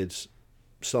traveller kids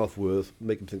self-worth,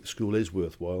 make them think the school is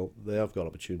worthwhile. They have got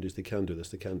opportunities. They can do this.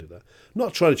 They can do that.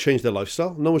 Not trying to change their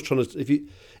lifestyle. No one's trying to.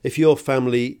 If your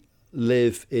family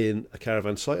live in a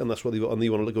caravan site and that's what you want to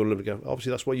go and live in a caravan, obviously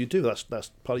that's what you do. That's part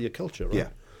of your culture, right? Yeah.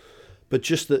 But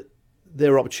just that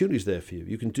there are opportunities there for you.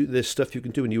 You can do. There's stuff you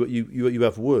can do, and you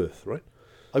have worth, right?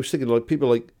 I was thinking like people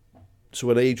like. So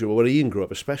when Adrian, or when Ian grew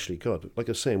up especially, God, like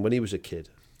I was saying, when he was a kid,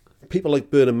 people like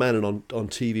Bernard Manning on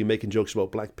TV making jokes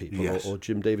about black people, Yes. or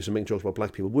Jim Davison making jokes about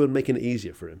black people, weren't making it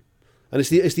easier for him. And it's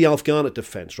the Alf Garnett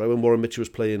defence, right? When Warren Mitchell was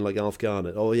playing like Alf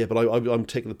Garnett, oh yeah, but I'm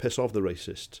taking the piss off the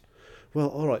racists. Well,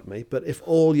 all right, mate, but if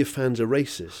all your fans are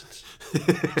racists,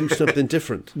 do something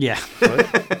different. Yeah. Right?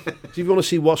 So if you want to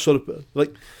see what sort of...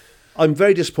 Like, I'm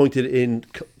very disappointed in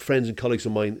friends and colleagues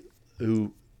of mine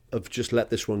who have just let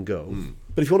this one go.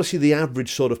 But if you want to see the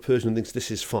average sort of person who thinks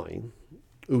this is fine,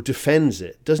 who defends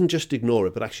it, doesn't just ignore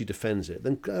it, but actually defends it,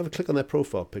 then have a click on their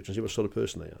profile picture and see what sort of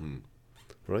person they are.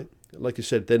 Right? Like you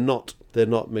said, they're not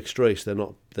mixed race, they're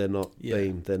not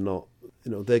BAME, they're not,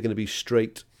 they're going to be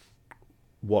straight,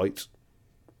 white,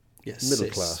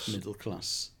 middle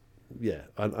class. Yeah,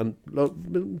 and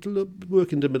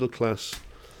working to middle class,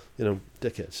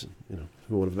 dickheads,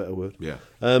 for want of a better word. Yeah.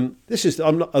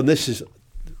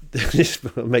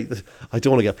 Mate, I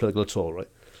don't want to get political at all, right?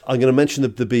 I'm going to mention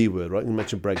the B word, right? I'm going to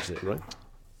mention Brexit, right?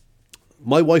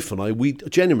 My wife and I, we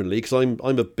genuinely, because I'm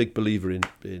a big believer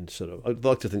in sort of, I'd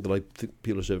like to think that I think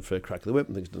people deserve a fair crack of the whip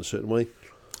and things done a certain way.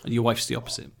 And your wife's the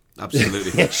opposite.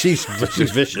 Absolutely. Yeah, she's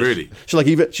vicious. Really. She's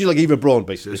like Eva Braun,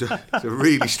 basically. It's a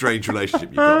really strange relationship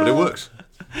you've got, but it works.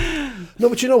 No,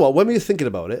 but you know what? When we were thinking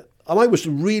about it, and I was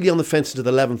really on the fence into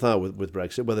the 11th hour with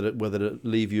Brexit, whether to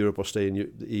leave Europe or stay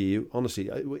in the EU. Honestly,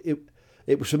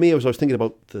 it was for me. I was thinking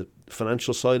about the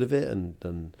financial side of it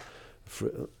and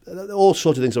all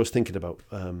sorts of things I was thinking about,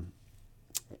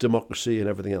 democracy and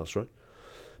everything else, right?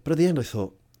 But at the end, I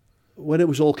thought, when it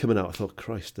was all coming out, I thought,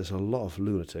 Christ, there's a lot of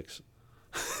lunatics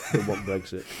that want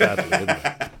Brexit badly, isn't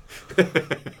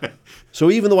there?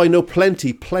 So even though I know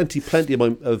plenty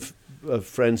of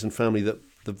friends and family that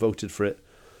voted for it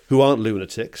who aren't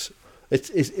lunatics,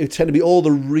 it tend to be all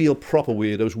the real proper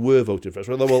weirdos were voted for it.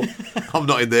 So, well, I'm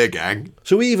not in their gang.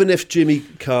 So even if Jimmy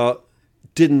Carr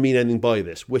didn't mean anything by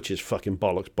this, which is fucking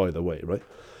bollocks, by the way, right?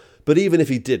 But even if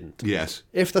he didn't, yes,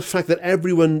 if the fact that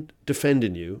everyone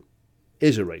defending you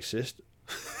is a racist,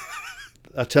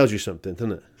 that tells you something,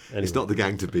 doesn't it? Anyway. It's not the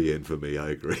gang to be in for me, I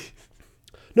agree.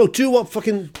 No, do what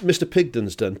fucking Mr.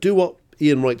 Pigden's done. Do what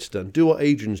Ian Wright's done. Do what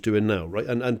Adrian's doing now, right?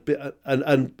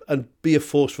 And be a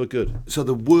force for good. So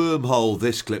the wormhole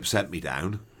this clip sent me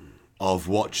down of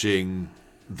watching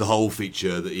the whole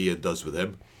feature that Ian does with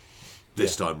him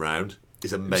this time round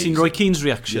is amazing. You've seen Roy Keane's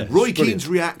reaction. Yeah, Roy Keane's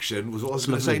reaction was what I was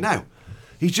going to say now.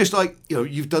 He's just like,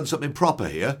 you've done something proper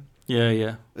here.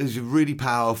 Yeah. It's really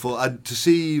powerful. And to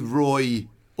see Roy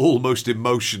almost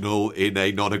emotional in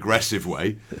a non-aggressive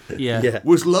way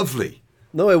was lovely.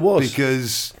 No, it was.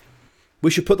 Because...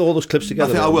 we should put all those clips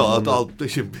together. I will.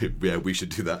 We should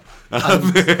do that.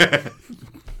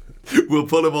 We'll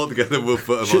pull them all together. We'll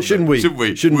put them on. Shouldn't we?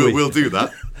 We'll do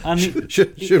that. And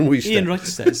shouldn't we? Ian Wright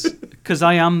says, because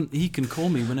he can call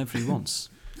me whenever he wants.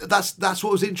 That's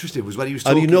what was interesting was when he was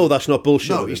talking. And that's not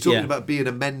bullshit. No, he's talking about being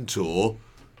a mentor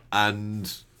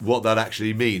and what that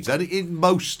actually means. And in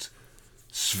most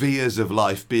spheres of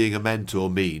life, being a mentor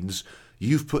means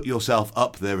you've put yourself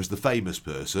up there as the famous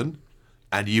person.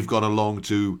 And you've gone along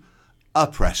to a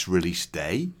press release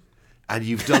day, and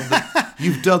you've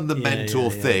done the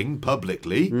mentor thing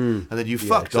publicly, and then you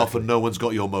fucked off, and no one's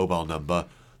got your mobile number.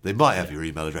 They might have your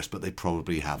email address, but they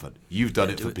probably haven't. You've done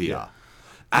it for PR,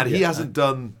 and he hasn't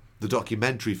done the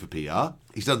documentary for PR.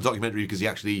 He's done the documentary because he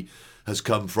actually has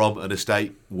come from an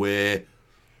estate where,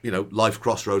 life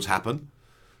crossroads happen,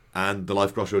 and the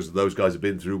life crossroads that those guys have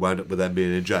been through wound up with them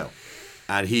being in jail,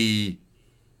 and he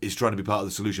is trying to be part of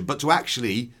the solution, but to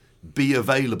actually be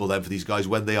available then for these guys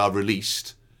when they are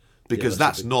released, because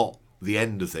that's not the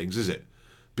end of things, is it?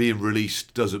 Being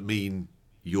released doesn't mean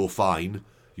you're fine,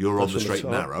 you're on the straight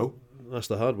and narrow. That's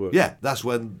the hard work. Yeah, that's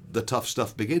when the tough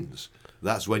stuff begins.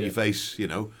 That's when you face,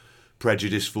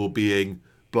 prejudice for being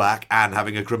black and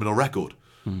having a criminal record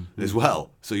as well.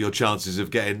 So your chances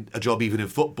of getting a job even in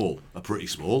football are pretty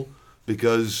small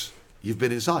because you've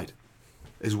been inside,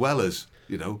 as well as,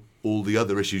 all the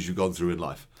other issues you've gone through in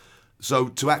life. So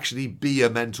to actually be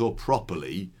a mentor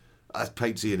properly That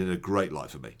paints Ian in a great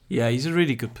light for me. Yeah, he's a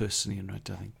really good person, Ian Wright,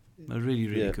 I think. A really,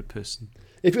 really good person.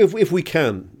 If we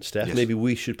can, Steph, Yes. maybe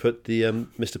we should put the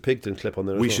Mr. Pigden clip on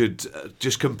there. We as well. should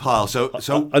just compile. So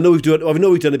I know we've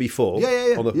done it before.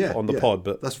 Yeah. On the pod,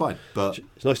 but that's fine. But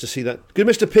it's nice to see that.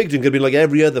 Because Mr. Pigden could be like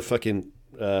every other fucking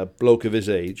bloke of his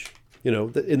age. You know,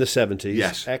 in the 70s.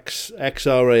 Yes.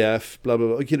 Ex-RAF, blah blah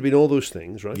blah. He could have been all those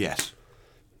things, right? yes,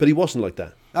 But he wasn't like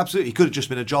that. absolutely. It could have just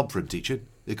been a job for him teaching.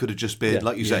 It could have just been,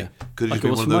 like you say, could have Like just been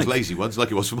it was one of for those Mike. lazy ones, like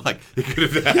it was for Mike. It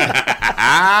could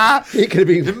have. He could have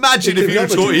been. Imagine if you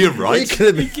taught Ian Wright. He could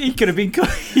have been. He could have been.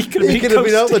 He could He could have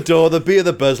been out the door, the beer,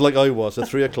 the buzz, like I was at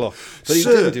 3 o'clock. But he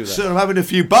didn't do that. Sir, I'm having a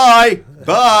few. Bye.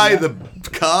 The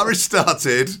car is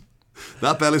started.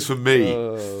 That bell is for me.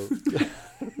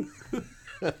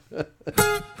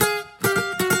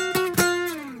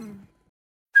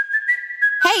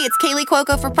 Hey, it's Kaylee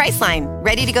Cuoco for Priceline.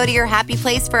 Ready to go to your happy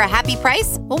place for a happy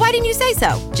price? Well, why didn't you say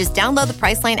so? Just download the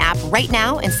Priceline app right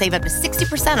now and save up to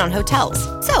 60% on hotels.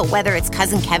 So whether it's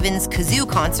Cousin Kevin's Kazoo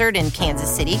Concert in Kansas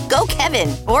City, go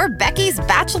Kevin, or Becky's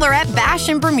Bachelorette Bash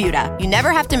in Bermuda, you never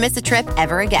have to miss a trip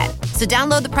ever again. So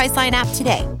download the Priceline app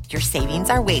today. Your savings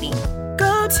are waiting.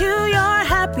 Go to your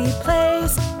happy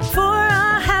place for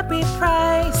a happy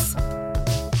price.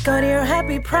 Go to your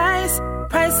happy price,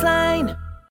 Priceline.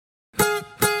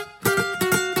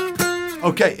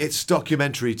 Okay, it's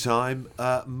documentary time.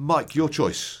 Mike, your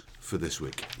choice for this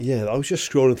week. Yeah, I was just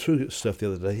scrolling through stuff the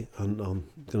other day, and I'm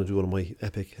going to do one of my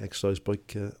epic exercise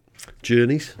bike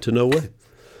journeys to nowhere.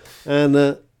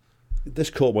 And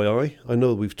this caught my eye. I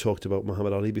know we've talked about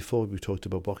Muhammad Ali before, we've talked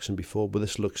about boxing before, but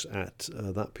this looks at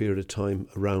that period of time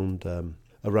around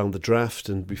the draft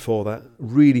and before that.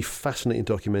 Really fascinating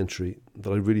documentary that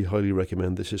I really highly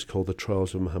recommend. This is called The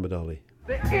Trials of Muhammad Ali.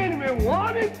 The enemy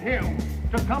wanted him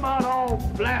to come out all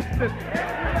blasted,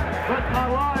 but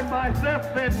Allah and myself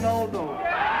said no.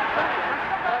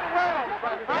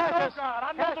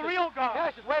 I know the real God.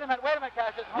 Cassius, wait a minute,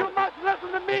 Cassius. You must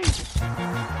listen to me.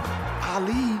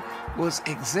 Ali was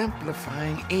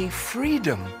exemplifying a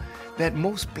freedom that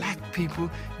most black people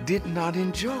did not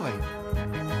enjoy.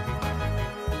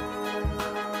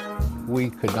 We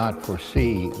could not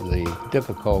foresee the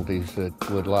difficulties that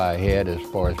would lie ahead as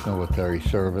far as military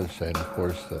service and, of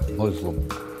course, the Muslim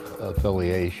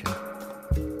affiliation.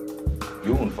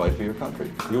 You won't fight for your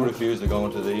country. You refuse to go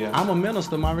into the... I'm a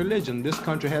minister of my religion. This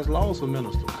country has laws for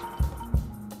ministers.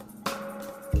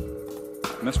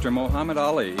 Mr. Muhammad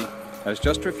Ali has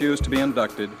just refused to be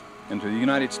inducted into the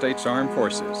United States Armed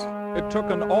Forces. It took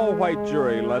an all-white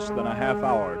jury less than a half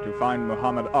hour to find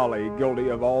Muhammad Ali guilty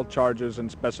of all charges and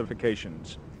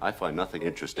specifications. I find nothing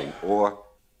interesting or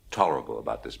tolerable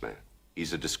about this man.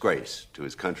 He's a disgrace to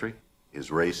his country,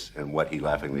 his race, and what he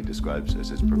laughingly describes as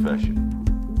his profession.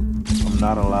 I'm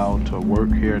not allowed to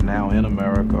work here now in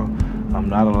America. I'm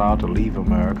not allowed to leave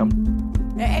America.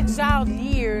 The exiled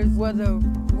years were the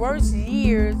worst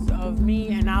years of me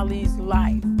and Ali's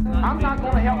life. I'm not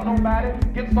going to help nobody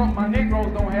get something my Negroes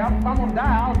don't have. If I'm going to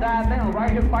die, I'll die now, right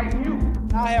here fighting you.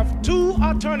 I have two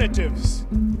alternatives.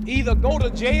 Either go to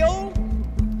jail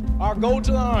or go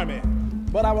to the army.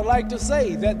 But I would like to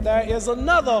say that there is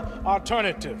another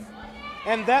alternative.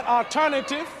 And that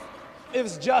alternative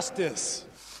is justice.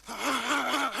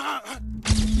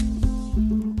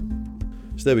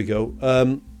 So there we go.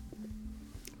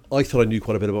 I thought I knew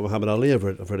quite a bit about Muhammad Ali. I've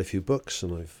read a few books,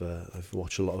 and I've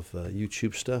watched a lot of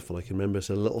YouTube stuff. And I can remember as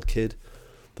a little kid,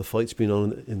 the fight's been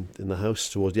on in the house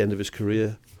towards the end of his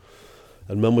career.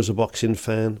 And Mum was a boxing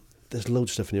fan. There's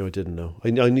loads of stuff in here I didn't know. I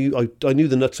knew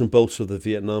the nuts and bolts of the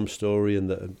Vietnam story and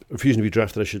the refusing to be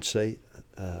drafted, I should say.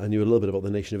 I knew a little bit about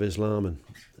the Nation of Islam,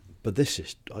 but this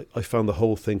is I found the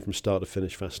whole thing from start to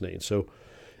finish fascinating. So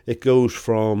it goes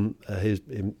from his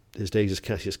days as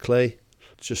Cassius Clay,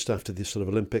 just after the sort of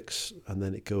Olympics, and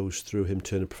then it goes through him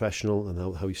turning professional and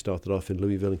how he started off in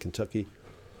Louisville in Kentucky.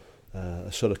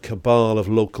 A sort of cabal of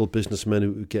local businessmen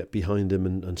who get behind him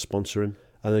and sponsor him.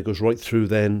 And then it goes right through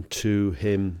then to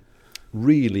him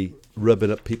really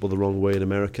rubbing up people the wrong way in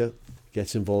America,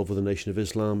 gets involved with the Nation of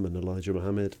Islam and Elijah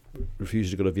Muhammad,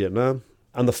 refuses to go to Vietnam.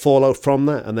 And the fallout from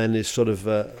that, and then is sort of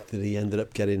that he ended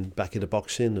up getting back into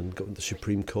boxing and got into the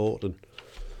Supreme Court. And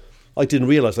I didn't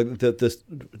realise, like the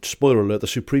spoiler alert, the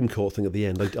Supreme Court thing at the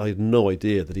end. I had no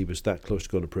idea that he was that close to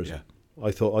going to prison. Yeah.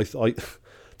 I thought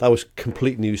that was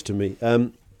complete news to me.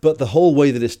 But the whole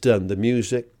way that it's done, the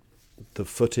music, the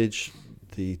footage,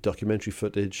 the documentary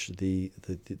footage, the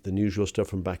usual stuff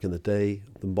from back in the day,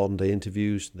 the modern day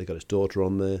interviews. They got his daughter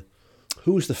on there.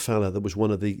 Who was the fella that was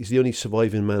he's the only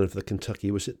surviving man of the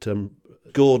Kentucky? Was it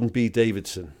Gordon B.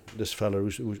 Davidson, this fellow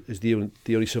who is the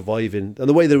only surviving. And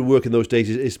the way they were working those days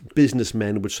is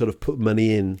businessmen would sort of put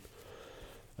money in.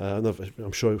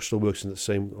 I'm sure it still works in the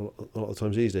same a lot of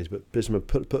times these days, but businessmen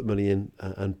put money in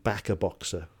and back a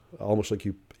boxer, almost like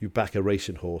you back a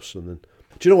racing horse. And then,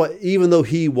 do you know what? Even though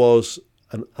he was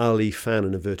an Ali fan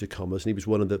in inverted commas, and he was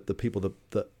one of the people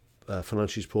that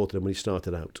financially supported him when he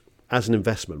started out as an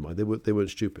investment, mind, they weren't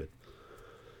stupid.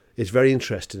 It's very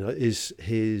interesting. Is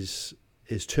his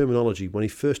terminology when he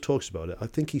first talks about it? I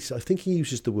think he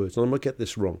uses the words, and I might get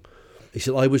this wrong. He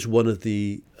said, "I was one of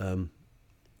the."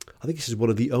 I think he says one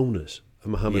of the owners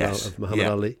of Muhammad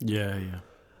Ali. Yeah.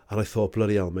 And I thought,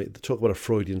 bloody hell, mate! Talk about a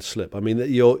Freudian slip. I mean,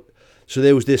 so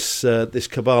there was this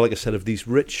cabal, like I said, of these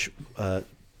rich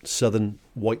southern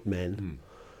white men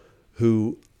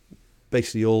who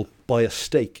basically all buy a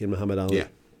stake in Muhammad Ali,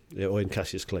 or in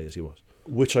Cassius Clay as he was,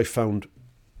 which I found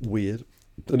weird.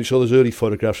 And you saw those early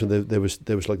photographs, and there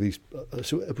was like these.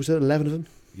 So was there 11 of them?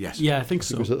 Yes. Yeah, I think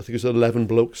so. I think it was 11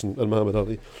 blokes and Muhammad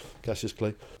Ali, Cassius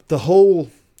Clay. The whole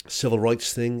civil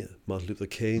rights thing, Martin Luther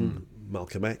King,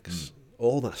 Malcolm X,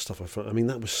 all that stuff. I mean,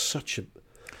 that was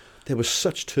there was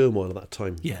such turmoil at that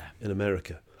time in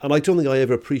America. And I don't think I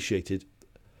ever appreciated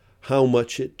how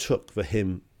much it took for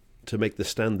him to make the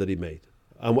stand that he made.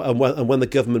 And when the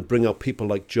government bring out people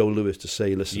like Joe Lewis to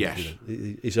say,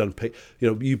 listen, he's unpaid.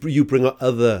 You bring out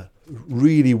other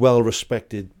really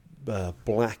well-respected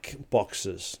black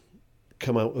boxers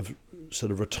come out of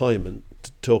sort of retirement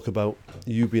to talk about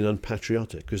you being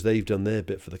unpatriotic because they've done their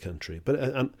bit for the country.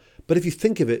 But if you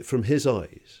think of it from his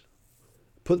eyes,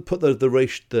 put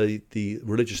the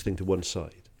religious thing to one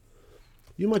side.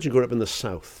 You imagine growing up in the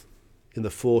South in the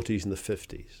 40s and the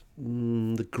 50s,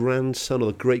 the grandson or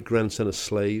the great-grandson of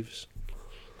slaves,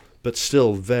 but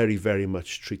still very, very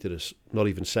much treated as not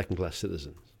even second-class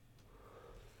citizens.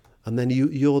 And then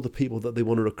you're the people that they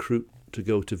want to recruit to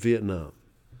go to Vietnam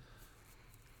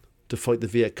to fight the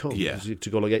Viet Cong, to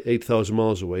go like 8,000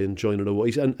 miles away and join in a war.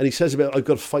 And he says about, I've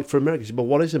got to fight for America. He said, but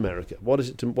what is America? What was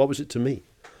it to me?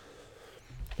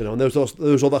 And there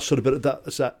was all that sort of bit of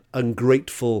that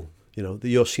ungrateful, that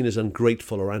you're seen as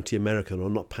ungrateful or anti-American or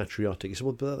not patriotic. He said,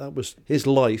 well, but that was his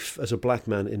life as a black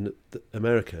man in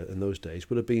America in those days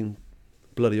would have been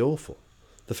bloody awful.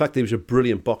 The fact that he was a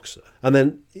brilliant boxer.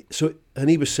 And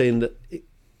he was saying that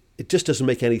it just doesn't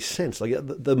make any sense. Like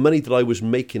the money that I was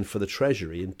making for the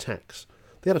Treasury in tax,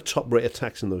 they had a top rate of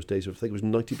tax in those days. I think it was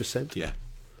 90%. Yeah.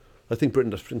 I think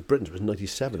Britain's was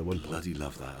 97 at one point. Bloody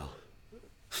love that, Al.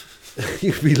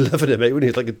 You'd be loving it, mate,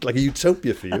 wouldn't you? It's like a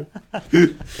utopia for you.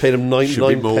 Paid him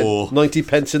 90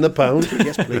 pence in the pound.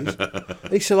 Yes, please.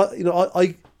 He said,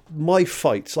 my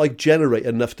fights, I generate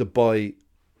enough to buy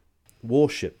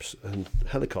warships and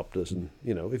helicopters, and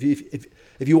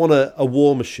if you want a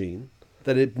war machine,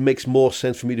 then it makes more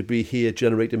sense for me to be here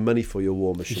generating money for your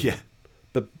war machine. Yeah.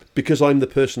 But because I'm the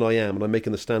person I am and I'm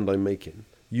making the stand I'm making,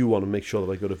 you want to make sure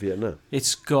that I go to Vietnam.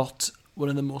 It's got one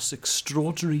of the most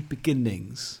extraordinary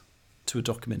beginnings to a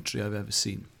documentary I've ever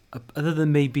seen. Other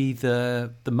than maybe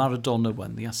the Maradona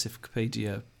one, the Asif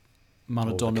Kapadia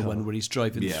Maradona one, where he's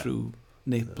driving through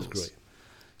Naples. That's great.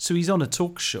 So he's on a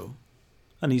talk show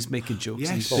and he's making jokes.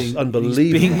 Yes. He's Unbelievable.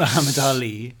 He's being Muhammad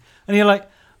Ali. And you're like,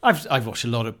 I've watched a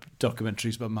lot of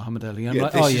documentaries about Muhammad Ali. I'm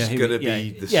like, this is going to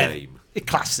be the same. A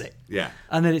classic. Yeah.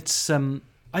 And then it's,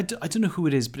 I don't know who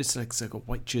it is, but it's like a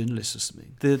white journalist or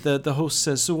something. The host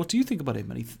says, so what do you think about him?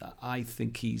 And I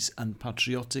think he's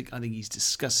unpatriotic. I think he's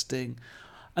disgusting.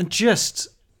 And just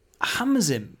hammers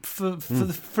him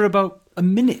for about a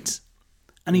minute.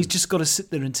 And he's just got to sit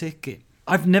there and take it.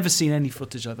 I've never seen any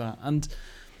footage like that. And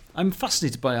I'm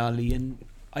fascinated by Ali, and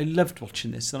I loved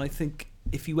watching this. And I think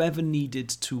if you ever needed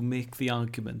to make the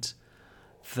argument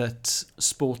that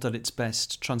sport at its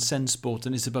best transcends sport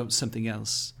and is about something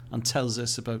else and tells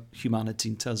us about humanity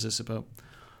and tells us about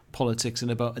politics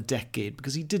and about a decade,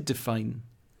 because he did define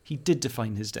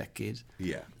his decade.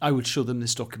 Yeah. I would show them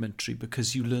this documentary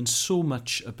because you learn so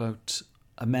much about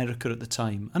America at the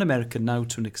time, and America now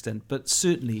to an extent, but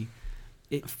certainly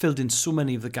it filled in so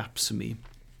many of the gaps for me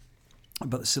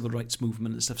about the civil rights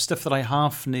movement and stuff that I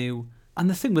half knew. And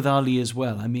the thing with Ali as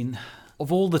well, I mean,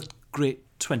 of all the great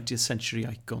 20th century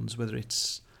icons, whether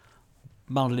it's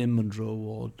Marilyn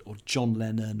Monroe or John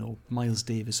Lennon or Miles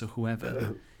Davis or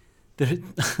whoever.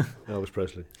 Elvis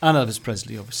Presley. And Elvis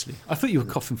Presley, obviously. I thought you were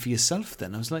coughing for yourself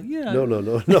then. I was like, yeah. No.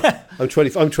 I'm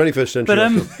 21st century. But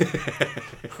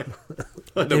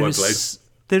I know my place.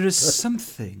 There is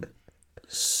something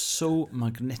so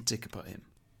magnetic about him.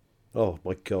 Oh,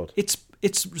 my God. It's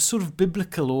sort of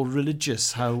biblical or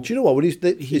religious how... Do you know what? When his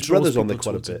brother's on there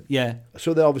quite a bit. Yeah.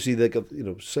 So they got,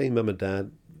 same mum and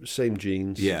dad, same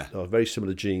genes. Yeah. Very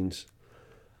similar genes.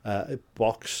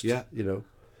 Boxed. Yeah. You know.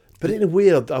 But in a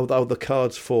weird how the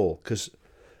cards fall, because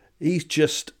he's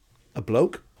just a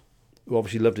bloke who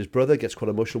obviously loved his brother, gets quite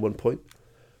emotional at one point.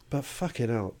 But fucking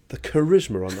hell, the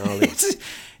charisma on Ali.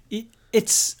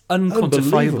 It's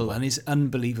unquantifiable and is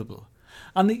unbelievable.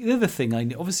 And the other thing, I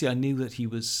knew that he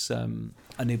was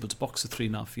unable to box for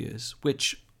 3.5 years,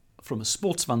 which, from a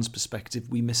sportsman's perspective,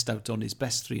 we missed out on his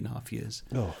best 3.5 years.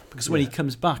 Oh, because when he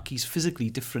comes back, he's physically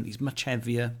different. He's much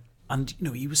heavier, and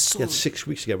he was He had 6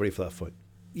 weeks to get ready for that fight.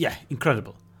 Yeah,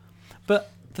 incredible. But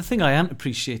the thing I hadn't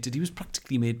appreciated, he was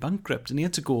practically made bankrupt, and he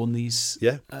had to go on these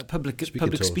public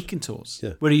speaking tours,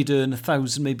 where he'd earn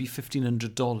 $1,000, maybe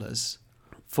 $1,500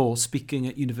 for speaking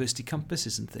at university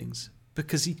campuses and things,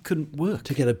 because he couldn't work.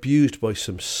 To get abused by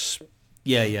some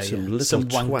little twat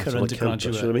wanker on undergraduate. campus,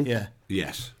 you know what I mean? Yeah.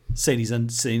 Yes. Saying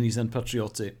he's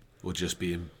unpatriotic. Or just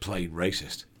being plain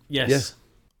racist. Yes.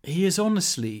 Yeah. He is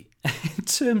honestly, in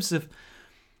terms of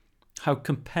how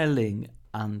compelling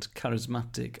and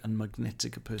charismatic and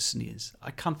magnetic a person he is,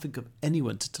 I can't think of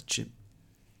anyone to touch him.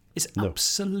 It's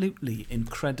absolutely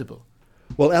incredible.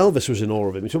 Well, Elvis was in awe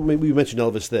of him. We mentioned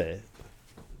Elvis there.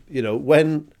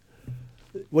 When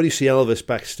you see Elvis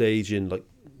backstage in like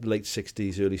late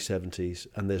 60s, early 70s,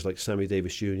 and there's like Sammy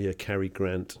Davis Jr., Cary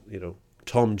Grant,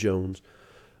 Tom Jones,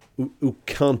 who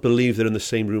can't believe they're in the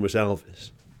same room as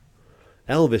Elvis.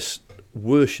 Elvis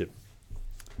worshipped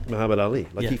Muhammad Ali.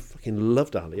 He fucking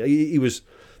loved Ali.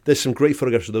 There's some great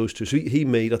photographs of those two. So he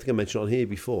made, I think I mentioned on here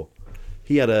before,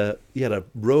 he had a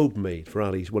robe made for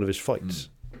Ali, one of his fights.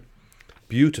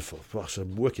 Beautiful. Oh,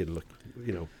 some wicked look,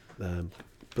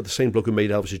 but the same bloke who made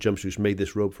Elvis's jumpsuits made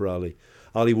this robe for Ali.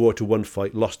 Ali wore it to one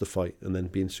fight, lost the fight, and then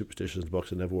being superstitious in the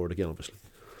boxer, never wore it again, obviously.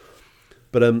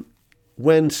 But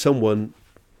when someone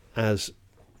as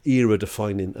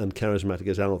era-defining and charismatic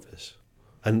as Elvis,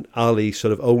 and Ali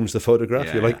sort of owns the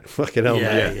photograph, you're like, fucking hell,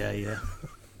 man. Yeah.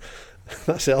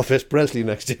 That's Elvis Presley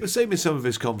next to you. The same in some of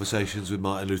his conversations with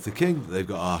Martin Luther King that they've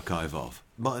got archive of.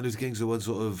 Martin Luther King's the one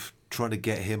sort of trying to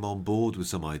get him on board with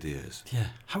some ideas. Yeah.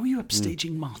 How are you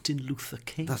upstaging Martin Luther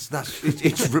King?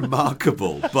 It's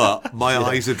remarkable, but my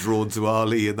eyes are drawn to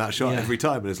Ali in that shot every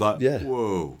time, and it's like,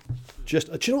 whoa. Do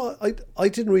you know what? I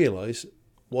didn't realise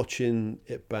watching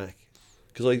it back,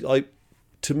 because I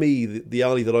to me, the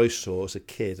Ali that I saw as a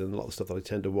kid, and a lot of the stuff that I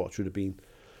tend to watch would have been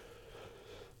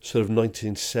sort of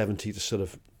 1970 to sort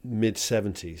of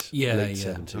mid-70s, late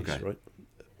 70s, right?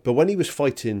 But when he was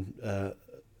fighting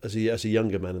as a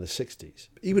younger man in the 60s,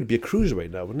 he would be a cruiserweight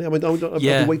now, wouldn't he? I mean,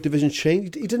 the weight division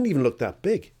changed. He didn't even look that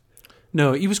big.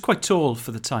 No, he was quite tall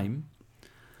for the time.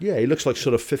 Yeah, he looks like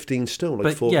sort of 15 stone,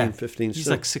 like 14, 15 stone. He's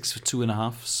like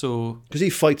 6'2.5", so... Because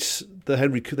he fights the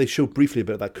they showed briefly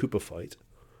about that Cooper fight.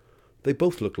 They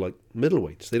both look like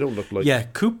middleweights. They don't look like... Yeah,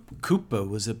 Cooper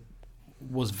was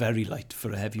very light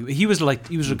for a heavyweight. He was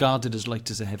regarded as light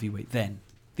as a heavyweight then.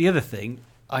 The other thing,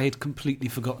 I had completely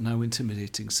forgotten how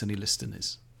intimidating Sonny Liston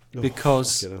is.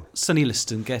 Because Sonny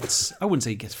Liston I wouldn't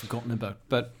say he gets forgotten about,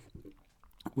 but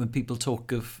when people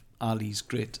talk of Ali's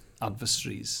great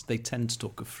adversaries, they tend to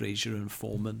talk of Frazier and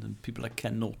Foreman and people like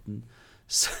Ken Norton.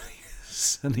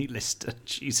 Sonny Liston,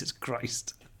 Jesus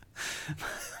Christ.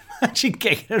 Imagine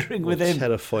getting a ring with him.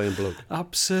 Terrifying bloke.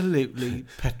 Absolutely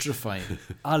petrifying.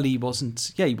 Ali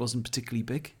wasn't particularly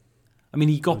big. I mean,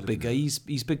 he got bigger. He's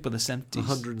big by the 70s.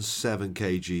 107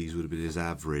 kgs would have been his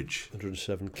average.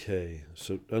 107k.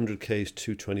 So 100k is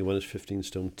 221 is 15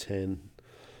 stone 10.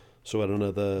 So add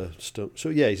another stone. So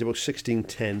yeah, he's about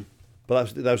 16'10".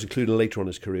 But that was included later on in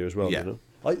his career as well. Yeah.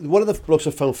 One of the blokes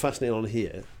I found fascinating on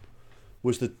here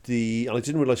was that and I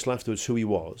didn't realise till afterwards who he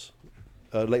was.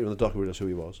 Later in the doc I realised who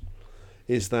he was.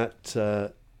 Is that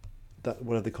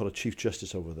what have they called a Chief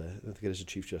Justice over there? I think it is a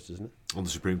Chief Justice, isn't it? On the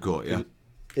Supreme Court, yeah.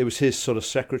 It was his sort of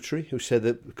secretary who said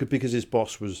that because his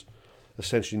boss was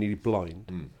essentially nearly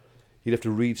blind, he'd have to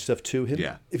read stuff to him.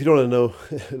 Yeah. If you don't want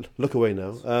to know, look away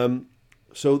now.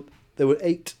 So there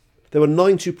were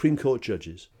 9 Supreme Court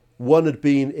judges. One had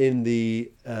been in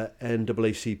the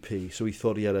NAACP, so he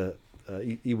thought he had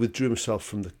he withdrew himself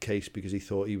from the case because he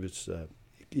thought he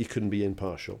couldn't be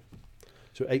impartial.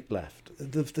 So 8 left.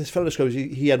 This fellow describes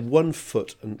he had 1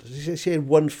 foot and he had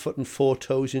 1 foot and 4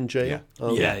 toes in jail.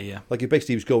 Yeah. Like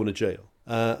he was going to jail.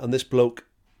 And this bloke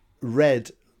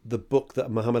read the book that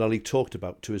Muhammad Ali talked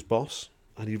about to his boss,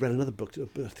 and he read another book.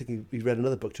 I think he read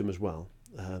another book to him as well.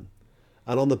 And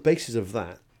on the basis of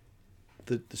that,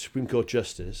 the Supreme Court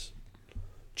justice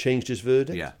changed his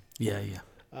verdict. Yeah.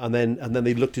 And then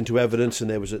they looked into evidence, and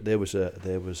there was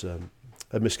a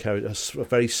miscarriage, a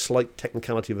very slight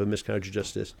technicality of a miscarriage of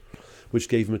justice, which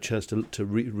gave him a chance to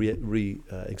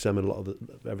examine a lot of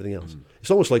everything else.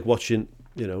 It's almost like watching,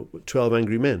 12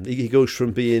 Angry Men. He goes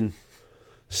from being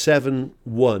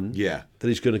 7-1, that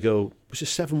he's going to go, was it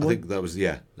 7-1? I think that was,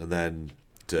 and then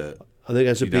I think it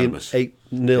ends up being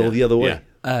 8-0 the other way.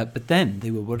 But then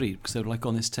they were worried because they were like,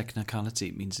 on this technicality,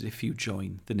 it means that if you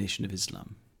join the Nation of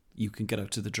Islam, you can get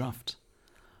out of the draft.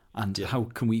 And how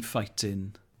can we fight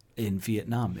in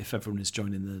Vietnam if everyone is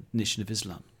joining the Nation of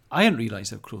Islam? I hadn't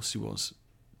realised how close he was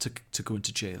to going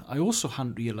to jail. I also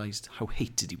hadn't realised how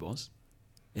hated he was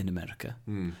in America.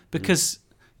 Because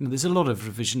there's a lot of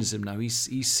revisionism now.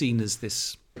 He's seen as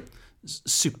this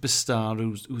superstar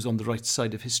who's on the right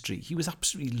side of history. He was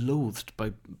absolutely loathed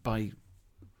by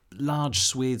large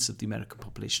swathes of the American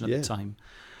population at the time.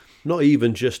 Not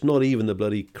even the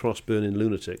bloody cross-burning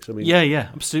lunatics. I mean, yeah,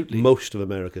 absolutely. Most of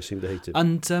America seemed to hate him.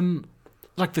 And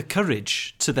like the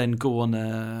courage to then go on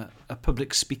a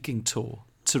public speaking tour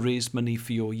to raise money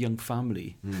for your young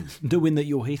family, knowing that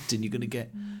you're hating, you're going to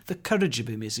get. The courage of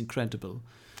him is incredible.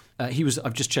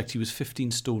 I've just checked, he was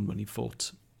 15 stone when he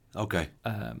fought. Okay.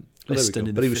 But he was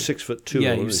 6'2".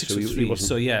 Yeah, he was 6'3".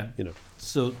 So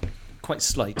so quite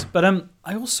slight. But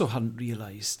I also hadn't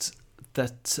realised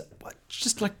that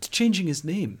just like changing his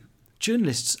name,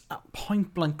 journalists are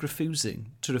point blank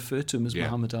refusing to refer to him as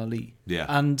Muhammad Ali. Yeah.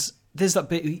 And there's that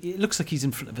bit, it looks like he's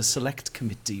in front of a select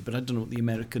committee, but I don't know what the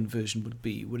American version would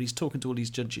be, where he's talking to all these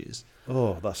judges.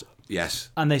 Oh, that's... Yes.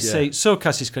 And they say, so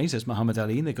Cassius Clay says Muhammad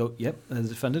Ali, and they go, yep, the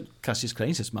defendant, Cassius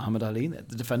Clay says Muhammad Ali, and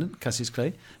the defendant, Cassius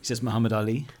Clay, he says Muhammad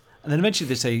Ali. And then eventually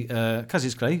they say,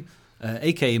 Cassius Clay,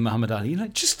 a.k.a. Muhammad Ali.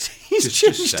 Like, he's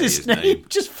changed his name.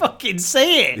 Just fucking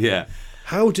say it. Yeah.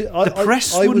 The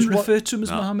press wouldn't refer to him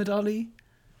as Muhammad Ali.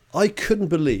 I couldn't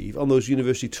believe on those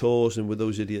university tours and with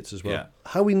those idiots as well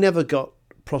how we never got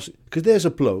prosecuted. Because there's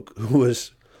a bloke who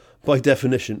was, by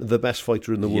definition, the best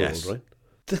fighter in the world, right?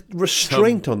 The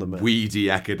restraint on the man. Weedy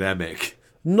academic.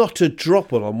 Not to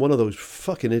drop one on one of those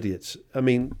fucking idiots. I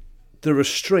mean, the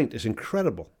restraint is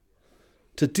incredible.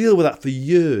 To deal with that for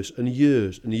years and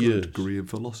years and years. Good degree in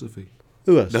philosophy.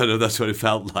 Who else? No, that's what it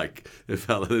felt like. It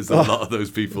felt like there's a lot of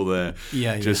those people there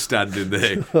just standing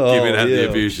there, giving out the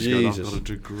abuse. Just going, I've got a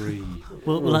degree.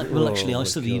 Well, actually, I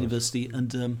studied university,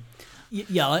 and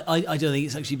I don't think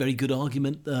it's actually a very good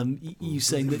argument. You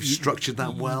saying that you've structured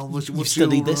that well. What's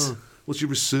studied this? What's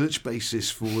your research basis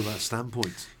for that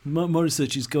standpoint? My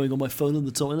research is going on my phone on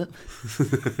the toilet.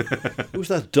 Who was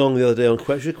that dong the other day on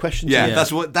questions? Yeah,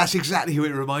 that's exactly who it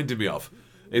reminded me of.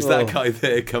 It's that guy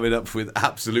there coming up with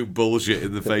absolute bullshit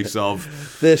in the face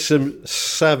of... There's some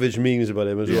savage memes about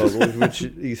him as well, which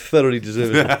he thoroughly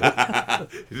deserves.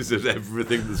 He deserves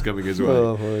everything that's coming his way.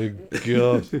 Oh, my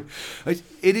God.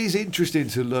 It is interesting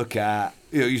to look at...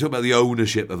 You talk about the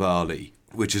ownership of Ali,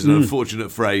 which is an unfortunate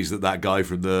phrase that guy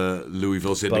from the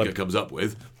Louisville Syndicate comes up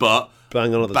with, but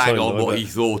bang on what he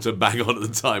thought and bang on at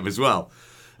the time as well.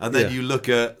 And then you look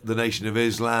at the Nation of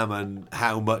Islam and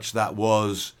how much that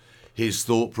was... his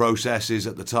thought processes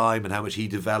at the time and how much he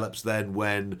develops then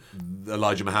when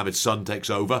Elijah Muhammad's son takes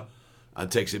over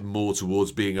and takes it more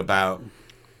towards being about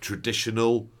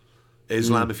traditional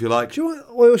Islam, if you like. Do you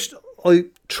know what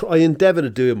I endeavour to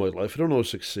do in my life? I don't always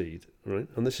succeed, right?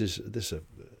 And this is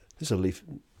a leaf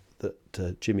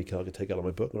that Jimmy Carr can take out of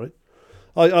my book, right?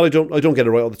 I don't get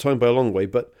it right all the time by a long way,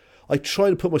 but I try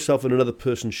to put myself in another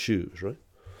person's shoes, right?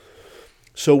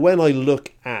 So when I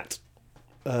look at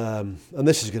and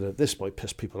this might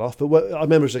piss people off, but I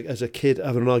remember as a kid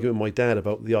having an argument with my dad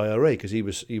about the IRA because he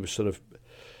was sort of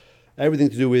everything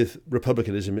to do with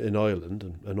republicanism in Ireland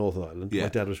and Northern Ireland. My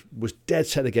dad was dead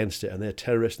set against it, and they're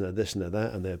terrorists and they're this and they're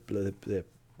that, and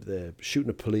they're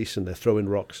shooting at police and they're throwing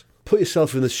rocks. Put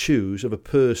yourself in the shoes of a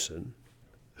person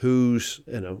who's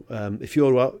if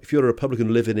you're a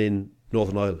Republican living in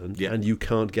Northern Ireland and you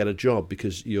can't get a job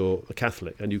because you're a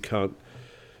Catholic and you can't.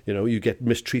 You get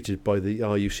mistreated by the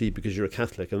RUC because you're a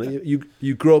Catholic, and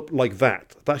you grow up like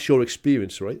that. That's your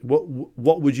experience, right?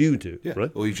 What would you do,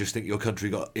 right? Or you just think your country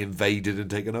got invaded and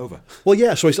taken over? Well,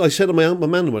 yeah. So I said to my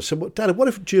man, I said, well, Dad, what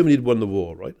if Germany had won the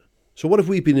war, right? So what if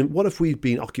we'd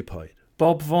been occupied?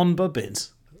 Bob von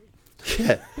Bubbins.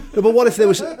 Yeah. No, but what if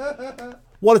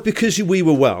because we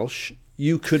were Welsh,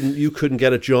 you couldn't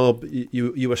get a job,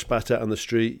 you were spat at on the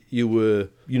street, you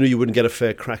wouldn't get a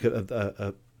fair crack of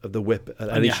the whip at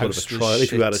any sort of a trial.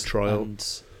 If you had a trial,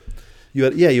 you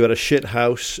had a shit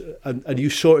house, and you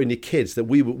saw it in your kids that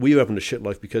we were having a shit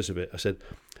life because of it. I said,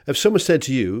 if someone said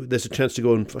to you, "There's a chance to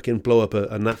go and fucking blow up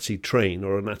a Nazi train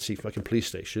or a Nazi fucking police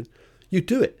station," you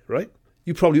do it, right?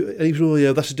 You probably, and he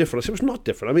was, that's different. I said, it's not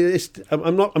different. I mean,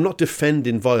 I'm not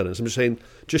defending violence. I'm just saying,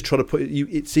 just trying to put it.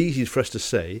 It's easy for us to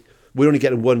say, we're only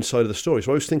getting one side of the story.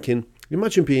 So I was thinking, you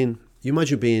imagine being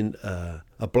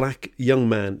a black young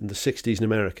man in the 60s in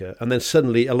America, and then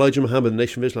suddenly Elijah Muhammad and the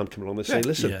Nation of Islam come along. They say,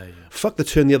 listen, fuck the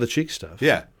turn the other cheek stuff.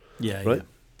 Yeah. Right?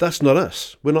 That's not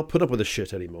us. We're not put up with this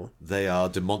shit anymore. They are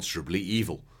demonstrably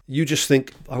evil. You just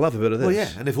think, I'll have a bit of this. Well, yeah,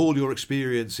 and if all your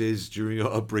experiences during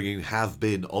your upbringing have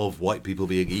been of white people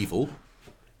being evil,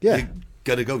 you're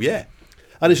going to go,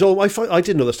 And his old, I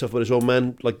didn't know that stuff about his old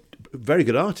man, like, very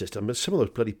good artist. I mean, some of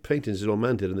those bloody paintings his old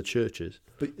man did in the churches.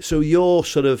 But so you're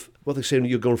sort of, what they're saying,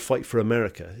 you're going to fight for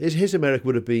America. His America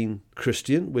would have been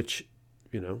Christian, which,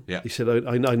 he said,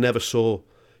 I never saw,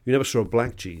 you never saw a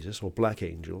black Jesus or black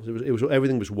angels. It was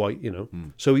everything was white,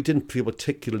 So he didn't feel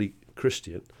particularly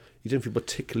Christian. You didn't feel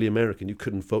particularly American. You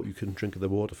couldn't vote. You couldn't drink at the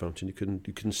water fountain. You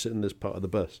couldn't sit in this part of the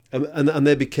bus. And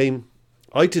there became.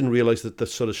 I didn't realise that the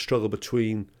sort of struggle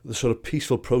between the sort of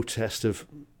peaceful protest of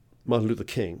Martin Luther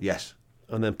King,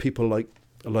 and then people like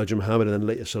Elijah Muhammad, and then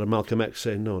later sort of Malcolm X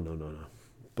saying, no,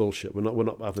 bullshit. We're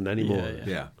not having any more.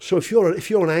 Yeah. So if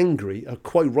you're an angry, a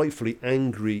quite rightfully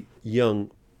angry young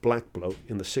black bloke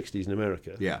in the 60s in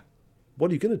America,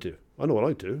 what are you going to do? I know what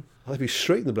I'd do. I'd be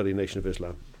straight in the bloody Nation of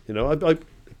Islam.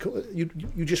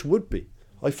 You just would be.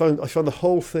 I found the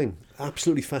whole thing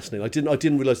absolutely fascinating. I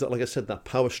didn't realise that, like I said, that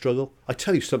power struggle. I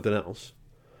tell you something else.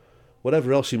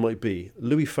 Whatever else he might be,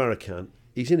 Louis Farrakhan,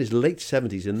 he's in his late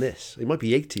 70s in this. He might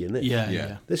be 80 in this.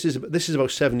 Yeah. This is about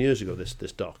 7 years ago, this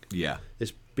doc. Yeah.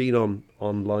 It's been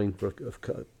online for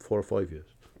 4 or 5 years.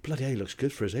 Bloody hell, he looks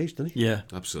good for his age, doesn't he? Yeah.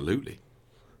 Absolutely.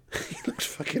 He looks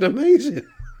fucking amazing.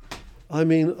 I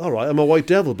mean, all right, I'm a white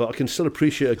devil, but I can still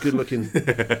appreciate a good-looking...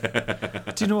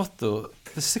 Do you know what, though?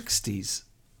 The 60s,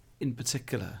 in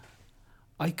particular,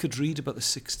 I could read about the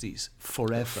 60s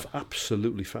forever.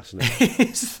 Absolutely fascinating.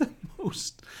 It's the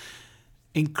most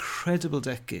incredible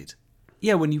decade.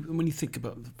 Yeah, when you think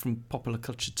about, from popular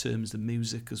culture terms, the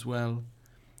music as well.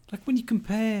 Like when you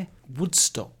compare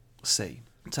Woodstock, say,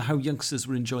 to how youngsters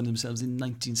were enjoying themselves in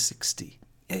 1960,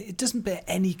 it doesn't bear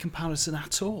any comparison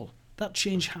at all. That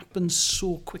change happened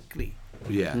so quickly.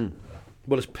 Yeah.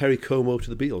 Well, it's Perry Como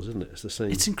to the Beatles, isn't it? It's the same.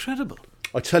 It's incredible.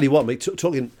 I tell you what, mate,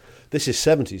 talking... This is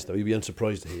 70s, though. You'd be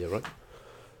unsurprised to hear, right?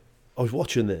 I was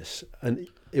watching this, and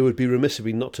it would be remiss of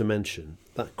me not to mention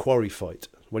that Quarry fight,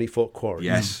 when he fought Quarry.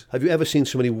 Yes. Have you ever seen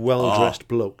so many well-dressed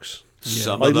blokes?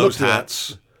 Some of those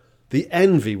hats. The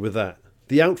envy with that.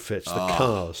 The outfits, the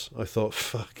cars. I thought,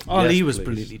 fuck. Oh, yes, he was please.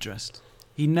 brilliantly dressed.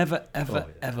 He never, ever,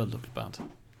 ever looked bad.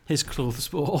 His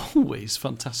clothes were always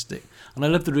fantastic. And I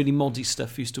love the really moddy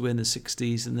stuff he used to wear in the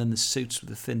 60s, and then the suits with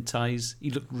the thin ties. He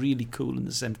looked really cool in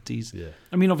the 70s. Yeah.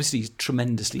 I mean, obviously, he's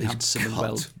tremendously handsome and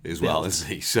well as well, isn't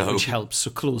he? So which helps.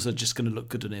 So clothes are just going to look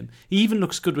good on him. He even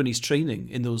looks good when he's training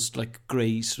in those like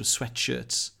grey sort of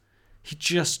sweatshirts. He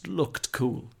just looked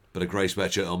cool. But a grey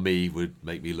sweatshirt on me would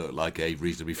make me look like a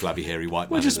reasonably flabby, hairy white man.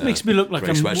 Well, it just makes me look like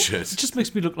it just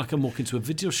makes me look like I'm walking to a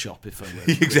video shop if I wear.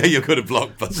 Exactly, you're going to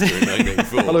Blockbuster in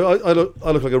 1984.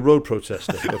 I look like a road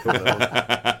protester.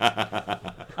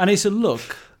 And it's a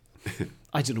look.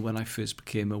 I don't know when I first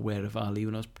became aware of Ali,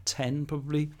 when I was 10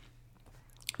 probably.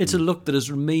 It's a look that has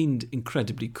remained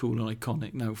incredibly cool and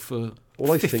iconic now for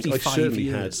 55 I certainly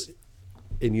years. had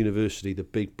in university the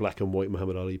big black and white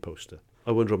Muhammad Ali poster. I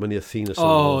wonder how many Athena songs.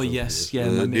 Oh, yes,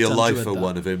 yeah. Neil Leifer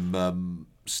one of him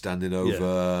standing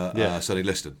over Sonny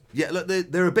Liston. Yeah, look,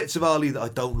 there are bits of Ali that I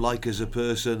don't like as a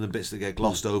person, and bits that get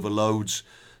glossed over loads.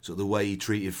 Sort of the way he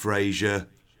treated Frasier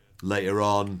later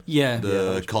on.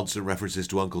 The constant references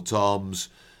to Uncle Tom's.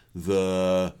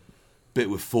 The bit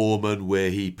with Foreman where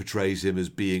he portrays him as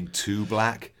being too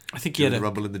black. I think he had a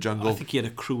Rumble in the Jungle. I think he had a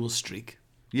cruel streak.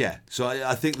 Yeah, so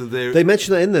I think that they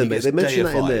mention that in there, mate. They mention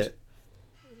deified. that in there.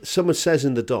 Someone says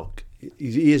in the doc,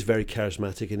 he is very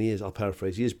charismatic, and he is, I'll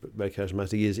paraphrase, he is very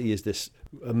charismatic. He is this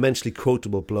immensely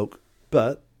quotable bloke.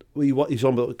 But he's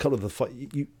on a couple of the fight.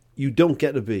 You don't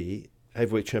get to be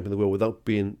heavyweight champion of the world without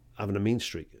having a mean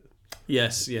streak.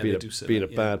 Yes, yeah, being they do say being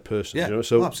that, a bad person. Yeah, you know?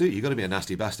 So absolutely. You've got to be a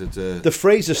nasty bastard to... The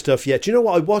Fraser stuff, yeah. Do you know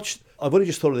what I watched? I've only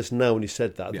just thought of this now when you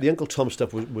said that. The Uncle Tom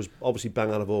stuff was obviously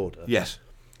bang out of order. Yes.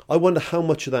 I wonder how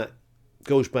much of that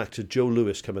goes back to Joe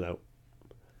Louis coming out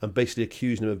and basically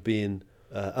accusing him of being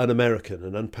un-American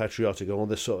and unpatriotic and all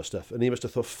this sort of stuff. And he must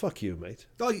have thought, fuck you, mate.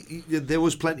 Oh, there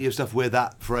was plenty of stuff where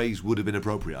that phrase would have been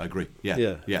appropriate, I agree.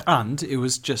 Yeah. And it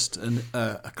was just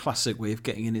a classic way of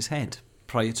getting in his head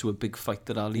prior to a big fight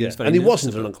that Ali was very and he nervous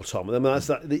wasn't about. an Uncle Tom. I mean, that's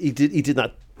that.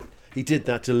 He did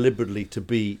that deliberately to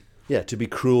be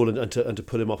cruel and to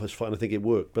put him off his fight. And I think it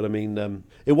worked. But I mean,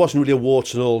 it wasn't really a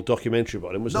warts and all documentary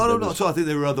about him, was it? No, not at all. I think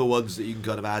there were other ones that you can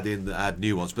kind of add in that add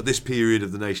nuance. But this period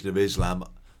of the Nation of Islam,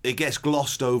 it gets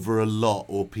glossed over a lot,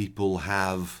 or people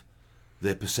have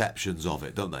their perceptions of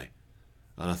it, don't they?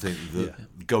 And I think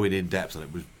that going in depth on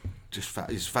it was just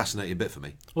is a fascinating bit for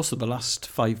me. Also, the last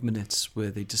 5 minutes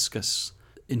where they discuss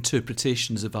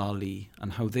interpretations of Ali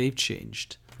and how they've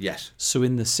changed. Yes. So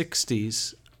in the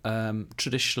 60s,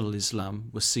 traditional Islam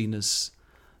was seen as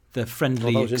the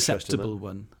friendly, acceptable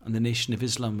one, and the Nation of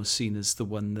Islam was seen as the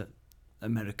one that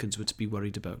Americans were to be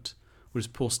worried about. Whereas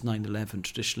post 9/11,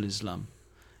 traditional Islam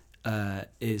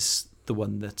is the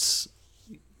one that's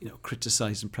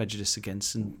criticised and prejudiced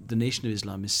against, and the Nation of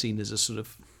Islam is seen as a sort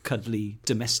of cuddly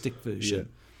domestic version,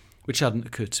 which hadn't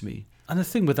occurred to me. And the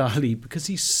thing with Ali, because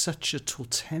he's such a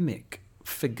totemic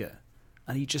figure,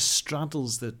 and he just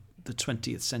straddles the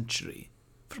 20th century,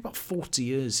 for about 40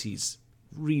 years he's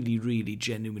really, really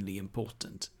genuinely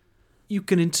important. You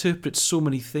can interpret so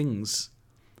many things.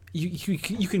 You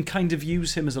can kind of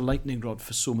use him as a lightning rod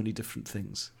for so many different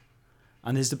things.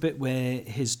 And there's the bit where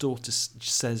his daughter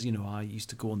says, I used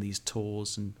to go on these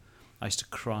tours and I used to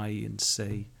cry and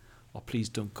say, oh, please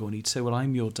don't go. And he'd say, well,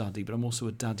 I'm your daddy, but I'm also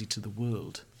a daddy to the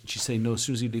world. And she'd say, no, as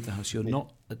soon as you leave the house, you're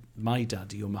not my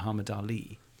daddy, you're Muhammad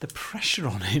Ali. The pressure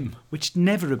on him, which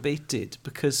never abated,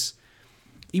 because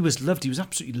he was loved. He was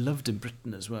absolutely loved in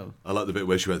Britain as well. I like the bit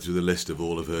where she went through the list of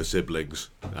all of her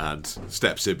siblings and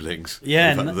step-siblings.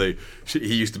 Yeah. And the fact that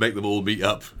he used to make them all meet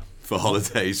up for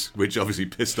holidays, which obviously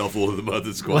pissed off all of the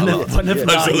mothers quite a lot. I thought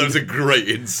that was a great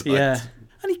insight. Yeah.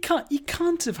 And he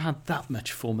can't have had that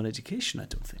much formal education, I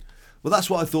don't think. Well, that's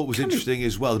what I thought was interesting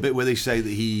as well. The bit where they say that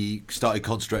he started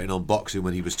concentrating on boxing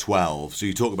when he was 12. So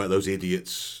you talk about those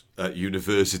idiots at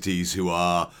universities who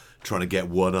are trying to get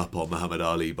one up on Muhammad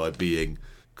Ali by being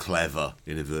clever,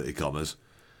 in inverted commas.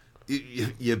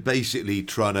 You're basically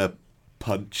trying to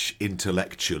punch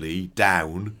intellectually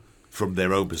down from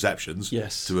their own perceptions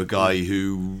to a guy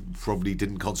who probably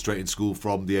didn't concentrate in school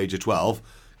from the age of 12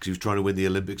 because he was trying to win the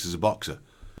Olympics as a boxer.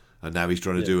 And now he's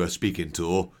trying to do a speaking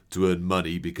tour to earn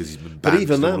money because he's been banned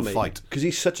to want to fight. Because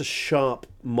he's such a sharp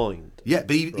mind. Yeah,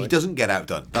 but he doesn't get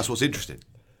outdone. That's what's interesting.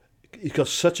 He's got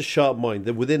such a sharp mind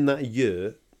that within that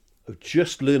year of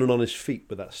just learning on his feet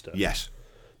with that stuff. Yes.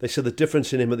 They said the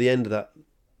difference in him at the end of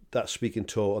that speaking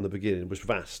tour on the beginning was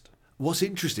vast. What's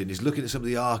interesting is looking at some of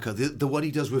the archive, the one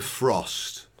he does with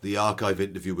Frost, the archive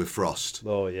interview with Frost.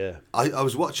 Oh, yeah. I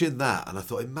was watching that and I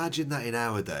thought, imagine that in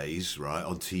our days, right,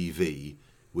 on TV,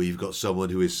 where you've got someone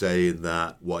who is saying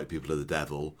that white people are the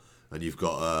devil and you've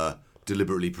got a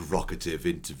deliberately provocative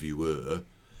interviewer.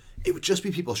 It would just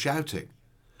be people shouting.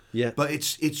 Yeah. But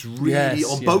it's really,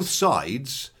 on both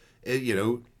sides,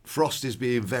 Frost is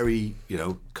being very,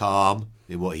 calm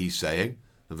in what he's saying,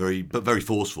 and very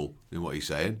forceful in what he's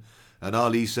saying. And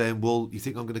Ali's saying, well, you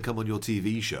think I'm going to come on your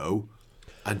TV show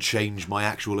and change my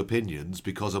actual opinions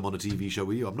because I'm on a TV show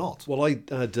with you? I'm not. Well, I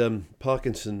had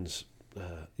Parkinson's.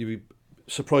 You'd be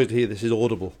surprised to hear this is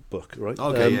Audible book, right?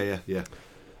 Okay, yeah.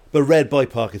 But read by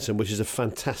Parkinson, which is a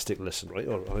fantastic listen, right?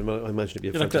 Or I imagine it'd be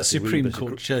a You're like that fantastic Supreme read.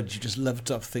 Court judge. You just love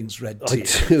to have things read to I you.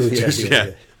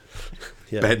 do,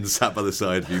 yeah. Ben sat by the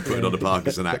side of you putting on a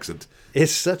Parkinson accent.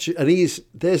 It's such a, and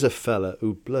there's a fella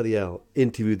who bloody hell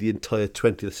interviewed the entire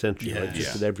 20th century, right?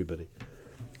 Just with everybody.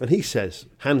 And he says,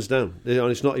 hands down,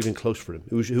 and it's not even close for him.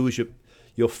 Who was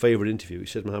your favourite interview? He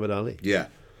said Muhammad Ali. Yeah.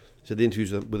 So the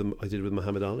interviews with him, I did with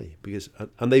Muhammad Ali, because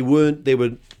and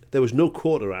there was no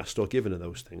quarter asked or given of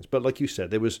those things. But like you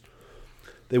said,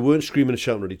 they weren't screaming and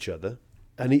shouting at each other.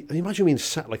 And imagine being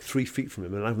sat like 3 feet from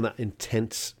him and having that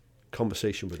intense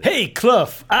conversation with him. Hey, Clough,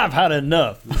 I've had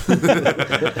enough.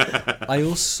 I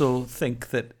also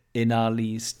think that in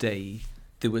Ali's day,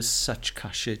 there was such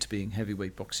cachet to being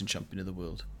heavyweight boxing champion of the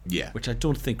world. Yeah. Which I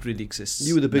don't think really exists.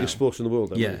 You were the biggest sportsman in the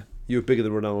world, then, yeah. weren't you? You were bigger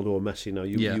than Ronaldo or Messi now.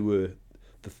 You were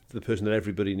the person that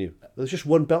everybody knew. There's just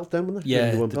one belt down there?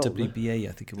 Yeah, the WBA,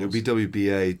 I think it was. It'll be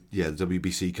WBA, the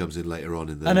WBC comes in later on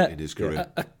in his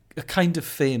career. A kind of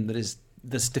fame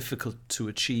that's difficult to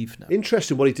achieve now.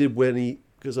 Interesting what he did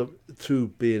because through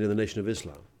being in the Nation of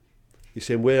Islam, he's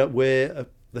saying where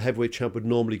the heavyweight champ would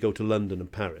normally go to London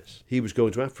and Paris, he was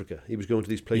going to Africa. He was going to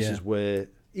these places where,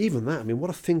 even that, I mean,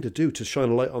 what a thing to do, to shine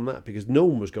a light on that, because no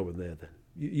one was going there then.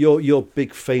 Your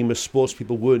big famous sports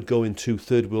people weren't going to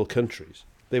third world countries.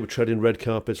 They were treading red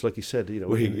carpets, like you said, in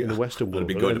the Western world.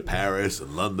 They'd be going to Paris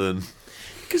and London.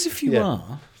 Because if you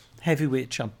are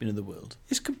heavyweight champion of the world,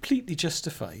 it's completely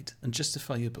justified and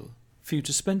justifiable for you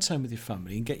to spend time with your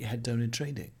family and get your head down in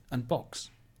training and box.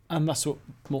 And that's what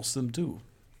most of them do.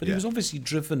 But he was obviously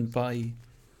driven by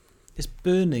this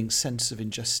burning sense of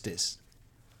injustice.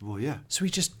 Well, yeah. So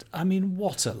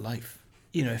what a life.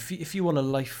 If you want a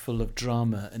life full of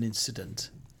drama and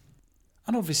incident,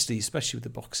 and obviously, especially with the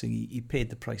boxing, he paid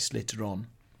the price later on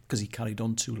because he carried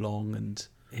on too long and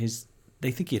his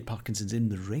they think he had Parkinson's in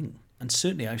the ring. And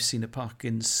certainly I've seen a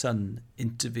Parkinson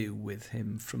interview with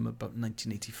him from about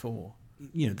 1984.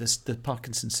 You know, the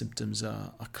Parkinson's symptoms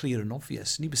are clear and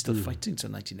obvious, and he was still fighting until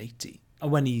 1980.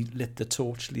 And when he lit the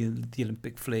torch, the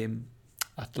Olympic flame,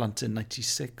 Atlanta in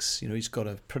 96, you know, he's got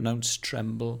a pronounced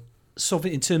tremble. So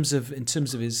in terms of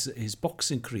his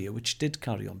boxing career, which did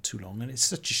carry on too long, and it's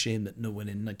such a shame that no one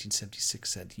in 1976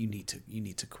 said you need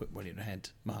to quit while you're ahead,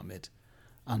 Mohammed,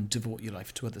 and devote your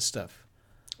life to other stuff.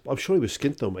 I'm sure he was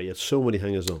skint though, mate. He had so many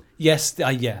hangers on. Yes,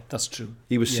 yeah, that's true.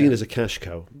 He was seen as a cash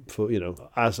cow for, you know,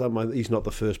 he's not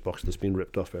the first boxer that's been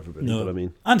ripped off by everybody. No, but I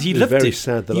mean, and he loved very it.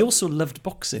 Sad that he also loved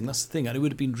boxing. That's the thing, and it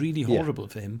would have been really horrible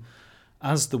for him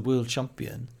as the world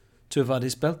champion to have had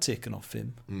his belt taken off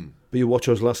him. But you watch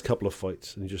those last couple of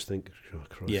fights and you just think, oh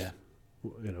Christ, yeah,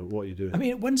 you know, what are you doing? I mean,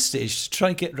 at one stage, to try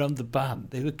and get around the ban,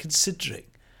 they were considering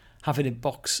having him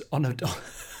box on a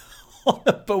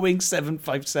Boeing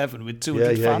 757 with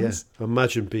 200 fans. Yeah.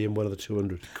 Imagine being one of the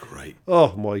 200. Great.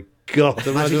 Oh my God!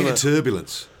 Imagine getting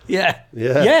turbulence. Yeah.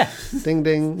 Ding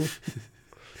ding.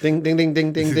 Ding ding ding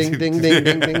ding ding ding ding ding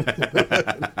ding ding.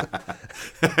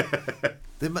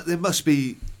 There must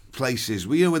be places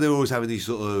where they're always having these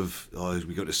sort of, do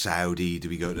we go to Saudi? Do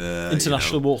we go to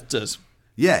international waters?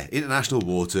 Yeah, international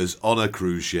waters on a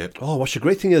cruise ship. Oh, what's the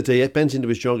great thing of the day? It bends into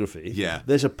his geography. Yeah.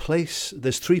 There's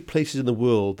 3 places in the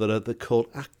world they're called,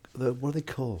 what are they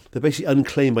called? They're basically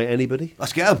unclaimed by anybody.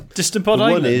 Let's get them. Distant Pod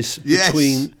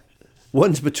Island.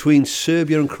 One's between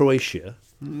Serbia and Croatia.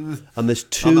 And there's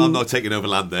 2... I'm not taking over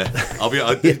land there.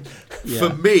 For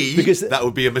me, because that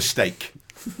would be a mistake.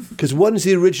 Because one's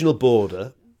the original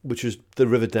border, which was the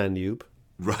River Danube.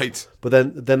 Right. But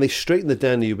then they straightened the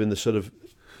Danube in the sort of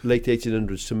late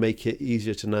 1800s to make it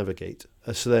easier to navigate.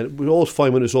 So then we all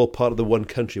fine when it was all part of the one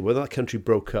country. When that country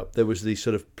broke up, there was the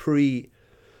sort of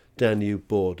pre-Danube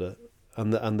border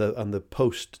and the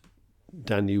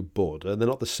post-Danube border, and they're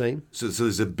not the same. So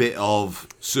there's a bit of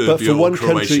Serbia or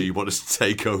Croatia you want us to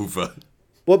take over.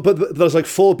 Well, but there's like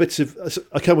 4 bits of...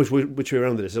 I can't remember which way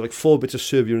around it is. There's like 4 bits of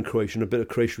Serbia and Croatia and a bit of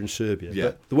Croatia and Serbia. Yeah.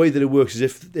 But the way that it works is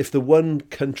if the one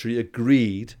country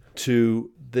agreed to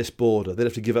this border, they'd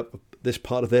have to give up this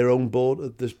part of their own border,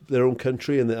 their own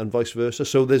country, and vice versa.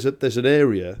 So there's an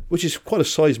area, which is quite a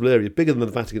sizable area, bigger than the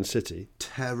Vatican City.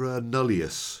 Terra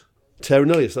Nullius,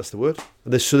 that's the word.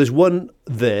 And there's one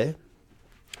there,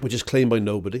 which is claimed by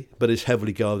nobody, but is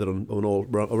heavily guarded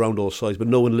around all sides, but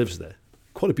no one lives there.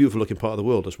 Quite a beautiful looking part of the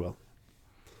world as well.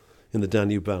 In the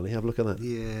Danube Valley. Have a look at that.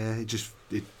 Yeah,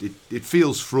 it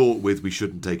feels fraught with we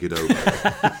shouldn't take it over.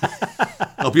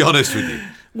 I'll be honest with you.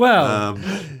 Well...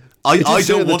 I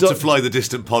don't want to fly the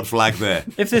distant pod flag there.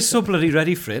 If they're so bloody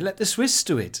ready for it, let the Swiss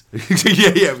do it.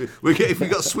 yeah. If we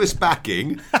got Swiss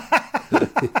backing,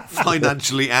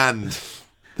 financially and...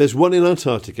 There's one in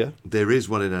Antarctica. There is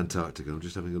one in Antarctica. I'm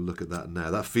just having a look at that now.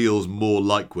 That feels more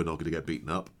like we're not going to get beaten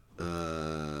up.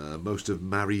 Most of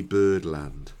Mary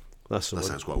Birdland. That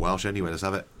sounds quite Welsh anyway. Let's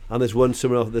have it. And there's one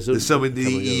somewhere else. There's some in the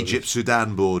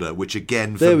Egypt-Sudan border, which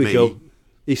again, for there me... we go.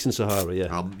 Eastern Sahara,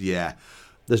 yeah. Yeah.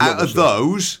 Out of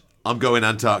those... I'm going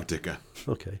Antarctica.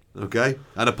 Okay.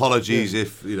 And apologies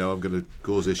if, I'm going to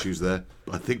cause issues there.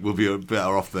 But I think we'll be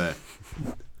better off there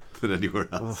than anywhere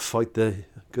else. Oh, fight there.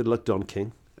 Good luck, Don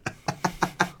King.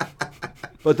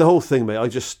 But the whole thing,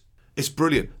 mate, it's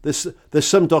brilliant. There's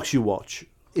some docs you watch.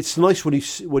 It's nice when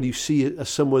you see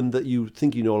someone that you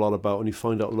think you know a lot about and you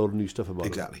find out a lot of new stuff about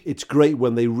Exactly. it. It's great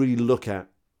when they really look at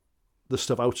the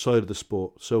stuff outside of the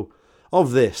sport. So,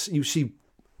 of this, you see...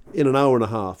 In an hour and a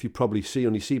half, you probably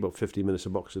only see about 15 minutes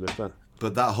of boxing, if that.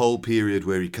 But that whole period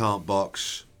where he can't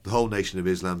box, the whole Nation of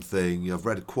Islam thing, I've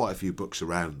read quite a few books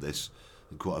around this,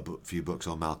 and quite a few books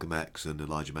on Malcolm X and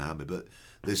Elijah Muhammad, but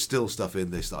there's still stuff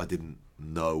in this that I didn't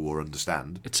know or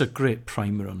understand. It's a great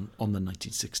primer on the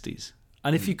 1960s.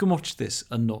 And if you can watch this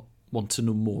and not want to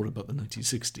know more about the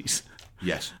 1960s...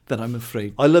 Yes. Then I'm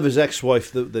afraid. I love his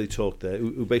ex-wife that they talked there,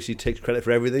 who basically takes credit for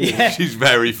everything. Yeah. She's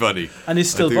very funny. And is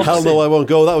still boxing. Hell no, I won't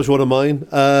go. That was one of mine.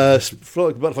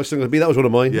 Butterfly Sting to Be, that was one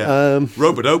of mine. Yeah.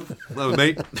 Rope-a-dope, that was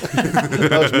me.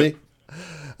 That was me.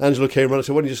 Angelo came around and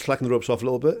said, why don't you just slacken the ropes off a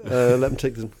little bit? Let them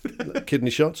take the kidney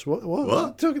shots.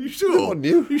 What? You sure?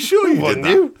 You sure you did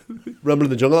that? Rumble in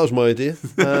the Jungle, that was my idea.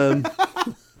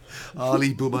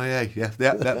 Ali Boumaier,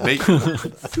 that me.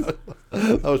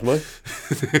 That was mine.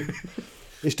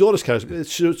 His daughter's character.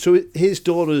 So his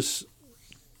daughter's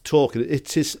talking.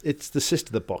 It's the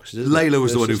sister that boxes. Layla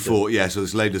was the one who fought. Yeah, so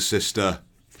it's Layla's sister,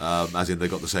 as in they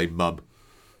got the same mum.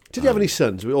 Did he have any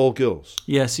sons? Were all girls?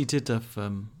 Yes, he did have.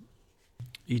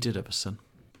 He did have a son,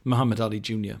 Muhammad Ali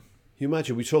Jr. You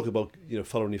imagine we talk about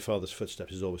following your father's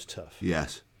footsteps is always tough.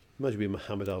 Yes. Imagine being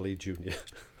Muhammad Ali Jr.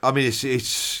 I mean,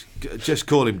 it's just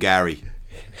call him Gary.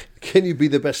 Can you be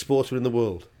the best sportsman in the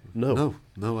world? No,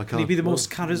 I can't. Can he be the most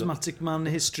charismatic man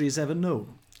history has ever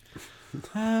known?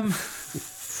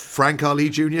 Frank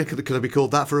Ali Jr. Could I be called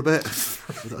that for a bit?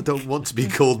 I don't want to be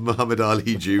called Muhammad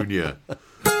Ali Jr.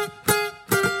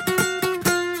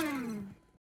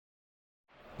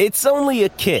 It's only a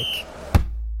kick,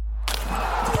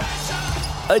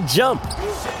 a jump,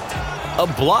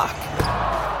 a block.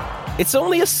 It's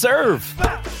only a serve.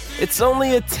 It's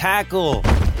only a tackle,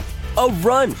 a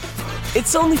run.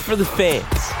 It's only for the fans.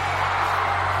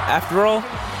 After all,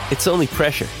 it's only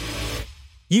pressure.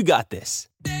 You got this.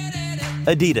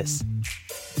 Adidas.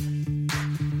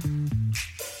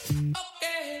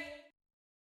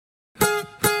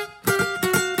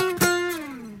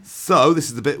 So, this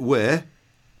is the bit where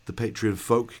the Patreon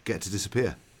folk get to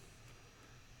disappear.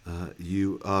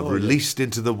 You are released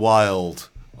into the wild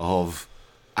of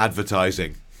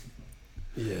advertising.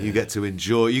 Yeah. You get to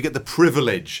enjoy, you get the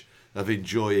privilege of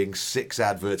enjoying 6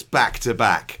 adverts back to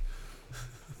back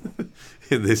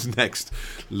in this next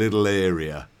little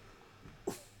area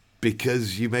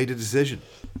because you made a decision.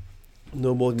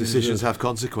 No more decisions have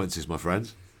consequences, my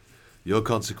friends. Your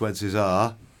consequences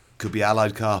could be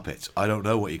Allied Carpets. I don't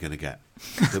know what you're going to get.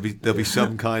 There'll be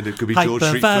some kind of, could be George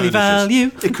Street Furnitures.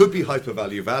 Value. It could be Hyper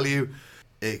Value.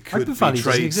 It could be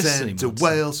Trade Centre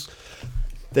Wales.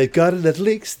 They've got it at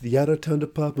Leaks, the out-of-town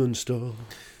department store.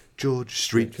 George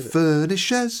Street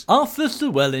Furnishers. Arthur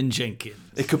Llewellyn Jenkins.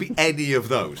 It could be any of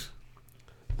those.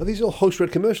 Are these all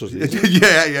host-read commercials?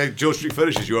 yeah. George Street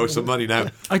Furnishers, you owe some money now.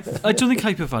 I don't think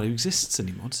Hyper Value exists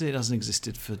anymore. Does it? It hasn't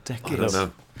existed for decades. I don't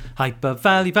know. Hyper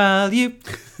Value.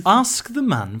 Ask the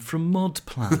man from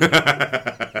Modplan.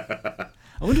 I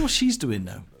wonder what she's doing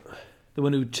now. The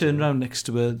one who would turn around next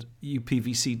to a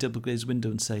UPVC double glazed window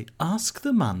and say, "Ask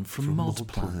the man from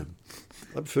Modplan."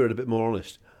 I prefer it a bit more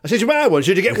honest. I said, you buy one,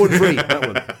 should you get one free? That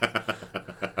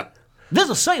one. There's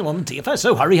a sale on DFS,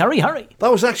 so hurry.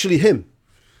 That was actually him.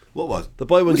 What was? The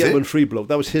buy one, Was get it? one free bloke.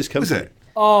 That was his company. Was it?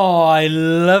 Oh, I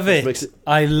love it.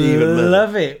 I even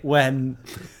love it when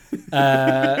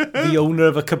the owner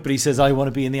of a company says, "I want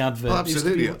to be in the advert." Oh,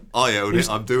 absolutely. I own it.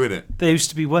 I'm doing it. There used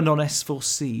to be one on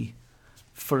S4C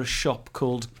for a shop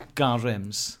called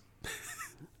Garem's.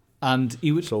 And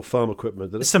he would... So farm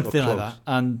equipment. Did it? Something Or like clothes?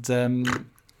 that. And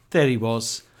there he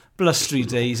was, blustery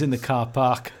days in the car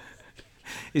park.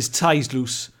 His tie's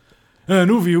loose.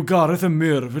 Nu fi yw Gareth yn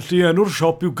myr, felly enw'r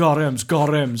siop yw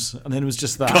Garems. And then it was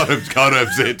just that.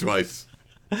 Garems it twice.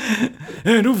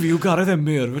 Nu fi yw Gareth yn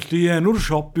myr, felly enw'r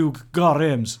siop yw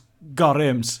Garems.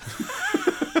 Garems,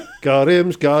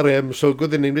 so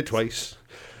good they named it twice.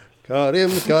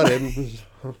 Garems.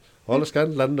 All a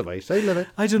scandal and device. I love it.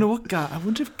 I don't know what I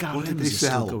wonder if Garems did they is still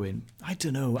sell? going. I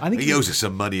don't know. I think He owes us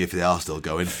some money if they are still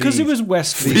going. because it was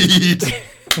Westfield.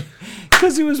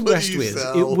 Because it was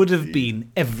Westfield, it would have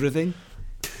been everything.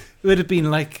 It would have been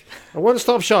like a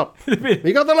one-stop shop.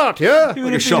 You got the lot, yeah?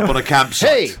 Like a shop on a campsite.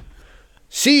 Hey,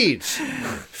 seeds,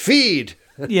 feed,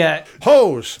 yeah,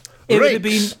 hose, it rakes, would have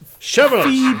been shovels.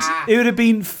 It would have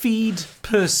been feed,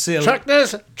 Persil,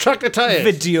 tractors, tractor tires,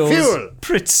 videos, fuel,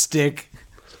 Pritt stick,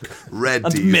 red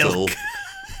and diesel, milk,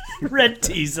 red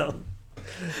diesel,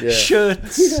 Yeah.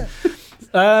 shirts.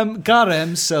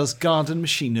 Garem sells garden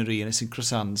machinery and it's in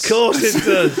Croissants. Of course it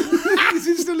does. Does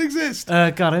it still exist?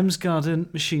 Garem's Garden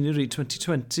Machinery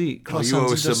 2020. Oh, you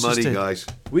owe us some money, guys.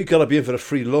 We got to be in for a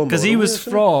free lawnmower. Because he was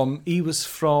from,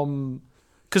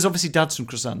 because obviously Dad's from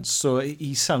Croissants, so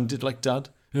he sounded like Dad.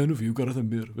 En of you got a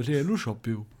beer, but here no shop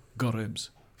you. Garem's.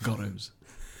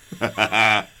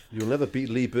 You'll never beat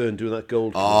Lee Byrne doing that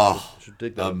gold. Oh, Should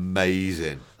dig that.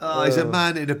 amazing. He's a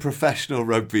man in a professional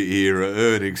rugby era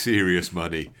earning serious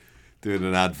money, doing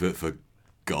an advert for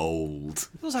gold.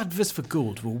 Those adverts for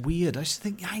gold were weird. I just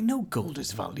think, I know gold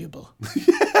is valuable.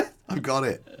 I've got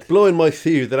it. Blowing my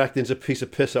theory that acting's a piece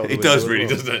of piss out of the It window does as really,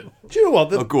 well. doesn't it? Do you know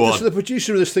what? Go on. So the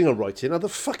producer of this thing I'm writing had the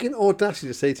fucking audacity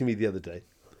to say to me the other day,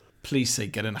 Please say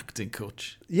get an acting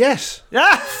coach. yes.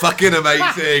 Fucking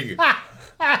amazing.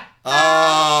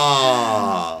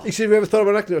 He said, have you ever thought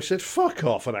about acting? I said, fuck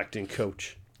off, an acting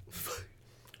coach.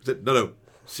 No.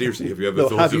 Seriously, have you ever No,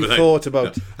 thought have of you it? thought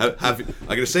about... No, have you, I'm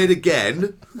going to say it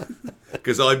again,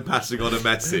 because I'm passing on a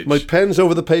message. My pen's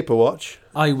over the paper watch.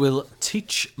 I will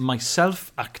teach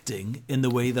myself acting in the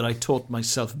way that I taught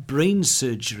myself brain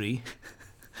surgery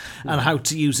and how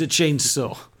to use a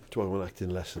chainsaw. Do I want acting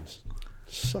lessons?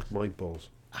 Suck my balls.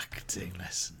 Acting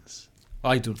lessons.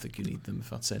 I don't think you need them, if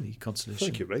that's any consolation.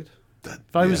 Thank you, Ray.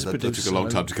 If I was a that producer, took a long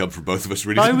time to come from both of us,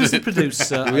 really. If I didn't was it? the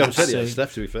producer, We haven't said it yet,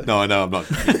 Steph, to be fair. No, I know, I'm not.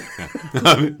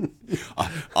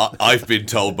 I've been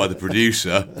told by the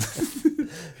producer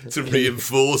to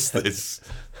reinforce this.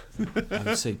 I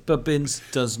would say Bubbins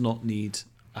does not need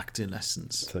acting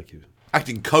lessons. Thank you.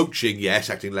 Acting coaching, yes.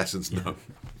 Acting lessons, no.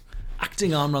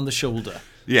 Acting arm around the shoulder.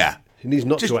 Yeah. He needs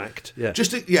not to act. Yeah.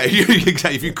 Exactly.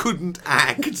 If you couldn't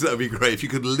act, that'd be great. If you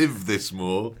could live this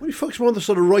more. What are you focusing on the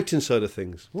sort of writing side of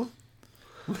things? What?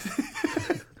 You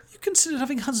considered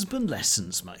having husband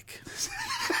lessons, Mike?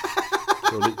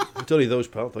 Don't need those,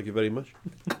 pal. Thank you very much.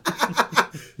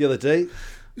 The other day,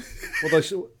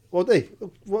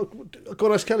 go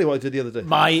and ask Kelly what I did the other day.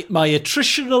 My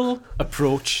attritional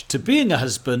approach to being a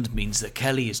husband means that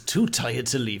Kelly is too tired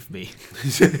to leave me.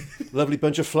 Lovely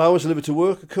bunch of flowers delivered to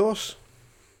work, of course.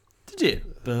 Did you?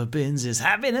 Bubbins is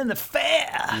having an affair.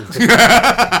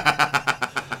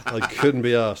 I couldn't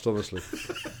be arsed, honestly.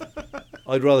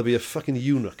 I'd rather be a fucking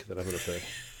eunuch than have an affair.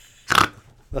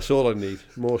 That's all I need.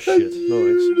 More shit. No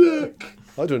thanks.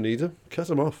 I don't need them. Cut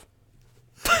them off.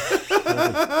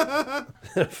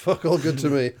 Fuck all good to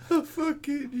me. A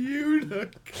fucking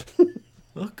eunuch.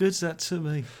 What good's that to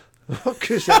me? What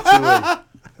good's that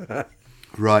to me?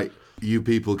 Right, you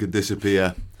people can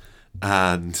disappear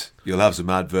and you'll have some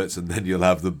adverts and then you'll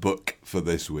have the book for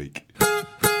this week.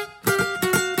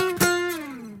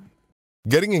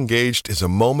 Getting engaged is a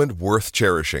moment worth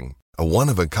cherishing. A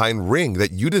one-of-a-kind ring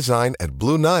that you design at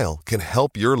Blue Nile can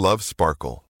help your love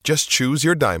sparkle. Just choose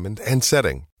your diamond and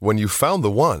setting. When you've found the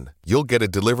one, you'll get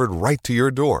it delivered right to your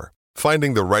door.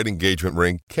 Finding the right engagement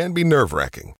ring can be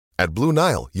nerve-wracking. At Blue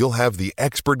Nile, you'll have the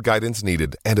expert guidance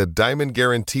needed and a diamond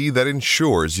guarantee that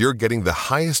ensures you're getting the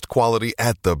highest quality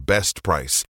at the best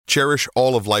price. Cherish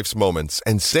all of life's moments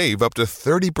and save up to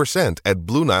 30% at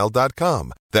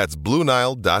BlueNile.com. That's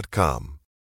BlueNile.com.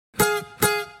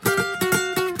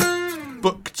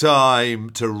 Book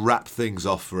time to wrap things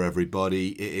off for everybody.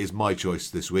 It is my choice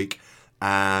this week,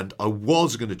 and I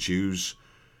was going to choose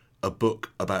a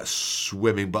book about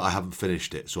swimming, but I haven't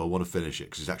finished it, so I want to finish it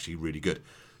because it's actually really good.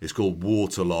 It's called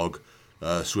Waterlog,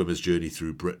 Swimmer's Journey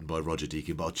Through Britain by Roger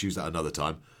Deakin, but I'll choose that another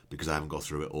time because I haven't got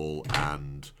through it all.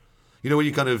 And you know, when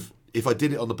you kind of, if I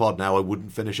did it on the pod now, I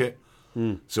wouldn't finish it.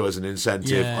 So as an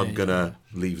incentive, I'm going to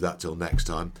leave that till next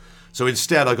time. So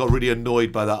instead, I got really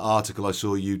annoyed by that article I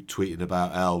saw you tweeting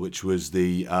about, Elle, which was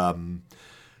the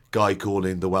guy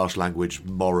calling the Welsh language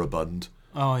moribund.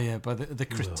 Oh, yeah, by the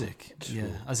critic. Yeah,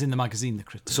 as in the magazine, The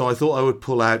Critic. So I thought I would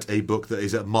pull out a book that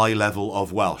is at my level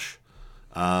of Welsh.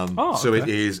 So it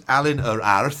is Alan yr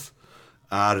Arth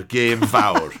ar Game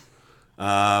Fawr.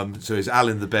 So it's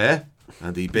Alan the Bear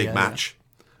and the Big Match.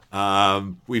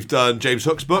 We've done James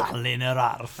Hook's book. Alan yr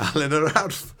Arth. Alan yr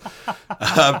Arth.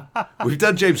 We've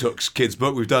done James Hook's kids'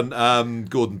 book. We've done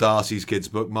Gordon Darcy's kids'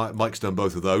 book. Mike's done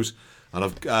both of those.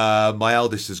 And my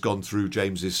eldest has gone through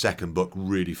James's second book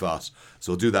really fast.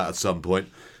 So I'll do that at some point.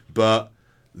 But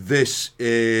it's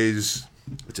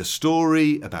a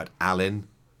story about Alan,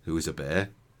 who is a bear,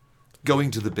 going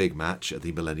to the big match at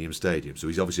the Millennium Stadium. So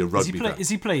he's obviously a rugby player. Is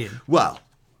he playing? Well,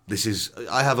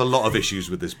 I have a lot of issues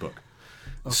with this book.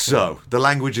 Okay. So the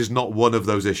language is not one of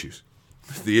those issues.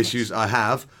 The issues I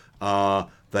have are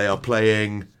they are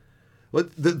playing. Well,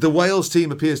 the Wales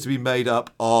team appears to be made up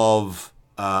of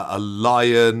a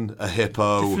lion, a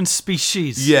hippo, different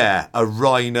species. Yeah, a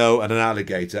rhino and an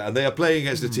alligator, and they are playing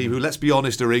against a team who, let's be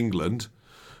honest, are England,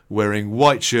 wearing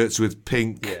white shirts with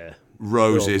pink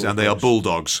roses, and they are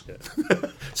bulldogs. Yeah.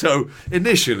 So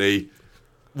initially,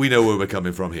 we know where we're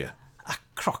coming from here.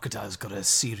 Crocodile's got a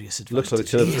serious advantage.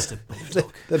 Looks like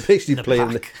they're basically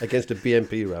playing against a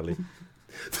BNP rally.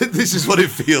 This is what it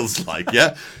feels like,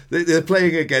 yeah? They're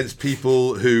playing against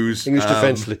people whose English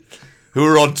Defence League, who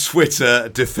are on Twitter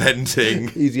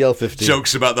defending Easy L15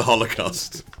 jokes about the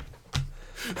Holocaust.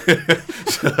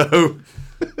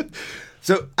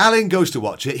 So Alan goes to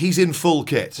watch it. He's in full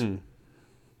kit.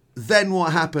 Then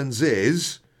what happens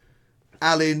is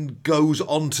Alan goes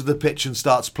onto the pitch and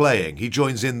starts playing. He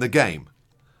joins in the game,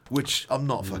 which I'm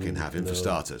not fucking having for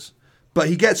starters. But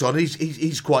he gets on.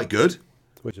 He's quite good.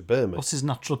 Which a bear, mate. What's his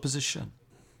natural position?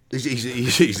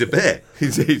 He's a bear.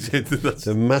 He's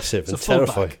a massive and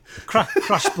terrifying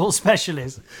crash ball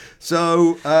specialist.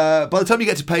 So by the time you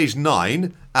get to page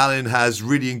 9, Alan has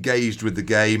really engaged with the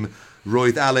game.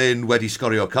 Roedd Alan wedi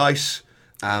sgorio cais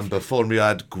am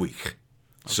berfformiad gwych.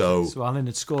 So Alan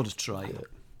had scored a try.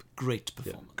 Great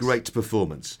performance. Great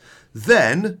performance.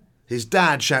 Then his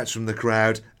dad shouts from the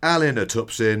crowd, Alan y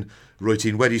twpsyn, roedd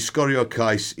hi'n wedi sgorio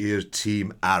cais i'r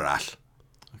tîm arall.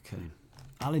 Okay.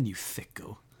 Alan, you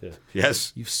thicko. Yeah.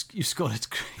 Yes. You've scored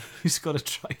a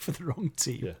try for the wrong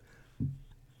team. Yeah.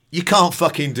 You can't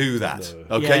fucking do that.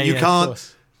 No. Okay, Yeah, you yeah,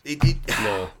 can't.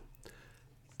 No.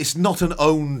 It's not an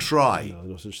own try. No,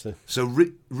 no such thing. So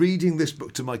reading this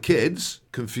book to my kids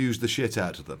confused the shit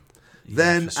out of them. Yeah,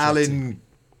 Then frustrating. Alan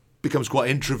becomes quite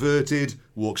introverted,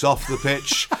 walks off the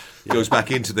pitch, goes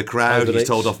back into the crowd. He's Hibernates.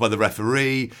 told off by the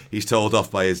referee. He's told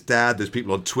off by his dad. There's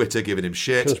people on Twitter giving him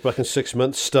shit Comes back in 6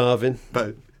 months, starving.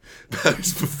 about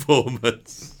his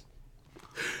performance.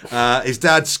 His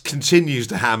dad continues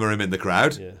to hammer him in the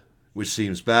crowd, which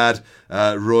seems bad.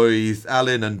 Roedd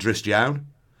Alan and Dristiawn.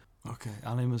 Okay,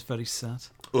 Alan was very sad.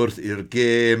 Wrth i'r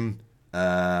gêm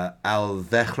ail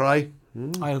ddechrau.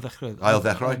 Ail ddechrau. Ail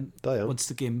ddechrau. Da iawn. Once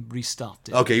the game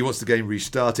restarted. Okay, he wants the game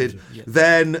restarted. Yeah.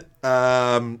 Then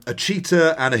a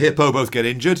cheetah and a hippo both get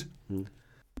injured.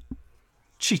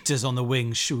 Cheetahs on the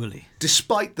wing, surely.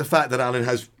 Despite the fact that Alan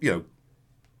has,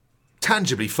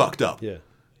 tangibly fucked up. Yeah.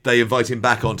 They invite him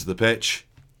back onto the pitch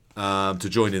to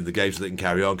join in the game so they can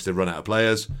carry on because they've run out of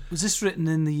players. Was this written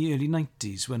in the early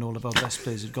 90s when all of our best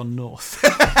players had gone north?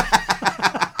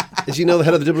 Is he now the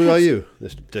head of the WRU,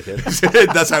 this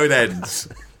dickhead? That's how it ends.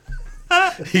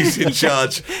 He's in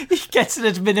charge. He gets an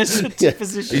administrative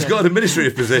position. He's got an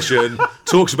administrative position,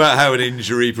 talks about how an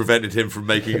injury prevented him from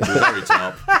making it to the very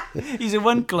top. He's a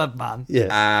one club man. Yeah.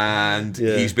 And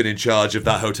he's been in charge of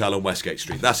that hotel on Westgate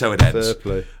Street. That's how it ends.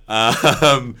 Fair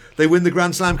play. They win the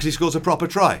Grand Slam because he scores a proper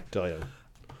try. Da iawn.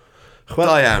 Da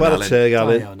iawn, Chwarae Alan. teg,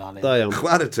 Alan. Da iawn, Alan. Da iawn.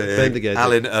 Chwarae teg, Bendigedig.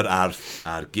 Alan yr arth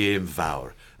ar game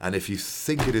fawr. And if you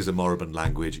think it is a moribund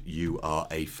language, you are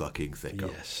a fucking thicko.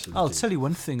 Yes. I'll tell you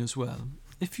one thing as well.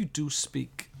 If you do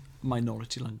speak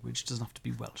minority language, it doesn't have to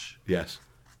be Welsh. Yes.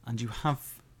 And you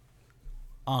have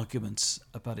arguments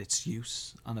about its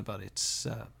use and about its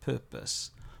purpose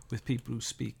with people who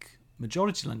speak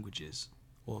majority languages,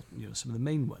 or some of the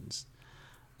main ones.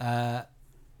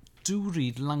 Do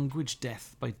read Language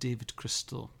Death by David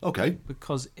Crystal. Okay.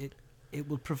 Because it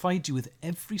will provide you with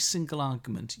every single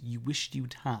argument you wished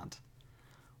you'd had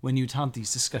when you'd had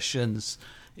these discussions,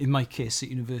 in my case at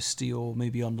university or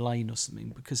maybe online or something,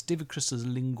 because David Crystal is a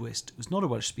linguist who's not a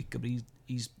Welsh speaker, but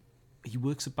he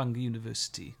works at Bangor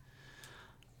University,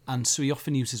 and so he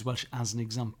often uses Welsh as an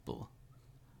example.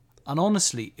 And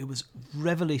honestly, it was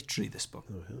revelatory, this book.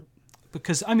 Oh, yeah.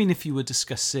 Because, I mean, if you were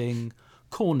discussing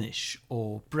Cornish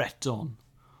or Breton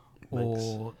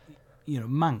or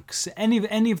Manx,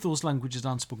 any of those languages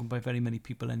aren't spoken by very many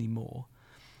people anymore,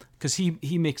 because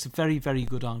he makes a very, very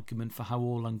good argument for how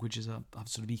all languages have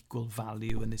sort of equal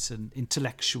value, and it's an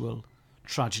intellectual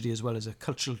tragedy as well as a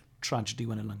cultural tragedy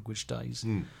when a language dies.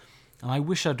 And I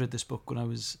wish I'd read this book when I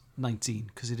was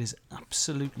 19, because it is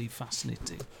absolutely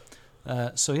fascinating.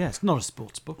 So yeah, it's not a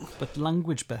sports book, but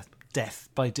Language Death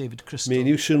by David Crystal. Me and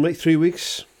you soon, mate, 3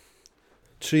 weeks.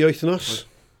 3 wythnos.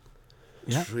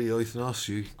 Yeah. 3 wythnos,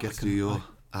 you get to do your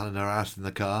Alan yr arth in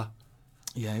the car.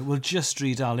 Yeah, we'll just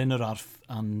read Alan yr arth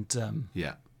and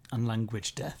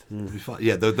Language Death.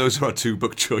 Yeah, those are our 2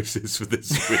 book choices for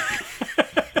this week.